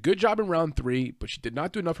 did a good job in round 3, but she did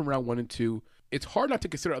not do enough in round 1 and 2. It's hard not to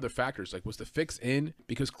consider other factors, like was the fix in?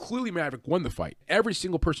 Because clearly Maverick won the fight. Every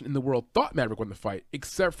single person in the world thought Maverick won the fight,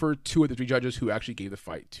 except for 2 of the 3 judges who actually gave the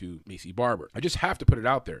fight to Maycee Barber. I just have to put it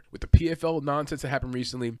out there. With the PFL nonsense that happened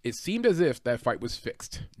recently, it seemed as if that fight was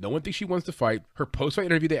fixed. No one thinks she wants the fight. Her post-fight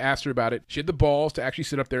interview, they asked her about it. She had the balls to actually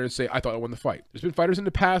sit up there and say, I thought I won the fight. There's been fighters in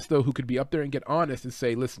the past, though, who could be up there and get honest and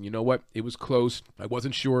say, listen, you know what? It was close. I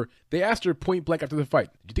wasn't sure. They asked her point blank after the fight,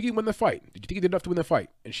 did you think you won the fight? Did you think you did enough to win the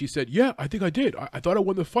fight? And she said, yeah, I think I did. I thought I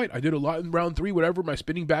won the fight. I did a lot in round 3, whatever, my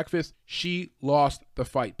spinning back fist. She lost the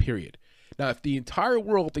fight, period. Now, if the entire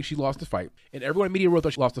world thinks she lost the fight, and everyone in Media Row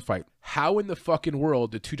thought she lost the fight, how in the fucking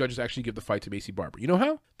world did 2 judges actually give the fight to Maycee Barber? You know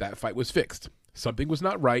how? That fight was fixed. Something was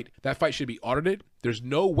not right. That fight should be audited. There's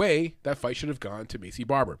no way that fight should have gone to Maycee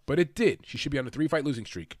Barber, but it did. She should be on a 3-fight losing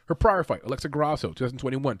streak. Her prior fight, Alexa Grasso,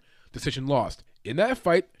 2021, decision lost. In that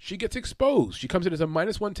fight, she gets exposed. She comes in as a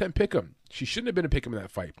minus 110 pick'em. She shouldn't have been a pick'em in that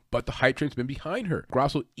fight, but the hype train's been behind her.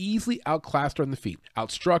 Grasso easily outclassed her on the feet,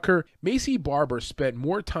 outstruck her. Maycee Barber spent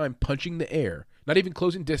more time punching the air, not even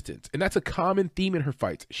closing distance, and that's a common theme in her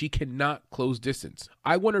fights. She cannot close distance.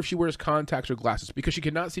 I wonder if she wears contacts or glasses because she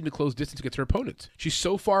cannot seem to close distance against her opponents. She's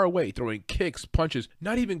so far away, throwing kicks, punches,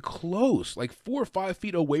 not even close, like 4 or 5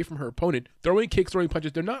 feet away from her opponent, throwing kicks, throwing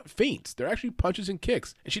punches. They're not feints. They're actually punches and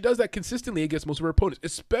kicks. And she does that consistently against most of her opponents,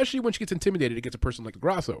 especially when she gets intimidated against a person like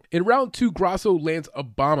Grasso. In round 2, Grasso lands a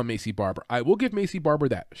bomb on Maycee Barber. I will give Maycee Barber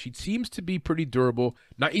that. She seems to be pretty durable,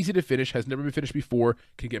 not easy to finish, has never been finished before,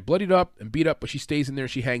 can get bloodied up and beat up, but she stays in there,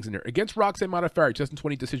 she hangs in there. Against Roxanne Modafferi,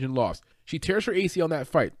 2020 decision loss. She tears her ACL in that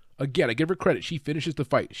fight. Again, I give her credit. She finishes the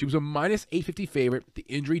fight. She was a minus 850 favorite. The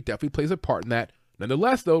injury definitely plays a part in that.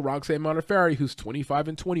 Nonetheless, though, Roxanne Modafferi, who's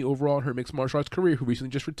 25-20 overall in her mixed martial arts career, who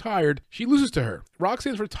recently just retired, she loses to her.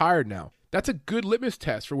 Roxanne's retired now. That's a good litmus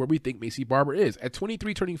test for where we think Maycee Barber is. At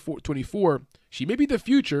 23, turning 24, she may be the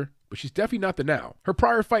future, but she's definitely not the now. Her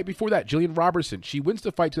prior fight before that, Jillian Robertson, she wins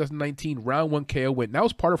the fight 2019, round 1 KO win. That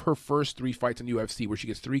was part of her first 3 fights in UFC where she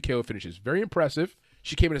gets 3 KO finishes. Very impressive.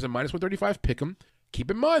 She came in as a minus 135 pick'em. Keep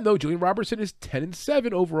in mind, though, Jillian Robertson is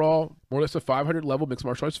 10-7 overall, more or less a 500 level mixed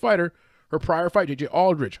martial arts fighter. Her prior fight, JJ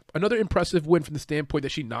Aldrich, another impressive win from the standpoint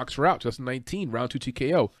that she knocks her out, 2019, round 2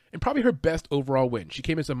 TKO, and probably her best overall win. She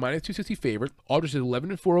came as a minus 260 favorite. Aldrich is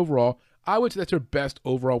 11-4 overall. I would say that's her best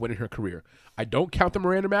overall win in her career. I don't count the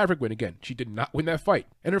Miranda Maverick win again. She did not win that fight.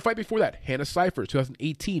 And her fight before that, Hannah Cifers,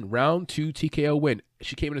 2018, round 2 TKO win.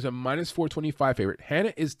 She came in as a minus 425 favorite.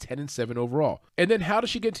 Hannah is 10-7 overall. And then how does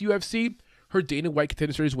she get to UFC? Her Dana White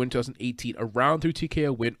Contender Series win 2018, a round 3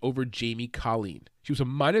 TKO win over Jamie Colleen. She was a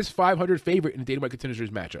minus 500 favorite in the Dana White Contender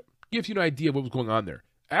Series matchup. Gives you an idea of what was going on there.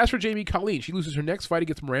 As for Jamie Colleen, she loses her next fight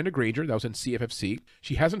against Miranda Granger. That was in CFFC.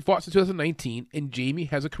 She hasn't fought since 2019, and Jamie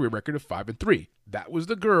has a career record of 5-3. That was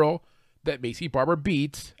the girl that Maycee Barber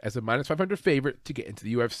beats as a minus 500 favorite to get into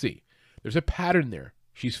the UFC. There's a pattern there.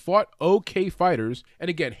 She's fought okay fighters, and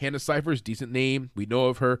again, Hannah Cifers, decent name, we know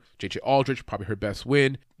of her. JJ Aldrich, probably her best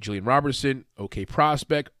win. Jillian Robertson, okay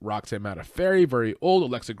prospect. Roxanne Modafferi, very old.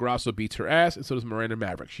 Alexa Grasso beats her ass, and so does Miranda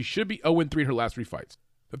Maverick. She should be 0-3 in her last 3 fights.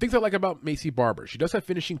 The things I like about Maycee Barber, she does have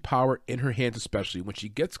finishing power in her hands, especially when she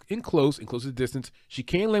gets in close and closes the distance. She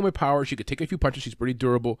can land with power. She could take a few punches. She's pretty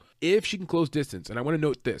durable if she can close distance. And I want to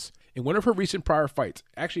note this. In one of her recent prior fights,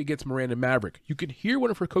 actually against Miranda Maverick, you could hear one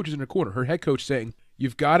of her coaches in her corner, her head coach, saying,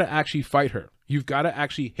 You've got to actually fight her. You've got to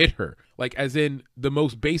actually hit her, like as in the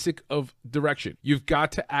most basic of direction. You've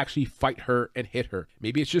got to actually fight her and hit her.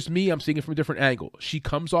 Maybe it's just me. I'm seeing it from a different angle. She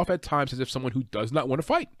comes off at times as if someone who does not want to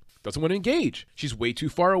fight, doesn't want to engage. She's way too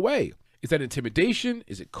far away. Is that intimidation?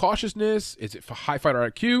 Is it cautiousness? Is it high fighter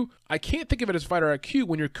IQ? I can't think of it as fighter IQ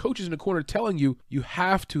when your coach is in the corner telling you, you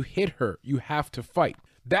have to hit her. You have to fight.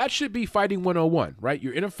 That should be fighting 101, right?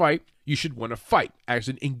 You're in a fight. You should want to fight, as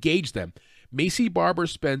in engage them. Maycee Barber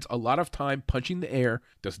spends a lot of time punching the air,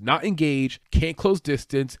 does not engage, can't close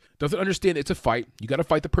distance, doesn't understand it's a fight. You got to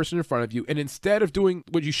fight the person in front of you. And instead of doing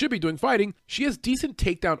what you should be doing, fighting, she has decent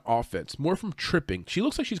takedown offense, more from tripping. She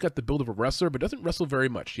looks like she's got the build of a wrestler, but doesn't wrestle very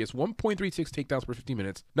much. She has 1.36 takedowns per 50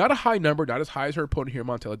 minutes. Not a high number, not as high as her opponent here,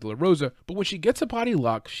 Montana De La Rosa, but when she gets a body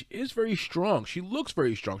lock, she is very strong. She looks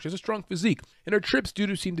very strong. She has a strong physique, and her trips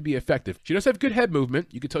do seem to be effective. She does have good head movement.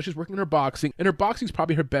 You can tell she's working on her boxing, and her boxing is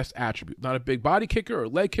probably her best attribute. Not a big body kicker or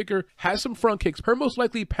leg kicker, has some front kicks. Her most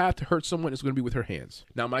likely path to hurt someone is going to be with her hands.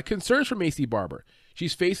 Now, my concerns for Maycee Barber.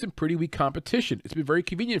 She's faced some pretty weak competition. It's been very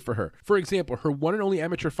convenient for her. For example, her one and only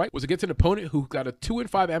amateur fight was against an opponent who got a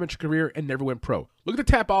 2-5 amateur career and never went pro. Look at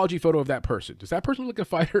the Tapology photo of that person. Does that person look like a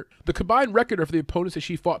fighter? The combined record for the opponents that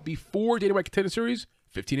she fought before Dana White Contender Series,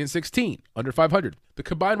 15-16, under 500. The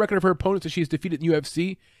combined record of her opponents that she has defeated in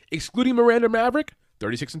UFC, excluding Miranda Maverick,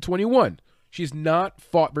 36-21. She's not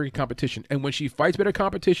fought very good competition, and when she fights better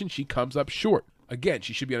competition, she comes up short. Again,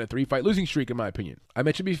 she should be on a 3-fight losing streak, in my opinion. I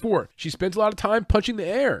mentioned before, she spends a lot of time punching the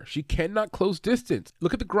air. She cannot close distance.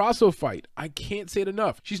 Look at the Grasso fight. I can't say it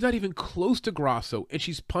enough. She's not even close to Grasso, and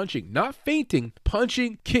she's punching, not feinting,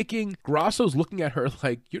 punching, kicking. Grasso's looking at her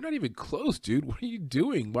like, you're not even close, dude. What are you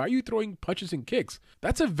doing? Why are you throwing punches and kicks?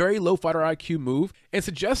 That's a very low fighter IQ move, and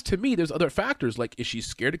suggests to me there's other factors, like is she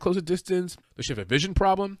scared to close a distance? Does she have a vision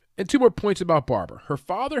problem? And 2 more points about Barber. Her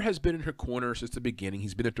father has been in her corner since the beginning.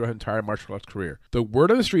 He's been there through her entire martial arts career. The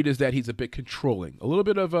word on the street is that he's a bit controlling, a little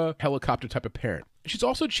bit of a helicopter type of parent. She's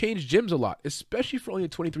also changed gyms a lot, especially for only a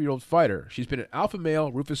 23-year-old fighter. She's been at Alpha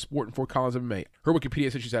Male, Rufus Sport, and Fort Collins MMA. Her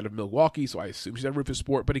Wikipedia says she's out of Milwaukee, so I assume she's out of Rufus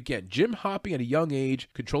Sport. But again, gym hopping at a young age,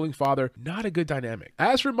 controlling father, not a good dynamic.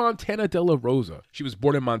 As for Montana De La Rosa, she was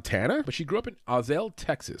born in Montana, but she grew up in Ozell,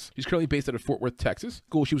 Texas. She's currently based out of Fort Worth, Texas.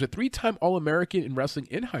 Cool. She was a 3-time All-American in wrestling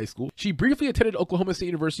in high school. She briefly attended Oklahoma State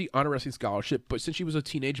University on a wrestling scholarship, but since she was a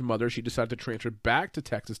teenage mother, she decided to transfer back to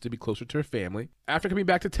Texas to be closer to her family. After coming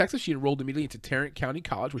back to Texas, she enrolled immediately into Tarrant County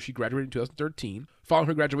College, where she graduated in 2013. Following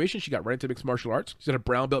her graduation, she got right into mixed martial arts. She's got a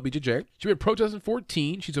brown belt BJJ. She went pro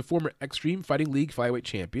 2014. She's a former Extreme Fighting League flyweight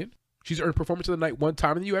champion. She's earned Performance of the Night 1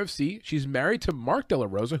 time in the UFC. She's married to Mark De La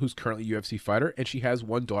Rosa, who's currently a UFC fighter, and she has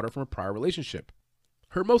 1 daughter from a prior relationship.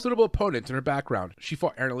 Her most notable opponents in her background. She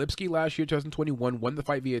fought Aaron Lipsky last year, 2021, won the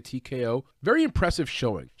fight via TKO. Very impressive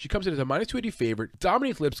showing. She comes in as a -280 favorite,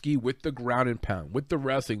 dominates Lipsky with the ground and pound, with the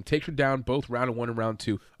wrestling, takes her down both round 1 and round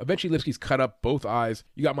 2. Eventually, Lipsky's cut up both eyes.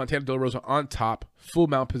 You got Montana De La Rosa on top, full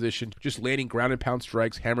mount position, just landing ground and pound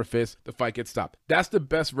strikes, hammer fists. The fight gets stopped. That's the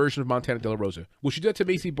best version of Montana De La Rosa. Will she do that to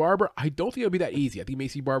Maycee Barber? I don't think it'll be that easy. I think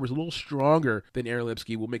Maycee Barber's a little stronger than Aaron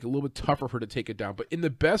Lipsky. Will make it a little bit tougher for her to take it down. But in the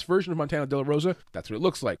best version of Montana De La Rosa, that's what it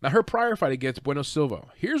looks like. Now, her prior fight against Bueno Silva.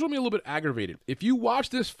 Here's what made me a little bit aggravated. If you watch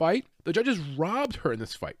this fight, the judges robbed her in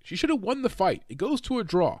this fight. She should have won the fight. It goes to a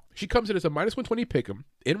draw. She comes in as a -120 pick'em.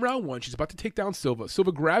 In round 1, she's about to take down Silva.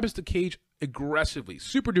 Silva grabs the cage aggressively.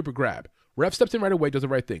 Super duper grab. Ref steps in right away, does the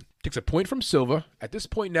right thing. Takes a point from Silva. At this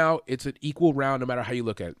point now, it's an equal round no matter how you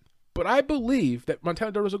look at it. But I believe that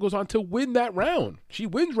Montana De La Rosa goes on to win that round. She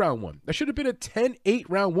wins round 1. That should have been a 10-8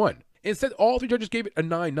 round 1. Instead, all 3 judges gave it a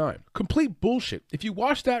 9-9. Complete bullshit. If you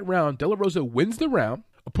watch that round, De La Rosa wins the round.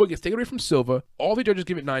 A point gets taken away from Silva. All 3 judges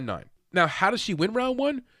give it 9-9. Now, how does she win round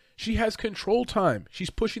 1? She has control time. She's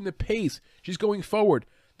pushing the pace. She's going forward.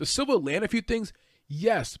 Does Silva land a few things?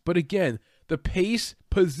 Yes, but again, the pace,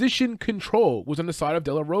 position control was on the side of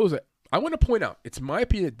De La Rosa. I want to point out, it's my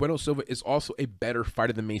opinion that Bueno Silva is also a better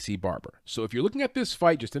fighter than Maycee Barber. So if you're looking at this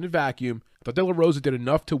fight just in a vacuum, I thought De La Rosa did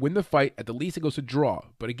enough to win the fight. At the least, it goes to draw.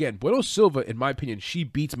 But again, Bueno Silva, in my opinion, she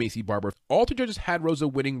beats Maycee Barber. All 3 judges had Rosa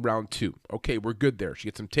winning round 2. Okay, we're good there. She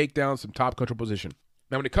gets some takedowns, some top control position.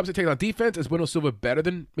 Now, when it comes to takedown defense, is Bueno Silva better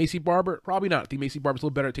than Maycee Barber? Probably not. I think Maycee Barber's a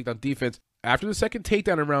little better at takedown defense. After the second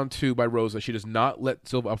takedown in round 2 by Rosa, she does not let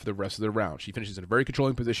Silva up for the rest of the round. She finishes in a very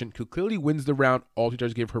controlling position, who clearly wins the round. All 2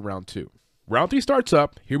 judges gave her round 2. Round 3 starts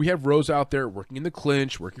up. Here we have Rosa out there working in the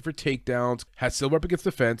clinch, working for takedowns, has Silva up against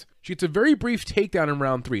the fence. She gets a very brief takedown in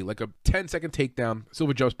round 3, like a 10-second takedown.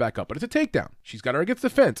 Silva jumps back up, but it's a takedown. She's got her against the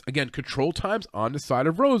fence. Again, control times on the side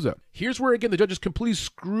of Rosa. Here's where, again, the judge is completely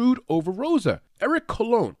screwed over Rosa. Eric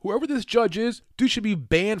Colon, whoever this judge is, dude should be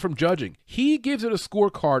banned from judging. He gives it a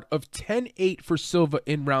scorecard of 10-8 for Silva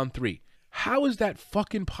in round 3. How is that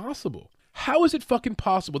fucking possible? How is it fucking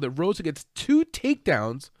possible that Rosa gets 2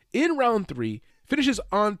 takedowns in round 3, finishes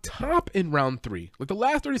on top in round 3? Like the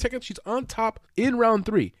last 30 seconds, she's on top in round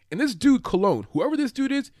 3. And this dude, Colon, whoever this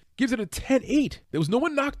dude is, gives it a 10-8. There was no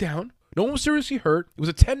one knocked down. No one was seriously hurt. It was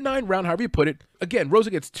a 10-9 round, however you put it. Again, Rosa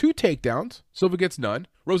gets 2 takedowns. Silva gets none.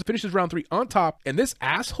 Rosa finishes round 3 on top. And this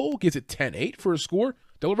asshole gives it 10-8 for a score.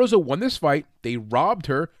 De La Rosa won this fight. They robbed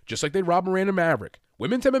her, just like they robbed Miranda Maverick.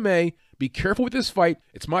 Women's MMA, be careful with this fight.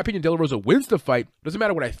 It's my opinion De La Rosa wins the fight. Doesn't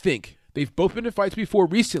matter what I think. They've both been in fights before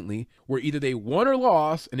recently where either they won or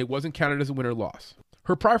lost and it wasn't counted as a win or loss.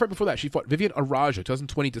 Her prior fight before that, she fought Vivian Araújo,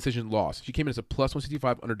 2020 decision loss. She came in as a plus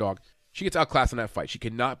 165 underdog. She gets outclassed in that fight. She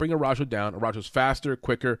cannot bring Araújo down. Araujo's faster,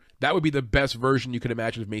 quicker. That would be the best version you could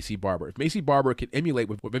imagine of Maycee Barber. If Maycee Barber could emulate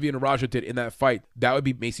what Vivian Araújo did in that fight, that would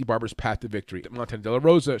be Maycee Barber's path to victory. Montana De La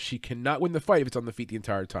Rosa, she cannot win the fight if it's on the feet the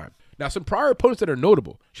entire time. Now, some prior opponents that are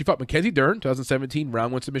notable. She fought Mackenzie Dern, 2017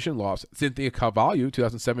 round 1 submission loss. Cynthia Carvalho,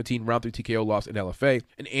 2017 round 3 TKO loss in LFA.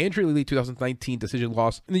 And Andrea Lee, 2019 decision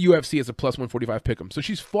loss in the UFC as a plus 145 pick'em. So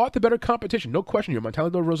she's fought the better competition. No question here. Montana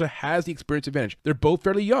De La Rosa has the experience advantage. They're both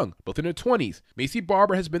fairly young, both in their 20s. Maycee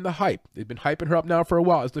Barber has been the hype. They've been hyping her up now for a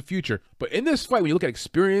while as the future. But in this fight, when you look at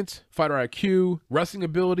experience, fighter IQ, wrestling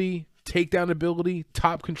ability, takedown ability,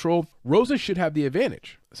 top control, Rosa should have the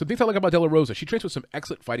advantage. Some things I like about De La Rosa, she trains with some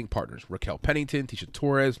excellent fighting partners. Raquel Pennington, Tisha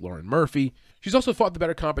Torres, Lauren Murphy. She's also fought the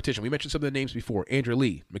better competition. We mentioned some of the names before. Andrea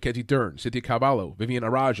Lee, Mackenzie Dern, Cynthia Carvalho, Vivian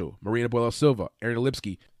Araújo, Marina Boella Silva, Erin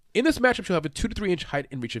Lipsky. In this matchup, she'll have a 2 to 3 inch height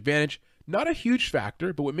and reach advantage. Not a huge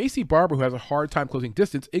factor, but with Maycee Barber, who has a hard time closing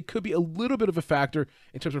distance, it could be a little bit of a factor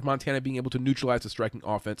in terms of Montana being able to neutralize the striking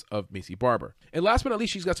offense of Maycee Barber. And last but not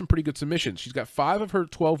least, she's got some pretty good submissions. She's got 5 of her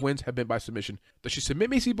 12 wins have been by submission. Does she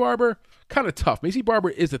submit Maycee Barber? Kind of tough. Maycee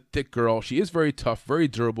Barber is a thick girl. She is very tough, very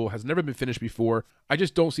durable, has never been finished before. I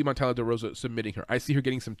just don't see Montana De La Rosa submitting her. I see her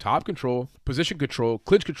getting some top control, position control,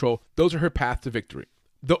 clinch control. Those are her path to victory.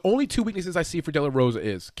 The only 2 weaknesses I see for De La Rosa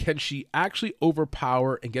is, can she actually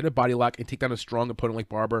overpower and get a body lock and take down a strong opponent like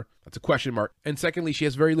Barber? That's a question mark. And secondly, she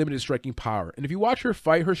has very limited striking power. And if you watch her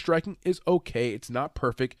fight, her striking is okay. It's not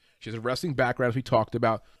perfect. She has a wrestling background, as we talked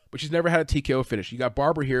about, but she's never had a TKO finish. You got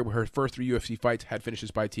Barber here, where her first 3 UFC fights had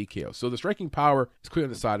finishes by TKO. So the striking power is clear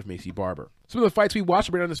on the side of Maycee Barber. Some of the fights we watched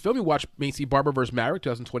right on this film, we watched Maycee Barber versus Maverick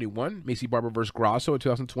 2021, Maycee Barber versus Grasso in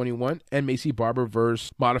 2021, and Maycee Barber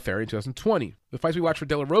versus Modafferi in 2020. The fights we watched for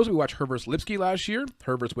De La Rosa, we watched her versus Lipsky last year,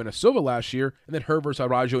 her versus Buena Silva last year, and then her versus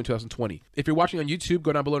Araújo in 2020. If you're watching on YouTube,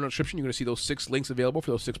 go down below in the description. You're going to see those 6 links available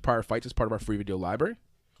for those 6 prior fights as part of our free video library.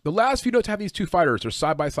 The last few notes have these 2 fighters. They're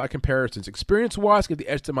side-by-side comparisons. Experience-wise, give the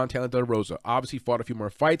edge to Montana De La Rosa. Obviously fought a few more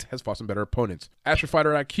fights, has fought some better opponents. As for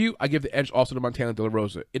fighter IQ, I give the edge also to Montana De La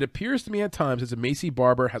Rosa. It appears to me at times as if Maycee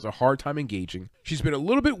Barber has a hard time engaging. She's been a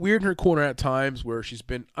little bit weird in her corner at times, where she's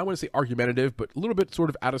been, I want to say argumentative, but a little bit sort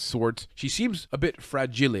of out of sorts. She seems a bit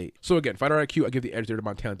fragile. So again, fighter IQ, I give the edge there to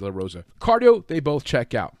Montana De La Rosa. Cardio, they both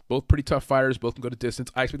check out. Both pretty tough fighters, both can go to distance.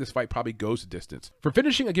 I expect this fight probably goes to distance. For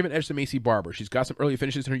finishing, I give an edge to Maycee Barber. She's got some early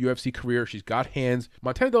finishes in her UFC career. She's got hands.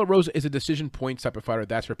 Montana De La Rosa is a decision points type of fighter.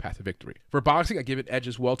 That's her path to victory. For boxing, I give an edge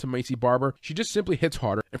as well to Maycee Barber. She just simply hits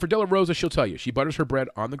harder. And for De La Rosa, she'll tell you, she butters her bread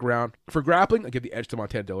on the ground. For grappling, I give the edge to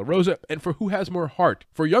Montana De La Rosa. And for who has more heart?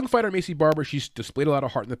 For a young fighter, Maycee Barber, she's displayed a lot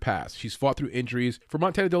of heart in the past. She's fought through injuries. For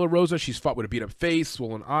Montana De La Rosa, she's fought with a beat-up face,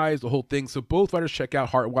 swollen eyes, the whole thing. So both fighters check out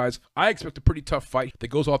heart-wise. I expect a pretty tough fight that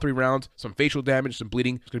goes all 3 rounds. Some facial damage, some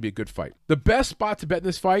bleeding. It's going to be a good fight. The best spot to bet in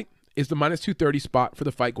this fight is the minus 230 spot for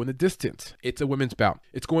the fight going the distance. It's a women's bout.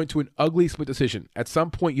 It's going to an ugly split decision. At some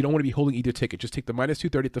point, you don't want to be holding either ticket. Just take the minus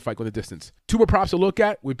 230 at the fight going the distance. 2 more props to look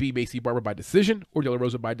at would be Maycee Barber by decision or De La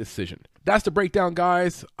Rosa by decision. That's the breakdown,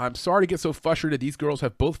 guys. I'm sorry to get so frustrated. These girls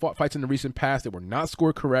have both fought fights in the recent past that were not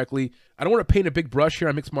scored correctly. I don't want to paint a big brush here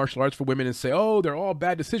on mixed martial arts for women and say, oh, they're all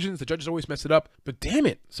bad decisions. The judges always mess it up. But damn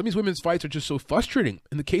it, some of these women's fights are just so frustrating.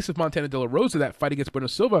 In the case of Montana De La Rosa, that fight against Buena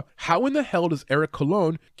Silva, how in the hell does Eric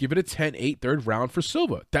Colon give it a 10-8 third round for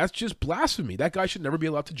Silva? That's just blasphemy. That guy should never be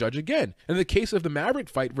allowed to judge again. In the case of the Maverick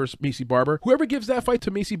fight versus Maycee Barber, whoever gives that fight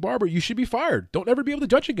to Maycee Barber, you should be fired. Don't ever be able to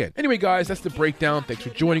judge again. Anyway, guys, that's the breakdown. Thanks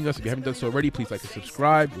for joining us. If you haven't done so already, please like and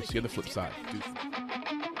subscribe. We'll see you on the flip side. Deuces.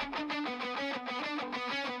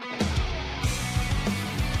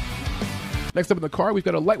 Next up in the card, we've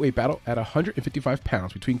got a lightweight battle at 155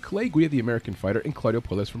 pounds between Clay Guida, the American fighter, and Claudio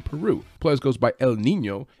Puelles from Peru. Puelles goes by El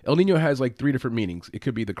Nino. El Nino has like 3 different meanings. It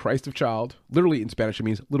could be the Christ of child, literally in Spanish it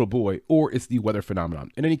means little boy, or it's the weather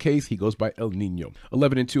phenomenon. In any case, he goes by El Nino.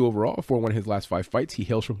 11-2 overall, 4-1 his last 5 fights. He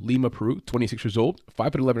hails from Lima, Peru, 26 years old,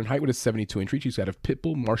 5'11" in height with a 72-inch reach. He's out of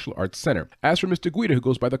Pitbull Martial Arts Center. As for Mr. Guida, who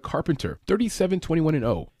goes by the Carpenter,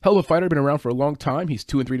 37-21-0. Hell of a fighter, been around for a long time. He's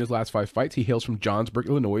 2-3 in his last 5 fights. He hails from Johnsburg,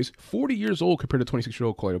 Illinois, 40 years old compared to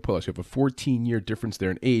 26-year-old Claudio Puelles. You have a 14-year difference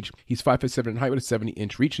there in age. He's 5'7" in height with a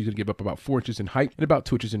 70-inch reach. He's going to give up about 4 inches in height and about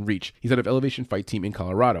 2 inches in reach. He's out of Elevation Fight Team in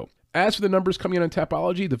Colorado. As for the numbers coming in on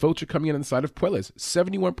Tapology, the votes are coming in on the side of Puelles.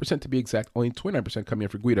 71% to be exact, only 29% coming in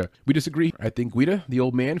for Guida. We disagree. I think Guida, the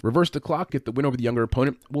old man, reversed the clock, get the win over the younger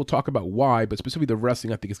opponent. We'll talk about why, but specifically the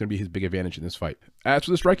wrestling, I think is going to be his big advantage in this fight. As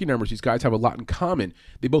for the striking numbers, these guys have a lot in common.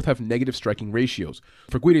 They both have negative striking ratios.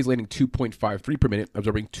 For Guida, he's landing 2.53 per minute,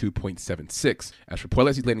 absorbing 2.76. As for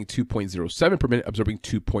Puelles, he's landing 2.07 per minute, absorbing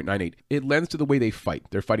 2.98. It lends to the way they fight,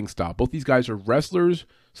 their fighting style. Both these guys are wrestlers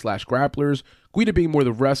 / grapplers, Guida being more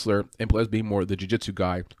the wrestler and Puelles being more the jiu-jitsu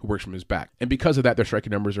guy who works from his back. And because of that, their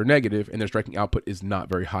striking numbers are negative and their striking output is not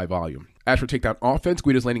very high volume. As for takedown offense,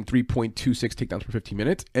 Guida's landing 3.26 takedowns per 15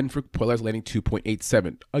 minutes, and for Puelles landing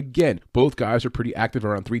 2.87. Again, both guys are pretty active,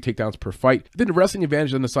 around 3 takedowns per fight. Then the wrestling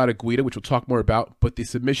advantage on the side of Guida, which we'll talk more about, but the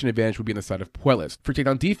submission advantage would be on the side of Puelles. For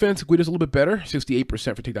takedown defense, Guida's a little bit better,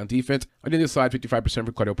 68% for takedown defense. On the other side, 55%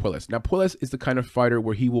 for Claudio Puelles. Now, Puelles is the kind of fighter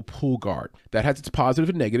where he will pull guard. That has its positives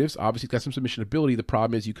and negatives. Obviously, he's got some submission ability. The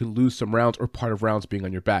problem is you can lose some rounds or part of rounds being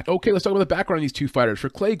on your back. Okay, let's talk about the background of these two fighters. For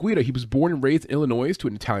Clay Guida, he was born and raised in Illinois to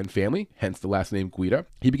an Italian family, hence the last name Guida.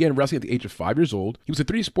 He began wrestling at the age of 5 years old. He was a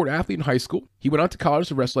 3-sport athlete in high school. He went on to college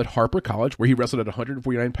to wrestle at Harper College, where he wrestled at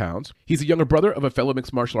 149 pounds. He's the younger brother of a fellow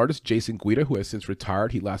mixed martial artist, Jason Guida, who has since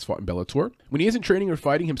retired. He last fought in Bellator. When he isn't training or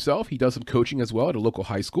fighting himself, he does some coaching as well at a local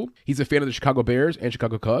high school. He's a fan of the Chicago Bears and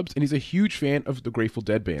Chicago Cubs, and he's a huge fan of the Grateful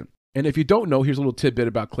Dead band. And if you don't know, here's a little tidbit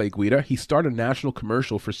about Clay Guida. He started a national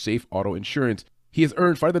commercial for Safe Auto Insurance. He has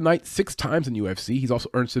earned Fight of the Night 6 times in UFC. He's also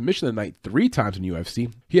earned Submission of the Night 3 times in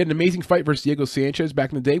UFC. He had an amazing fight versus Diego Sanchez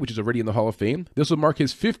back in the day, which is already in the Hall of Fame. This will mark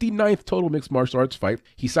his 59th total mixed martial arts fight.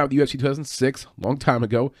 He signed with the UFC 2006, long time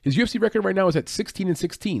ago. His UFC record right now is at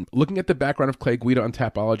 16-16. Looking at the background of Clay Guida on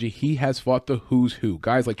Tapology, he has fought the who's who.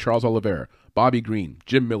 Guys like Charles Oliveira, Bobby Green,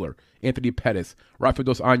 Jim Miller, Anthony Pettis, Rafael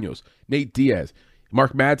Dos Anjos, Nate Diaz,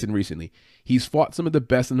 Mark Madsen recently. He's fought some of the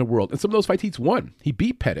best in the world, and some of those fights he's won. He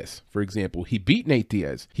beat Pettis, for example. He beat Nate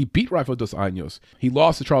Diaz. He beat Rafael Dos Anjos. He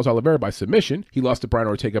lost to Charles Oliveira by submission. He lost to Brian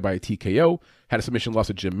Ortega by a TKO, had a submission loss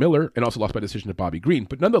to Jim Miller, and also lost by decision to Bobby Green.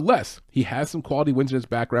 But nonetheless, he has some quality wins in his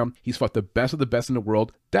background. He's fought the best of the best in the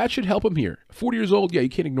world. That should help him here. 40 years old, yeah, you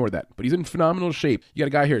can't ignore that. But he's in phenomenal shape. You got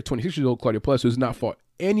a guy here at 26 years old, Claudio Puelles, who's not fought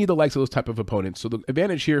any of the likes of those type of opponents. So the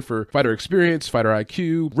advantage here for fighter experience, fighter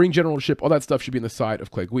IQ, ring generalship, all that stuff should be on the side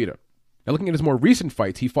of Clay Guida. Now, looking at his more recent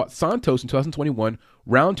fights, he fought Santos in 2021,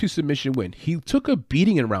 round 2 submission win. He took a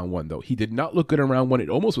beating in round 1, though. He did not look good in round 1. It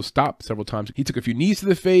almost was stopped several times. He took a few knees to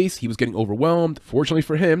the face. He was getting overwhelmed. Fortunately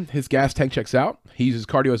for him, his gas tank checks out. He uses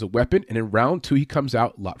cardio as a weapon, and in round 2, he comes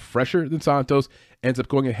out a lot fresher than Santos, ends up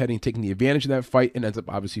going ahead and taking the advantage of that fight, and ends up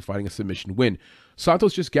obviously fighting a submission win.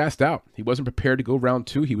 Santos just gassed out. He wasn't prepared to go round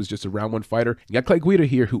 2. He was just a round 1 fighter. You got Clay Guida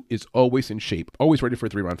here, who is always in shape, always ready for a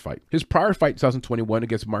 3-round fight. His prior fight in 2021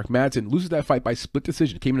 against Mark Madsen loses that fight by split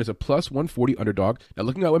decision. Came in as a plus 140 underdog. Now,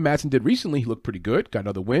 looking at what Madsen did recently, he looked pretty good. Got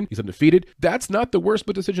another win. He's undefeated. That's not the worst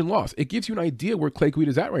split decision loss. It gives you an idea where Clay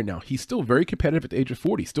Guida is at right now. He's still very competitive at the age of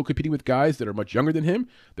 40. Still competing with guys that are much younger than him.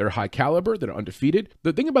 That are high caliber. That are undefeated.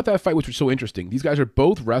 The thing about that fight, which was so interesting, these guys are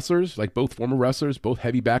both wrestlers, like both former wrestlers, both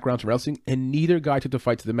heavy backgrounds in wrestling, and neither guy took the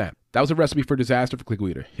fight to the mat. That was a recipe for disaster for Clay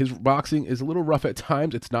Guida. His boxing is a little rough at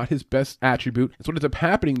times. It's not his best attribute. It's what ends up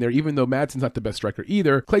happening there, even though Madsen's not the best striker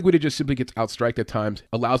either. Clay Guida just simply gets outstriked at times,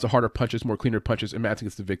 allows the harder punches, more cleaner punches, and Madsen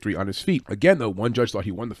gets the victory on his feet. Again, though, one judge thought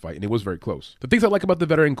he won the fight, and it was very close. The things I like about the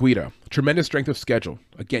veteran Guida, tremendous strength of schedule.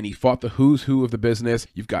 Again, he fought the who's who of the business.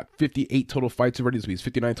 You've got 58 total fights already. This will be his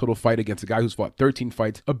 59 total fight against a guy who's fought 13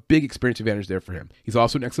 fights. A big experience advantage there for him. He's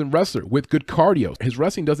also an excellent wrestler with good cardio. His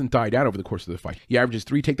wrestling doesn't die down over the course of the fight. He averages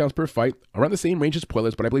 3 takedowns per fight, around the same range as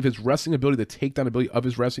Puelles, but I believe his wrestling ability, the takedown ability of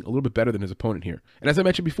his wrestling, a little bit better than his opponent here. And as I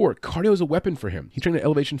mentioned before, cardio is a weapon for him. He's training an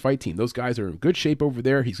Elevation Fight Team. Those guys are in good shape over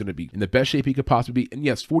there. He's going to be in the best shape he could possibly be. And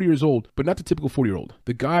yes, 40 years old, but not the typical 40-year-old.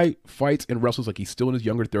 The guy fights and wrestles like he's still in his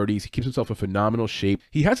younger 30s. He keeps himself in phenomenal shape.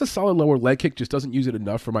 He has a solid lower leg kick, just doesn't use it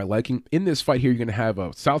enough for my liking. In this fight here, you're going to have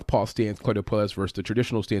a southpaw stance, Claudio Puelles, versus the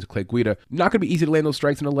traditional stance, Clay Guida. Not going to be easy to land those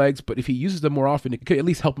strikes in the legs, but if he uses them more often, it could at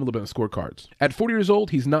least help him a little bit on scorecards. At 40 years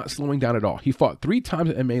old, he's not slowing down at all. He fought 3 times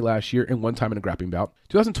in MMA last year and 1 time in a grappling bout.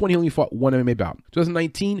 2020, he only fought 1 MMA bout.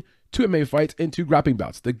 2019, 2 MMA fights and 2 grappling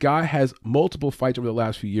bouts. The guy has multiple fights over the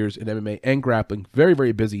last few years in MMA and grappling. Very,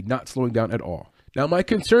 very busy, not slowing down at all. Now, my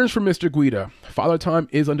concerns for Mr. Guida. Father Time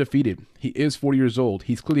is undefeated. He is 40 years old.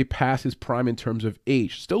 He's clearly past his prime in terms of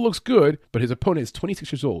age. Still looks good, but his opponent is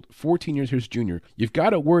 26 years old, 14 years his junior. You've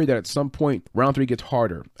got to worry that at some point, round 3 gets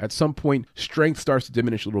harder. At some point, strength starts to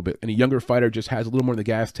diminish a little bit, and a younger fighter just has a little more in the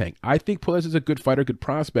gas tank. I think Puelles is a good fighter, good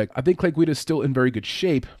prospect. I think Clay Guida is still in very good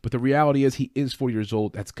shape, but the reality is he is 40 years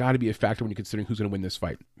old. That's got to be a factor when you're considering who's going to win this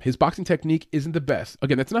fight. His boxing technique isn't the best.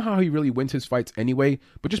 Again, that's not how he really wins his fights anyway,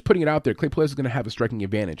 but just putting it out there, Clay Puelles is going to have a striking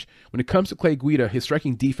advantage. When it comes to Clay Guida, his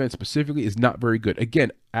striking defense specifically is not very good.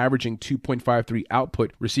 Again, averaging 2.53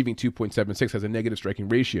 output, receiving 2.76, has a negative striking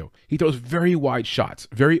ratio. He throws very wide shots,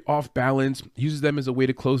 very off balance, uses them as a way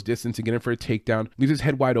to close distance and get in for a takedown, leaves his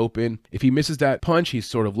head wide open. If he misses that punch, he's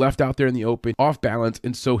sort of left out there in the open, off balance,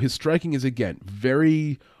 and so his striking is, again,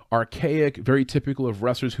 very archaic, very typical of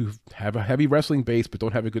wrestlers who have a heavy wrestling base but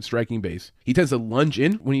don't have a good striking base. He tends to lunge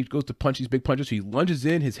in when he goes to punch these big punches. So he lunges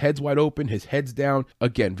in, his head's wide open, his head's down.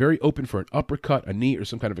 Again, very open for an uppercut, a knee, or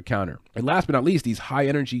some kind of a counter. And last but not least, these high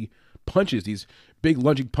energy punches, these big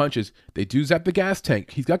lunging punches, they do zap the gas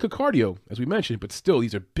tank. He's got good cardio, as we mentioned, but still,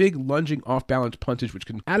 these are big lunging off-balance punches, which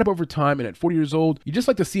can add up over time. And at 40 years old, you just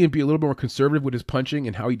like to see him be a little bit more conservative with his punching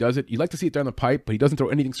and how he does it. You like to see it down the pipe, but he doesn't throw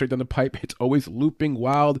anything straight down the pipe. It's always looping,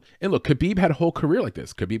 wild. And look, Khabib had a whole career like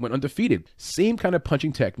this. Khabib went undefeated. Same kind of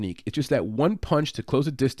punching technique. It's just that one punch to close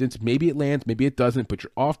a distance. Maybe it lands, maybe it doesn't, but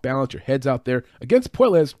you're off balance, your head's out there. Against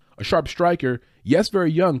Puelles, a sharp striker, yes,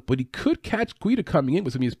 very young, but he could catch Guida coming in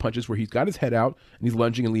with some of these punches where he's got his head out and he's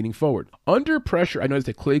lunging and leaning forward. Under pressure, I noticed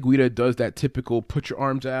that Clay Guida does that typical put your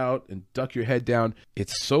arms out and duck your head down.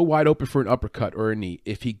 It's so wide open for an uppercut or a knee.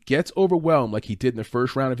 If he gets overwhelmed like he did in the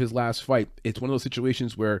first round of his last fight, it's one of those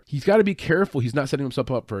situations where he's got to be careful he's not setting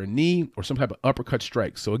himself up for a knee or some type of uppercut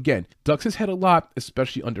strike. So again, ducks his head a lot,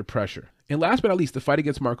 especially under pressure. And last but not least, the fight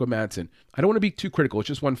against Marco Madsen. I don't want to be too critical. It's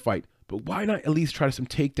just one fight. But why not at least try some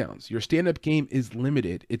takedowns? Your stand-up game is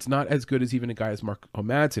limited. It's not as good as even a guy as Marco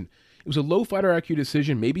Madsen. It was a low fighter IQ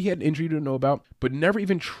decision. Maybe he had an injury you didn't know about, but never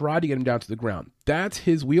even tried to get him down to the ground. That's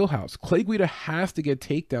his wheelhouse. Clay Guida has to get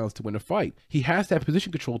takedowns to win a fight. He has to have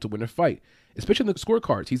position control to win a fight, especially in the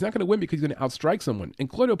scorecards. He's not going to win because he's going to outstrike someone. And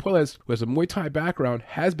Claudio Puelles, who has a Muay Thai background,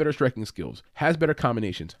 has better striking skills, has better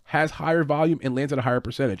combinations, has higher volume, and lands at a higher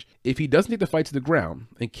percentage. If he doesn't take the fight to the ground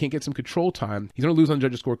and can't get some control time, he's going to lose on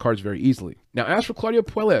judges' scorecards very easily. Now, as for Claudio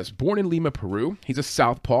Puelles, born in Lima, Peru, he's a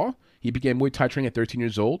southpaw. He began Muay Thai training at 13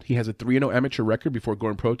 years old. He has a 3-0 amateur record before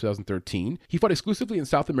going pro 2013. He fought exclusively in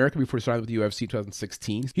South America before signing with the UFC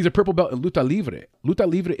 2016. He's a purple belt in Luta Livre. Luta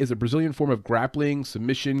Livre is a Brazilian form of grappling,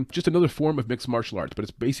 submission, just another form of mixed martial arts, but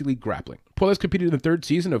it's basically grappling. Puelles competed in the 3rd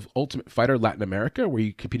season of Ultimate Fighter Latin America, where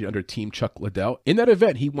he competed under Team Chuck Liddell. In that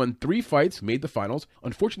event, he won 3 fights, made the finals.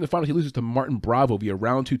 Unfortunately, in the finals, he loses to Martin Bravo via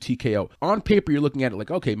round 2 TKO. On paper, you're looking at it like,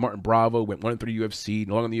 okay, Martin Bravo went 1-3 UFC,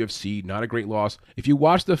 no longer in the UFC, not a great loss. If you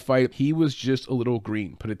watch the fight, he was just a little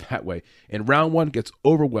green, put it that way. And round 1 gets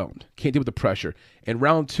overwhelmed, can't deal with the pressure. And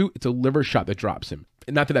round 2, it's a liver shot that drops him.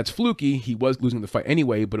 And not that that's fluky, he was losing the fight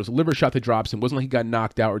anyway, but it was a liver shot that drops him. It wasn't like he got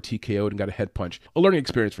knocked out or TKO'd and got a head punch. A learning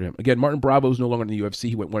experience for him. Again, Martin Bravo is no longer in the UFC.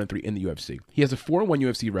 He went 1-3 in the UFC. He has a 4-1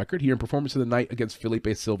 UFC record. He earned Performance of the Night against Felipe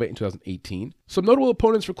Silva in 2018. Some notable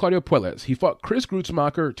opponents for Claudio Puelles. He fought Chris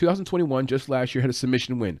Grutzmacher 2021, just last year, had a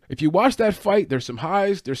submission win. If you watch that fight, there's some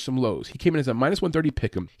highs, there's some lows. He came in as a -130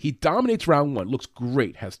 pick'em. He dominates round 1, looks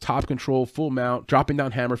great, has top control, full mount, dropping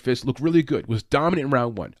down hammer fist, looked really good, was dominant in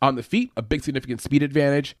round 1. On the feet, a big significant speed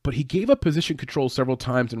advantage, but he gave up position control several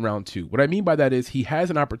times in round 2. What I mean by that is he has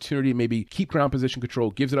an opportunity to maybe keep ground position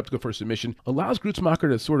control, gives it up to go for a submission, allows Grutzmacher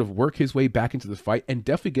to sort of work his way back into the fight and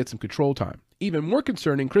definitely get some control time. Even more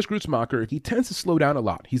concerning, Chris Grutzmacher, he tends to slow down a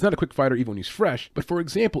lot. He's not a quick fighter even when he's fresh, but for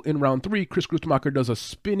example, in round 3, Chris Grutzmacher does a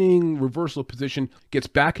spinning reversal position, gets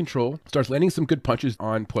back control, starts landing some good punches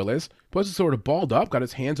on Puelles. Puelles is sort of balled up, got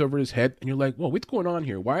his hands over his head, and you're like, whoa, what's going on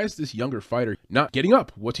here? Why is this younger fighter not getting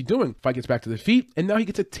up? What's he doing? Fight gets back to the feet, and now he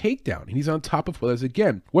gets a takedown, and he's on top of Puelles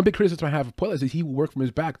again. One big criticism I have of Puelles is he will work from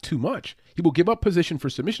his back too much. He will give up position for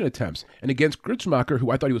submission attempts, and against Grutzmacher,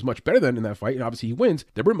 who I thought he was much better than in that fight, and obviously he wins,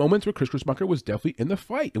 there were moments where Chris Grutzmacher was definitely in the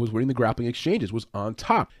fight. It was winning the grappling exchanges, was on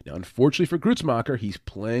top. Now, unfortunately for Grutzmacher, he's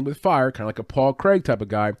playing with fire, kind of like a Paul Craig type of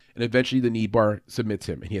guy, and eventually the knee bar submits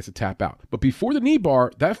him, and he has to tap out. But before the knee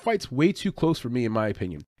bar, that fight's way too close for me, in my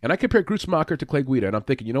opinion. And I compare Grutzmacher to Clay Guida, and I'm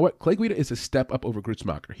thinking, you know what? Clay Guida is a step up over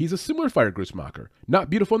Grutzmacher. He's a similar fighter to Grutzmacher. Not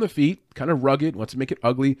beautiful on the feet, kind of rugged, wants to make it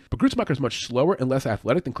ugly, but Grutzmacher is much slower and less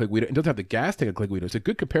athletic than Clay Guida and doesn't have the gas tank of Clay Guida. It's a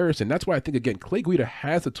good comparison. That's why I think, again, Clay Guida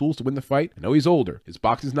has the tools to win the fight. I know he's older. His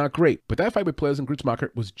boxing's not great, but that fight with Puelles and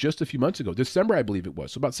Grutzmacher was just a few months ago. December, I believe it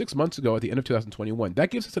was. So about 6 months ago at the end of 2021. That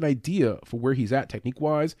gives us an idea for where he's at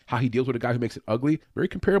technique-wise, how he deals with a guy who makes it ugly. Very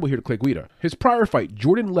comparable here to Clay Guida. His prior fight,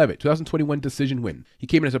 Jordan Levitt, 2021 decision win. He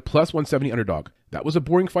came in as a plus 170 underdog. That was a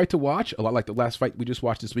boring fight to watch, a lot like the last fight we just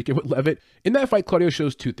watched this weekend with Levitt. In that fight, Claudio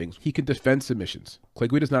shows two things. He can defend submissions. Clay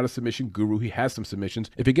Guida's not a submission guru. He has some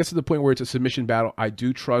submissions. If it gets to the point where it's a submission battle, I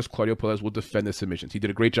do trust Claudio Puelles will defend the submissions. He did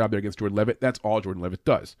a great job there against Jordan Levitt. That's all Jordan Levitt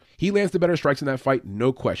does. He lands the better strikes in that fight,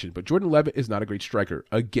 no question. But Jordan Levitt is not a great striker.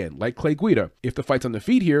 Again, like Clay Guida, if the fight's on the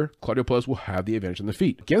feet here, Claudio Puelles will have the advantage on the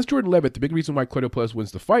feet. Against Jordan Levitt, the big reason why Claudio Puelles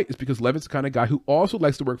wins the fight is because Levitt's the kind of guy who also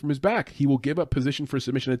likes to work from his back. He will give up position for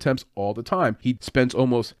submission attempts all the time. He spends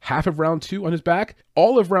almost half of round 2 on his back.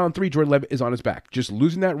 All of round 3, Jordan Levitt is on his back, just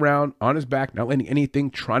losing that round on his back, not landing anything,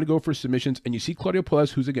 trying to go for submissions. And you see Claudio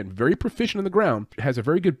Puelles, who's again very proficient on the ground, has a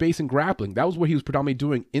very good base in grappling. That was what he was predominantly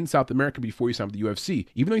doing in South America before he signed with the UFC.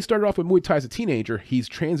 Even though he started off with Muay Thai as a teenager, he's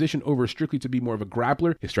transitioned over strictly to be more of a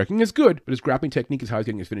grappler. His striking is good, but his grappling technique is how he's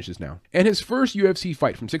getting his finishes now. And his first UFC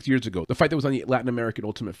fight from 6 years ago, the fight that was on the Latin American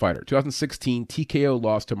Ultimate Fighter, 2016 TKO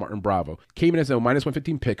loss to Martin Bravo, came in as a minus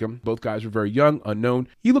 115 pick'em. Both guys were very young, unknown.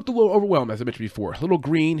 He looked a little overwhelmed, as I mentioned before. A little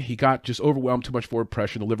green. He got just overwhelmed, too much forward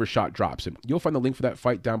pressure, and the liver shot drops him. You'll find the link for that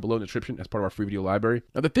fight down below in the description as part of our free video library.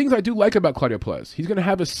 Now, the things I do like about Claudio Puelles, he's going to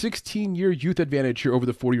have a 16-year youth advantage here over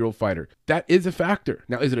the 40-year-old fighter. That is a factor.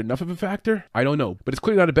 Now, is it enough of a factor? I don't know, but it's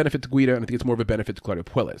clearly not a benefit to Guida, and I think it's more of a benefit to Claudio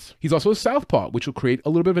Puelles. He's also a southpaw, which will create a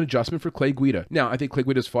little bit of an adjustment for Clay Guida. Now, I think Clay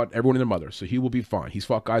Guida's fought everyone and their mother, so he will be fine. He's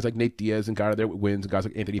fought guys like Nate Diaz and got out of there with wins, and guys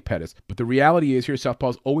like Anthony Pettis. But the reality is here, southpaw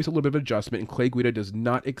is always a little bit of an adjustment, and Clay Guida does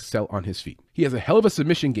not excel on his feet. He has a hell of a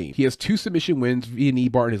submission game. He has 2 submission wins via knee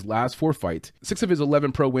bar in his last 4 fights. 6 of his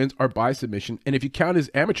 11 pro wins are by submission, and if you count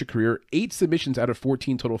his amateur career, 8 submissions out of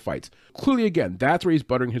 14 total fights. Clearly, again, that's where he's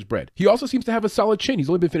buttering his bread. He also seems to have a solid chin. He's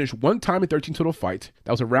only been finished 1 time in 13 total fights.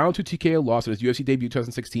 That was a round 2 TKO loss in his UFC debut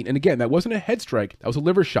 2016, and again, that wasn't a head strike, that was a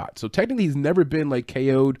liver shot. So technically, he's never been like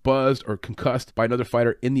KO'd, buzzed, or concussed by another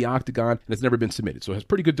fighter in the octagon, and has never been submitted. So it has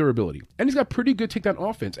pretty good durability. And he's got pretty good takedown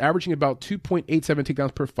offense, averaging about 2.87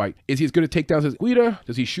 takedowns per fight. Is he as good at takedowns as Guida?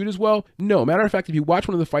 Does he shoot as well? No. Matter of fact, if you watch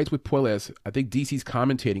one of the fights with Puelles, I think DC's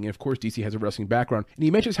commentating, and of course DC has a wrestling background, and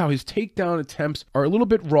he mentions how his takedown attempts are a little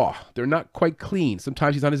bit raw. They're not quite clean.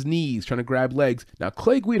 Sometimes he's on his knees trying to grab legs. Now,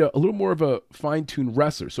 Clay Guida, a little more of a fine-tuned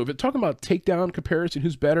wrestler. So if you're talking about takedown comparison,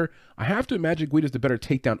 who's better, I have to imagine Guida's the better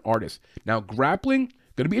takedown artist. Now, grappling,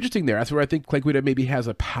 going to be interesting there. That's where I think Clay Guida maybe has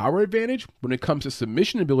a power advantage. When it comes to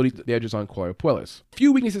submission ability, the edge is on Claudio Puelles.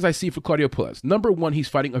 Few weaknesses I see for Claudio Puelles. Number 1, he's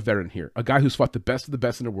fighting a veteran here, a guy who's fought the best of the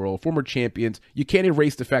best in the world, former champions. You can't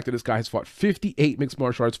erase the fact that this guy has fought 58 mixed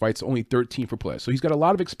martial arts fights, only 13 for Puelles. So he's got a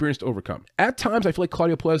lot of experience to overcome. At times, I feel like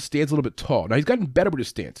Claudio Puelles stands a little bit tall. Now, he's gotten better with his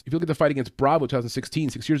stance. If you look at the fight against Bravo 2016,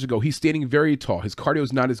 6 years ago, he's standing very tall. His cardio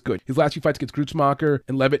is not as good. His last few fights against Grutzmacher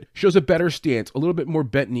and Levitt shows a better stance, a little bit more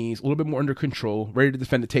bent knees, a little bit more under control, ready to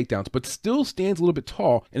defend the takedowns, but still stands a little bit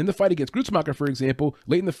tall. And in the fight against Grutzmacher, for example,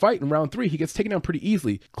 late in the fight in round 3, he gets taken down pretty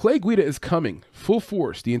easily. Clay Guida is coming full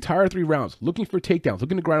force the entire 3 rounds, looking for takedowns,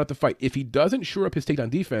 looking to grind out the fight. If he doesn't shore up his takedown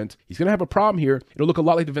defense, he's going to have a problem here. It'll look a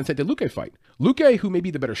lot like the Vicente Luque fight. Luque, who may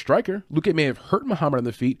be the better striker, Luque may have hurt Muhammad on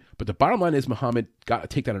the feet, but the bottom line is Muhammad got a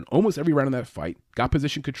takedown in almost every round in that fight, got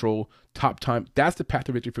position control, top time. That's the path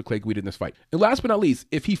to victory for Clay Guida in this fight. And last but not least,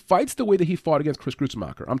 if he fights the way that he fought against Chris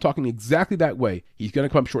Grutzmacher, I'm talking exactly that way, he's going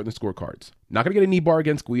to come up short in the scorecards. Not going to get a knee bar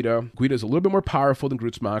against Guida. Guida is a little bit more powerful than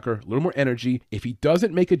Grutzmacher, a little more energy. If he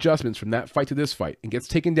doesn't make adjustments from that fight to this fight and gets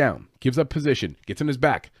taken down, gives up position, gets on his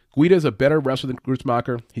back, Guida is a better wrestler than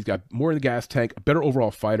Grutzmacher. He's got more in the gas tank, a better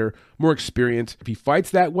overall fighter, more experience. If he fights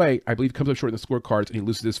that way, I believe he comes up short in the scorecards and he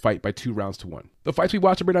loses this fight by 2 rounds to 1. The fights we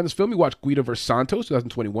watched to break down this film, we watched Guida vs. Santos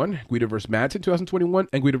 2021, Guida vs. Madsen 2021,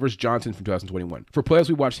 and Guida vs. Johnson from 2021. For Puelles,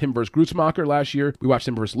 we watched him versus Grutzmacher last year, we watched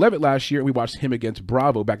him versus Levitt last year, and we watched him against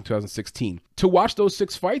Bravo back in 2016. To watch those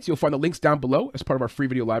 6 fights, you'll find the links down below as part of our free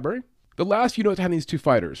video library. The last few notes having these 2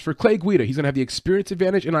 fighters. For Clay Guida, he's going to have the experience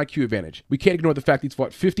advantage and IQ advantage. We can't ignore the fact he's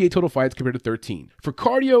fought 58 total fights compared to 13. For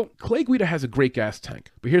cardio, Clay Guida has a great gas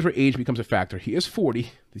tank. But here's where age becomes a factor. He is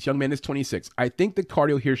 40. This young man is 26. I think the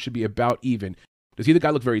cardio here should be about even. Does either guy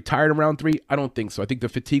look very tired in round 3? I don't think so. I think the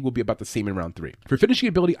fatigue will be about the same in round 3. For finishing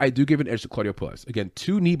ability, I do give an edge to Claudio Puelles. Again,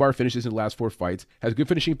 2 knee bar finishes in the last 4 fights, has good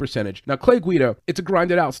finishing percentage. Now, Clay Guida, it's a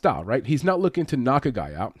grinded out style, right? He's not looking to knock a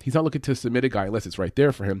guy out. He's not looking to submit a guy unless it's right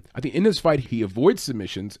there for him. I think in this fight, he avoids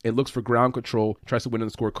submissions and looks for ground control, tries to win on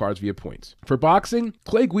the scorecards via points. For boxing,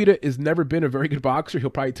 Clay Guida has never been a very good boxer. He'll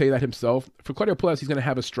probably tell you that himself. For Claudio Puelles, he's going to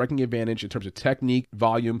have a striking advantage in terms of technique,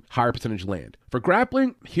 volume, higher percentage land. For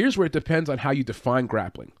grappling, here's where it depends on how you define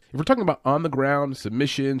grappling. If we're talking about on the ground,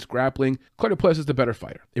 submissions, grappling, Claudio Puelles is the better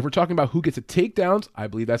fighter. If we're talking about who gets the takedowns, I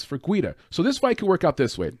believe that's for Guida. So this fight could work out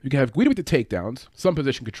this way. You can have Guida with the takedowns, some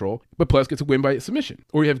position control, but Puelles gets a win by submission.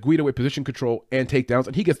 Or you have Guida with position control and takedowns,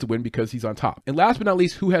 and he gets the win because he's on top. And last but not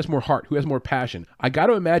least, who has more heart? Who has more passion? I got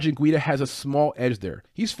to imagine Guida has a small edge there.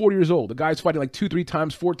 He's 40 years old. The guy's fighting like 2, 3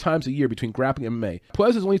 times, 4 times a year between grappling and MMA.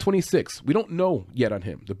 Puelles is only 26. We don't know yet on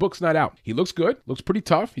him. The book's not out. He looks good, looks pretty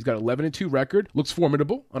tough. He's got 11-2 record, looks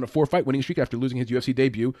formidable on a 4-fight winning streak after losing his UFC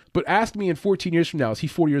debut. But ask me in 14 years from now, is he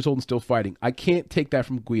 40 years old and still fighting? I can't take that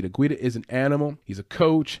from Guida. Guida is an animal. He's a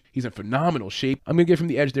coach. He's in phenomenal shape. I'm going to give him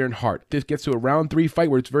the edge there in heart. If this gets to a round 3 fight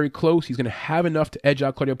where it's very close, he's going to have enough to edge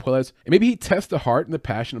out Claudio Puelles, and maybe he tests the heart and the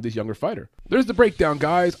passion of this younger fighter. There's the breakdown,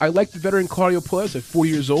 guys. I like the veteran Claudio Puelles at 40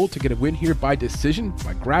 years old to get a win here by decision,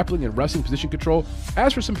 by grappling and wrestling position control.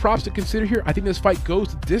 As for some props to consider here, I think this fight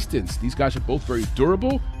goes the distance. These guys are both very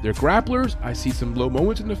durable. They're grapplers. I see some low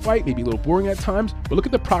moments in the fight, maybe a little boring at times, but look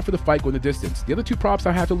at the prop for the fight going the distance. The other 2 props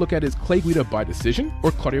I have to look at is Clay Guida by decision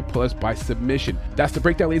or Claudio Puelles by submission. That's the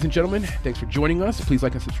breakdown, ladies and gentlemen. Thanks for joining us. Please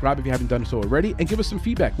like and subscribe if you haven't done so already, and give us some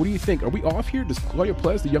feedback. What do you think? Are we off here? Does Claudio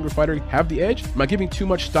Puelles, the younger fighter, have the edge? Am I giving too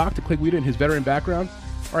much stock to Clay Guida and his veteran background?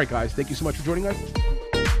 All right, guys, thank you so much for joining us.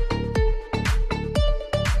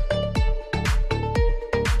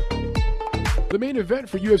 The main event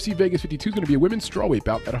for UFC Vegas 52 is going to be a women's strawweight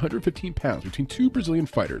bout at 115 pounds between 2 Brazilian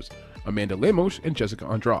fighters, Amanda Lemos and Jessica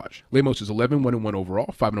Andrade. Lemos is 11-1-1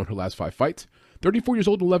 overall, 5-0 her last 5 fights. 34 years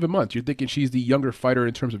old in 11 months. You're thinking she's the younger fighter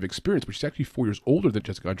in terms of experience, but she's actually 4 years older than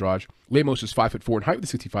Jessica Andrade. Lemos is 5'4" in height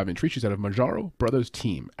with a 65-inch reach. She's out of Manjaro Brothers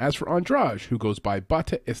team. As for Andrade, who goes by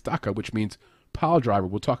Bate Estaca, which means pile driver,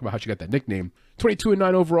 we'll talk about how she got that nickname.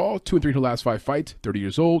 22-9 overall, 2-3 her last 5 fights, 30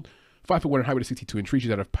 years old, 5'1" in height with a 62-inch reach.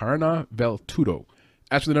 She's out of Paraná Veltudo.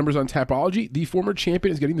 As for the numbers on Tapology, the former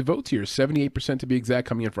champion is getting the votes here. 78% to be exact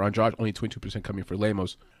coming in for Andrade, only 22% coming in for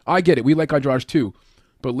Lemos. I get it. We like Andrade too.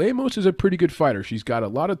 But Lemos is a pretty good fighter. She's got a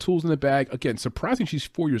lot of tools in the bag. Again, surprising she's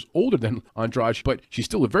 4 years older than Andrade, but she's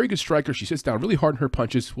still a very good striker. She sits down really hard in her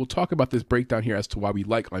punches. We'll talk about this breakdown here as to why we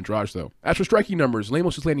like Andrade, though. As for striking numbers,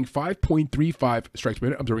 Lemos is landing 5.35 strikes per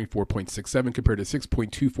minute, observing 4.67 compared to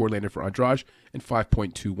 6.24 landed for Andrade and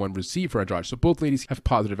 5.21 received for Andrade. So both ladies have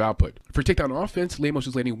positive output. For takedown offense, Lemos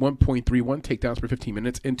is landing 1.31 takedowns per 15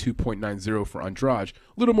 minutes and 2.90 for Andrade.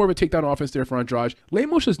 A little more of a takedown offense there for Andrade.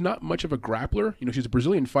 Lemos is not much of a grappler. You know, she's a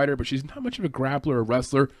Brazilian fighter, but she's not much of a grappler or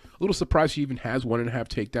wrestler. A little surprised she even has 1.5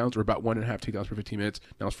 takedowns, or about 1.5 takedowns per 15 minutes.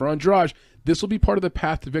 Now, as for Andrade, this will be part of the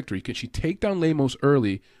path to victory. Can she take down Lemos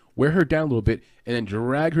early, wear her down a little bit, and then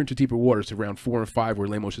drag her into deeper waters to round 4 and 5 where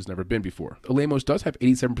Lemos has never been before? Lemos does have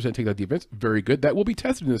 87% takedown defense, very good. That will be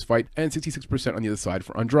tested in this fight, and 66% on the other side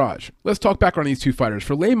for Andrade. Let's talk background on these 2 fighters.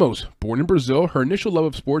 For Lemos, born in Brazil, her initial love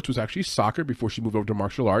of sports was actually soccer before she moved over to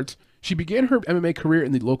martial arts. She began her MMA career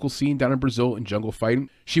in the local scene down in Brazil in jungle fighting.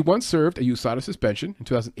 She once served a USADA suspension in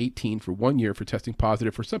 2018 for 1 year for testing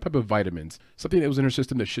positive for some type of vitamins, something that was in her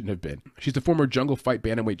system that shouldn't have been. She's the former jungle fight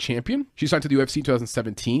bantamweight champion. She signed to the UFC in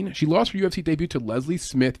 2017. She lost her UFC debut to Leslie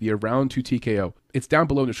Smith via round 2 TKO. It's down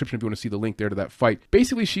below in the description if you want to see the link there to that fight.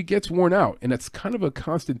 Basically, she gets worn out, and that's kind of a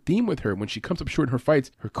constant theme with her. When she comes up short in her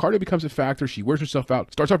fights, her cardio becomes a factor. She wears herself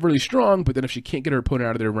out. Starts off really strong, but then if she can't get her opponent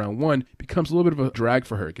out of there in round 1, it becomes a little bit of a drag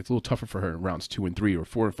for her. It gets a little tougher for her in rounds 2 and 3, or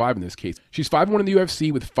 4 and 5 in this case. She's 5-1 in the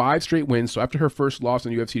UFC with 5 straight wins. So after her first loss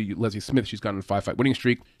in the UFC to Leslie Smith, she's gotten a 5-fight winning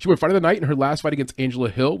streak. She won Fight of the Night in her last fight against Angela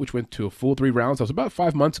Hill, which went to a full 3 rounds. That was about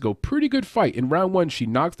 5 months ago. Pretty good fight. In round 1, she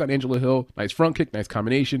knocks down Angela Hill. Nice front kick, nice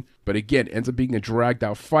combination. But again, ends up being a dragged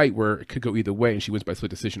out fight where it could go either way, and she wins by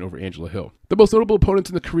split decision over Angela Hill. The most notable opponents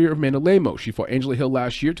in the career of Amanda Lemos. She fought Angela Hill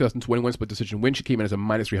last year, 2021 split decision win. She came in as a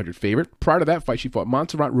 -300 favorite. Prior to that fight, she fought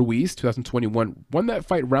Montserrat Ruiz, 2021. Won that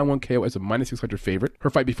fight round 1 KO as a -600 favorite.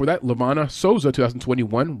 Her fight before that, Lavana Souza,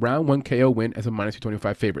 2021, round 1 KO win as a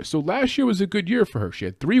 -225 favorite. So last year was a good year for her. She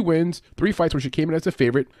had 3 wins, 3 fights where she came in as a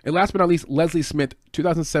favorite. And last but not least, Leslie Smith,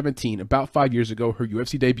 2017, about 5 years ago, her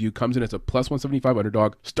UFC debut, comes in as a +175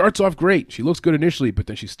 underdog. Starts off great. She looks good initially, but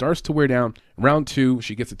then she starts to wear down. Round 2,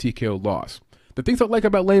 she gets a TKO loss. The things I like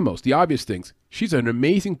about Lemos, the obvious things, she's an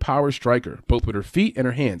amazing power striker, both with her feet and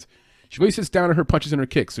her hands. She really sits down on her punches and her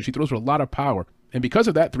kicks, so she throws with a lot of power. And because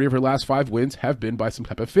of that, 3 of her last 5 wins have been by some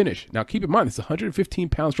type of finish. Now, keep in mind, it's a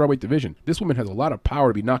 115-pound strawweight division. This woman has a lot of power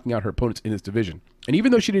to be knocking out her opponents in this division. And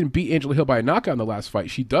even though she didn't beat Angela Hill by a knockout in the last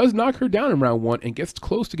fight, she does knock her down in round 1 and gets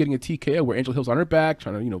close to getting a TKO where Angela Hill's on her back,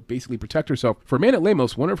 trying to, basically protect herself. For Amanda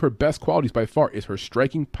Lemos, one of her best qualities by far is her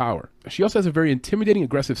striking power. She also has a very intimidating,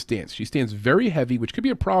 aggressive stance. She stands very heavy, which could be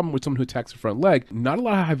a problem with someone who attacks the front leg. Not a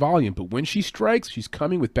lot of high volume, but when she strikes, she's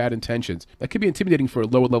coming with bad intentions. That could be intimidating for a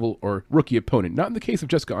lower level or rookie opponent. Not in the case of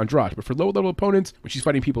Jessica Andrade, but for lower level opponents, when she's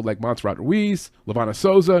fighting people like Montserrat Ruiz, Levana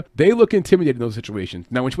Souza, they look intimidating in those situations.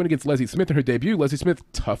 Now, when she went against Leslie Smith in her debut, Leslie Smith,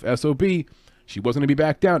 tough SOB. She wasn't going to be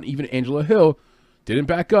backed down. Even Angela Hill didn't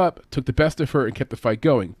back up, took the best of her, and kept the fight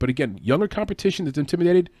going. But again, younger competition that's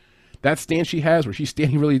intimidated, that stance she has where she's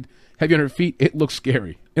standing really heavy on her feet, it looks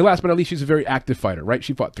scary. And last but not least, she's a very active fighter, right?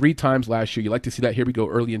 She fought 3 times last year. You like to see that. Here we go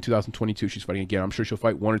early in 2022. She's fighting again. I'm sure she'll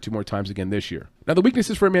fight 1 or 2 more times again this year. Now, the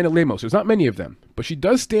weaknesses for Amanda Lemos, there's not many of them, but she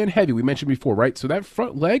does stand heavy. We mentioned before, right? So that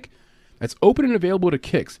front leg, that's open and available to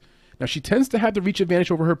kicks. Now, she tends to have the reach advantage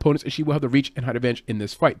over her opponents, and she will have the reach and height advantage in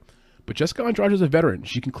this fight. But Jessica Andrade is a veteran.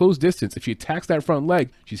 She can close distance. If she attacks that front leg,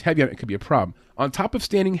 she's heavy on it. It could be a problem. On top of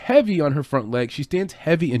standing heavy on her front leg, she stands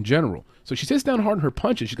heavy in general. So she sits down hard on her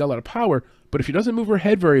punches. She's got a lot of power. But if she doesn't move her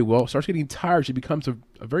head very well, starts getting tired, she becomes a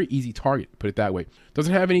very easy target, put it that way.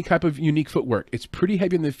 Doesn't have any type of unique footwork. It's pretty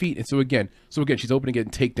heavy on the feet. And so again, she's open to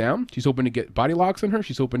getting takedown. She's open to get body locks on her.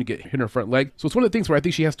 She's open to get hit in her front leg. So it's one of the things where I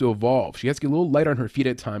think she has to evolve. She has to get a little lighter on her feet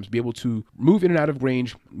at times, be able to move in and out of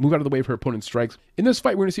range, move out of the way of her opponent's strikes. In this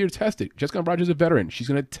fight, we're going to see her tested. Jessica Andrade is a veteran. She's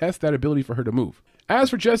going to test that ability for her to move. As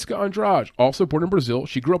for Jessica Andrade, also born in Brazil,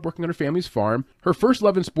 she grew up working on her family's farm. Her first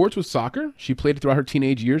love in sports was soccer. She played it throughout her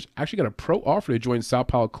teenage years. Actually got a pro offer to join Sao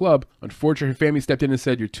Paulo Club. Unfortunately, her family stepped in and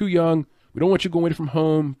said, "You're too young. We don't want you going away from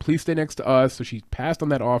home. Please stay next to us." So she passed on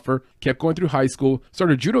that offer, kept going through high school,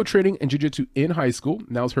 started judo training and jiu-jitsu in high school.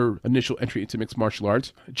 And that was her initial entry into mixed martial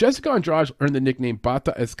arts. Jessica Andrade earned the nickname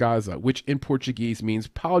Bata Escasa, which in Portuguese means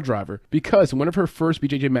pile driver, because in one of her first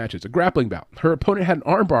BJJ matches, a grappling bout, her opponent had an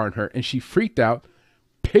armbar on her and she freaked out,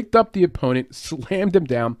 picked up the opponent, slammed him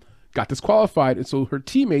down, got disqualified, and so her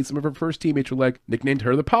teammates, some of her first teammates were like, nicknamed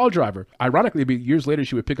her the pile driver. Ironically, years later,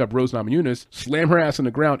 she would pick up Rose Namajunas, slam her ass on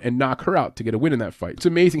the ground, and knock her out to get a win in that fight. It's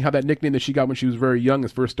amazing how that nickname that she got when she was very young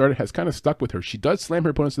and first started has kind of stuck with her. She does slam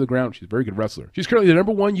her opponents to the ground. She's a very good wrestler. She's currently the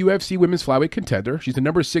 #1 UFC women's flyweight contender. She's the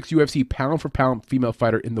 #6 UFC pound-for-pound female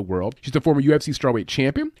fighter in the world. She's the former UFC strawweight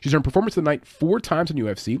champion. She's earned Performance of the Night 4 times in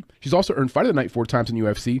UFC. She's also earned Fight of the Night 4 times in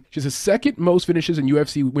UFC. She has the second most finishes in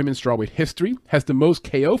UFC women's strawweight history, has the most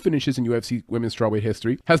KO finishes in UFC women's strawweight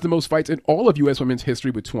history, has the most fights in all of US women's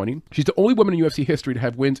history with 20. She's the only woman in UFC history to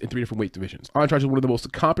have wins in 3 different weight divisions. Andrade is one of the most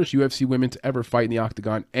accomplished UFC women to ever fight in the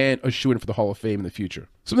octagon and a shoo-in for the Hall of Fame in the future.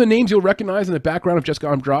 Some of the names you'll recognize in the background of Jessica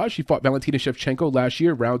Andrade: she fought Valentina Shevchenko last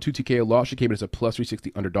year, round 2 TKO loss. She came in as a plus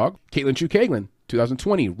 360 underdog. Katlyn Chookagian,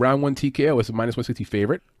 2020, round 1 TKO as a minus 160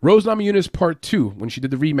 favorite. Rose Namajunas part 2, when she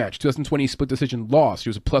did the rematch, 2020 split decision loss. She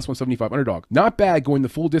was a plus 175 underdog. Not bad going the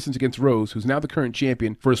full distance against Rose, who's now the current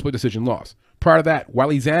champion, for a split decision loss. Prior to that,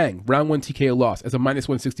 Weili Zhang, round 1 TKO loss as a minus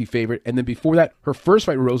 160 favorite. And then before that, her first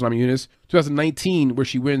fight with Rose Namajunas, 2019, where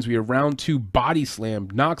she wins via round 2 body slam,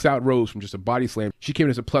 knocks out Rose from just a body slam. She came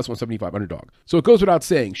in as a plus 175 underdog. So it goes without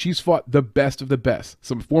saying, she's fought the best of the best.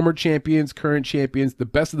 Some former champions, current champions, the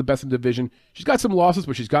best of the best in the division. She's got some losses,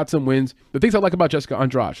 but she's got some wins. The things I like about Jessica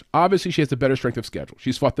Andrade: obviously she has the better strength of schedule.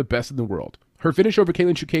 She's fought the best in the world. Her finish over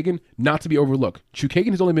Katlyn Chookagian, not to be overlooked.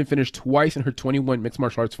 Chookagian has only been finished twice in her 21 mixed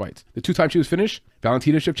martial arts fights. The 2 times she was finished,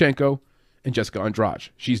 Valentina Shevchenko and Jessica Andrade.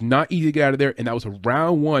 She's not easy to get out of there, and that was a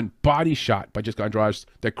round 1 body shot by Jessica Andrade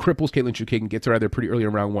that cripples Katlyn Chookagian, gets her out of there pretty early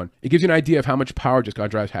in round 1. It gives you an idea of how much power Jessica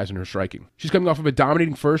Andrade has in her striking. She's coming off of a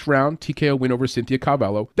dominating first round TKO win over Cynthia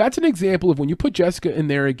Calvillo. That's an example of when you put Jessica in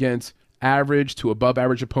there against average to above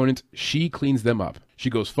average opponents, she cleans them up.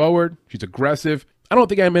 She goes forward, she's aggressive. I don't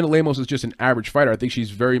think Amanda Lemos is just an average fighter. I think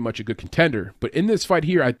she's very much a good contender. But in this fight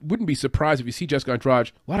here, I wouldn't be surprised if you see Jessica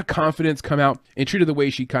Andrade, a lot of confidence, come out and treat her the way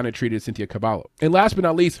she kind of treated Cynthia Calvillo. And last but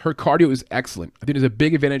not least, her cardio is excellent. I think there's a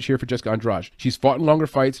big advantage here for Jessica Andrade. She's fought in longer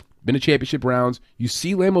fights, been to championship rounds. You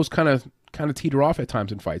see Lemos kind of teeter off at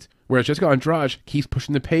times in fights, whereas Jessica Andrade keeps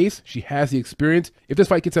pushing the pace. She has the experience. If this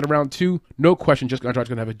fight gets at round 2, no question Jessica Andrade is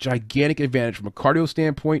going to have a gigantic advantage from a cardio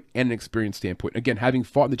standpoint and an experience standpoint. Again, having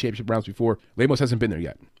fought in the championship rounds before, Lemos hasn't been there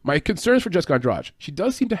yet. My concerns for Jessica Andrade: she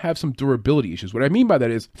does seem to have some durability issues. What I mean by that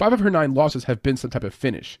is 5 of her 9 losses have been some type of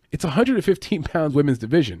finish. It's a 115-pound women's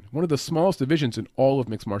division, one of the smallest divisions in all of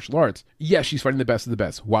mixed martial arts. Yes, she's fighting the best of the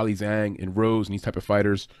best, Weili Zhang and Rose and these type of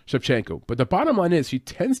fighters, Shevchenko. But the bottom line is she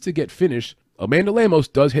tends to get finished Amanda Lemos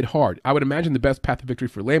does hit hard. I would imagine the best path to victory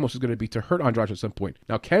for Lemos is going to be to hurt Andrade at some point.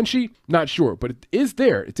 Now, can she? Not sure, but it is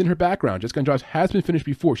there. It's in her background. Jessica Andrade has been finished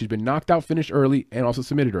before. She's been knocked out, finished early, and also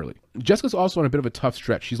submitted early. Jessica's also on a bit of a tough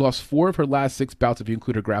stretch. She's lost 4 of her last 6 bouts if you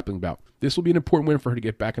include her grappling bout. This will be an important win for her to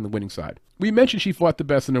get back in the winning side. We mentioned she fought the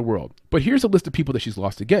best in the world, but here's a list of people that she's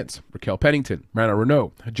lost against. Raquel Pennington, Marina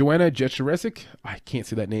Renault, Joanna Jędrzejczyk, I can't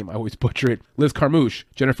say that name, I always butcher it, Liz Carmouche,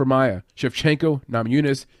 Jennifer Maia, Shevchenko,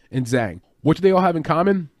 Namajunas, and Zhang. What do they all have in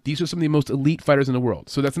common? These are some of the most elite fighters in the world,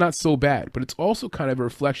 so that's not so bad, but it's also kind of a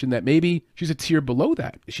reflection that maybe she's a tier below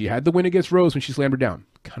that. She had the win against Rose when she slammed her down.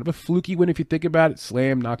 Kind of a fluky win if you think about it,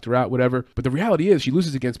 slam, knocked her out, whatever. But the reality is she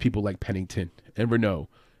loses against people like Pennington and Renault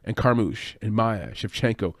and Carmouche and Maia,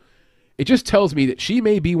 Shevchenko. It just tells me that she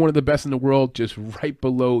may be one of the best in the world, just right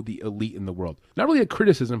below the elite in the world. Not really a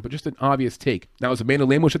criticism, but just an obvious take. Now, is Amanda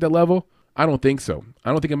Lemos at that level? I don't think so.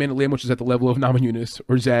 I don't think Amanda Lemos is at the level of Namajunas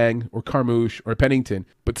or Zhang or Carmouche or Pennington.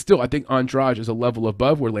 But still, I think Andrade is a level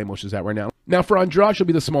above where Lemos is at right now. Now, for Andrade, she'll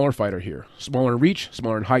be the smaller fighter here. Smaller in reach,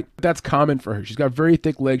 smaller in height. That's common for her. She's got very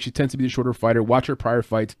thick legs. She tends to be the shorter fighter. Watch her prior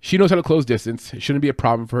fights. She knows how to close distance. It shouldn't be a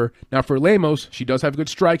problem for her. Now, for Lemos, she does have good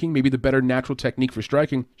striking, maybe the better natural technique for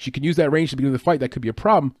striking. She can use that range to begin the fight. That could be a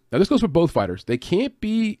problem. Now, this goes for both fighters. They can't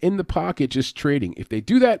be in the pocket just trading. If they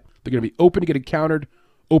do that, they're going to be open to getting countered,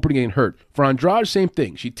 open to getting hurt. For Andrade, same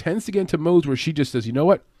thing. She tends to get into modes where she just says, you know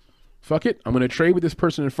what? Fuck it. I'm going to trade with this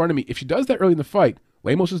person in front of me. If she does that early in the fight,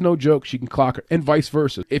 Lemos is no joke. She can clock her, and vice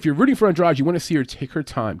versa. If you're rooting for Andrade, you want to see her take her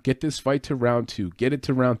time, get this fight to round 2, get it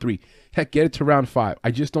to round 3, heck, get it to round 5. I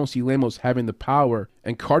just don't see Lemos having the power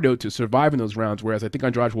and cardio to survive in those rounds, whereas I think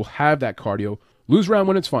Andrade will have that cardio. Lose round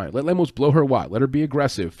 1, it's fine. Let Lemos blow her wide. Let her be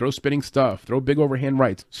aggressive. Throw spinning stuff. Throw big overhand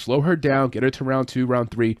rights. Slow her down. Get her to round 2,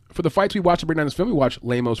 round 3. For the fights we watch to bring down this film, we watch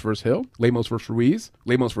Lemos versus Hill, Lemos versus Ruiz,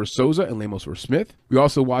 Lemos versus Souza, and Lemos versus Smith. We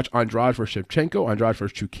also watch Andrade versus Shevchenko, Andrade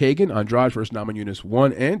versus Chookagian, Andrade versus Namajunas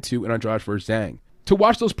 1 and 2, and Andrade versus Zhang. To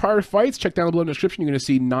watch those prior fights, check down below in the description. You're going to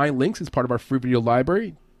see 9 links as part of our free video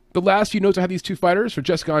library. The last few notes I have these 2 fighters. For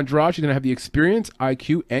Jessica Andrade, she's going to have the experience,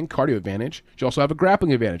 IQ, and cardio advantage. She'll also have a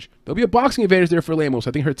grappling advantage. There'll be a boxing advantage there for Lemos.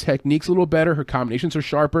 I think her technique's a little better. Her combinations are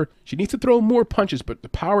sharper. She needs to throw more punches, but the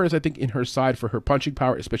power is, I think, in her side for her punching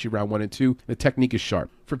power, especially round 1 and 2. The technique is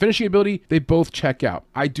sharp. For finishing ability, they both check out.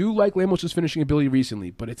 I do like Lemos' finishing ability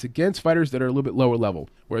recently, but it's against fighters that are a little bit lower level,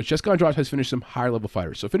 whereas Jessica Andrade has finished some higher level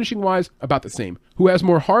fighters. So finishing-wise, about the same. Who has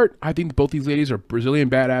more heart? I think both these ladies are Brazilian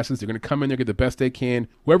badasses. They're going to come in there, get the best they can.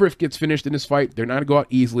 Whoever gets finished in this fight, they're not going to go out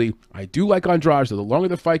easily. I do like Andrade, so the longer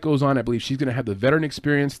the fight goes on, I believe she's going to have the veteran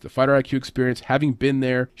experience, the fighter IQ experience, having been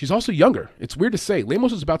there. She's also younger. It's weird to say.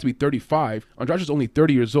 Lemos is about to be 35. Andrade is only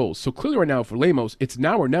 30 years old. So clearly right now for Lemos, it's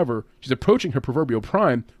now or never. She's approaching her proverbial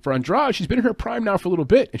prime. For Andrade, she's been in her prime now for a little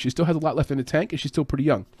bit, and she still has a lot left in the tank, and she's still pretty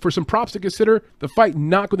young. For some props to consider, the fight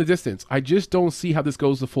not going the distance. I just don't see how this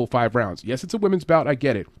goes the full 5 rounds. Yes, it's a women's bout. I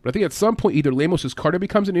get it. But I think at some point, either Lemos' cardio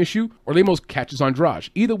becomes an issue, or Lemos catches Andrade.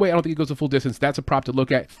 Either way, I don't think it goes the full distance. That's a prop to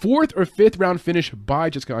look at. 4th or 5th round finish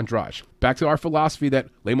by Jessica Andrade. Back to our philosophy that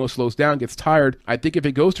Lemos slows down, gets tired. I think if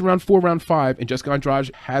it goes to round 4, round 5, and Jessica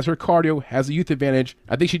Andrade has her cardio, has a youth advantage,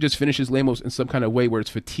 I think she just finishes Lemos in some kind of way where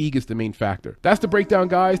it's fatigue is the main factor. That's the breakdown,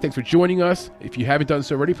 guys. Thanks for joining us. If you haven't done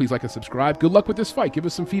so already, please like and subscribe. Good luck with this fight. Give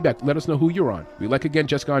us some feedback. Let us know who you're on. We like, again,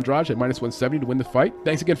 Jessica Andrade at -170 to win the fight.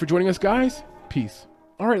 Thanks again for joining us, guys. Peace.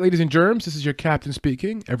 All right, ladies and germs, this is your captain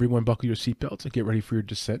speaking. Everyone buckle your seatbelts and get ready for your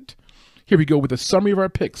descent. Here we go with a summary of our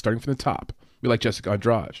picks, starting from the top. We like Jessica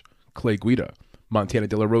Andrade, Clay Guida, Montana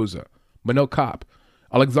De La Rosa, Manel Kape,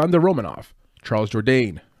 Alexander Romanov, Charles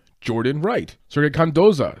Jourdain, Jordan Wright, Sergey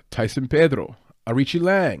Cardoza, Tyson Pedro, Arichi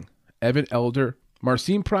Lang, Evan Elder,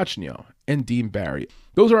 Marcin Prachnio, and Dean Barry.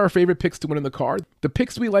 Those are our favorite picks to win in the card. The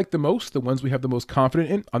picks we like the most, the ones we have the most confident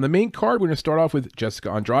in. On the main card, we're going to start off with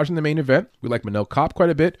Jessica Andrade in the main event. We like Manel Kape quite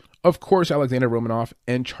a bit. Of course, Alexander Romanov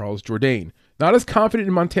and Charles Jourdain. Not as confident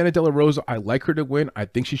in Montana De La Rosa. I like her to win. I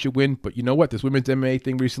think she should win. But you know what? This women's MMA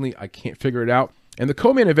thing recently, I can't figure it out. And the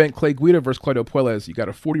co-main event, Clay Guida versus Claudio Puelles. You got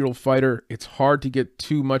a 40-year-old fighter. It's hard to get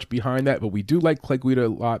too much behind that, but we do like Clay Guida a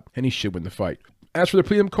lot, and he should win the fight. As for the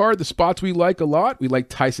prelim card, the spots we like a lot. We like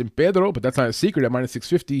Tyson Pedro, but that's not a secret at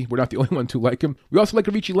 -650. We're not the only one to like him. We also like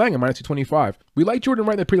Arichi Lang at -225. We like Jordan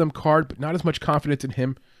Wright in the prelim card, but not as much confidence in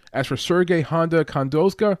him. As for Sergey Honda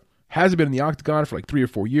Kondozka, hasn't been in the octagon for like 3 or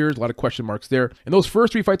 4 years. A lot of question marks there. And those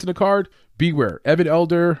first 3 fights in the card, beware. Evan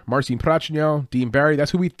Elder, Marcin Prachnio, Dean Barry.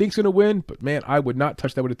 That's who we think's going to win. But man, I would not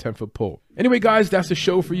touch that with a 10-foot pole. Anyway, guys, that's the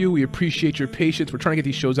show for you. We appreciate your patience. We're trying to get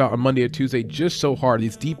these shows out on Monday or Tuesday just so hard.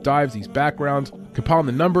 These deep dives, these backgrounds, compiling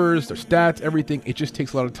the numbers, their stats, everything. It just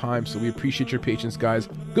takes a lot of time, so we appreciate your patience, guys.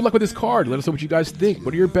 Good luck with this card. Let us know what you guys think.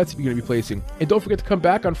 What are your bets you're going to be placing? And don't forget to come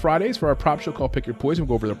back on Fridays for our prop show called Pick Your Poison.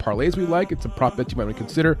 We'll go over the parlays we like and some prop bets you might want to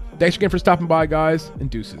consider. Thanks again for stopping by, guys, and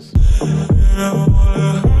deuces.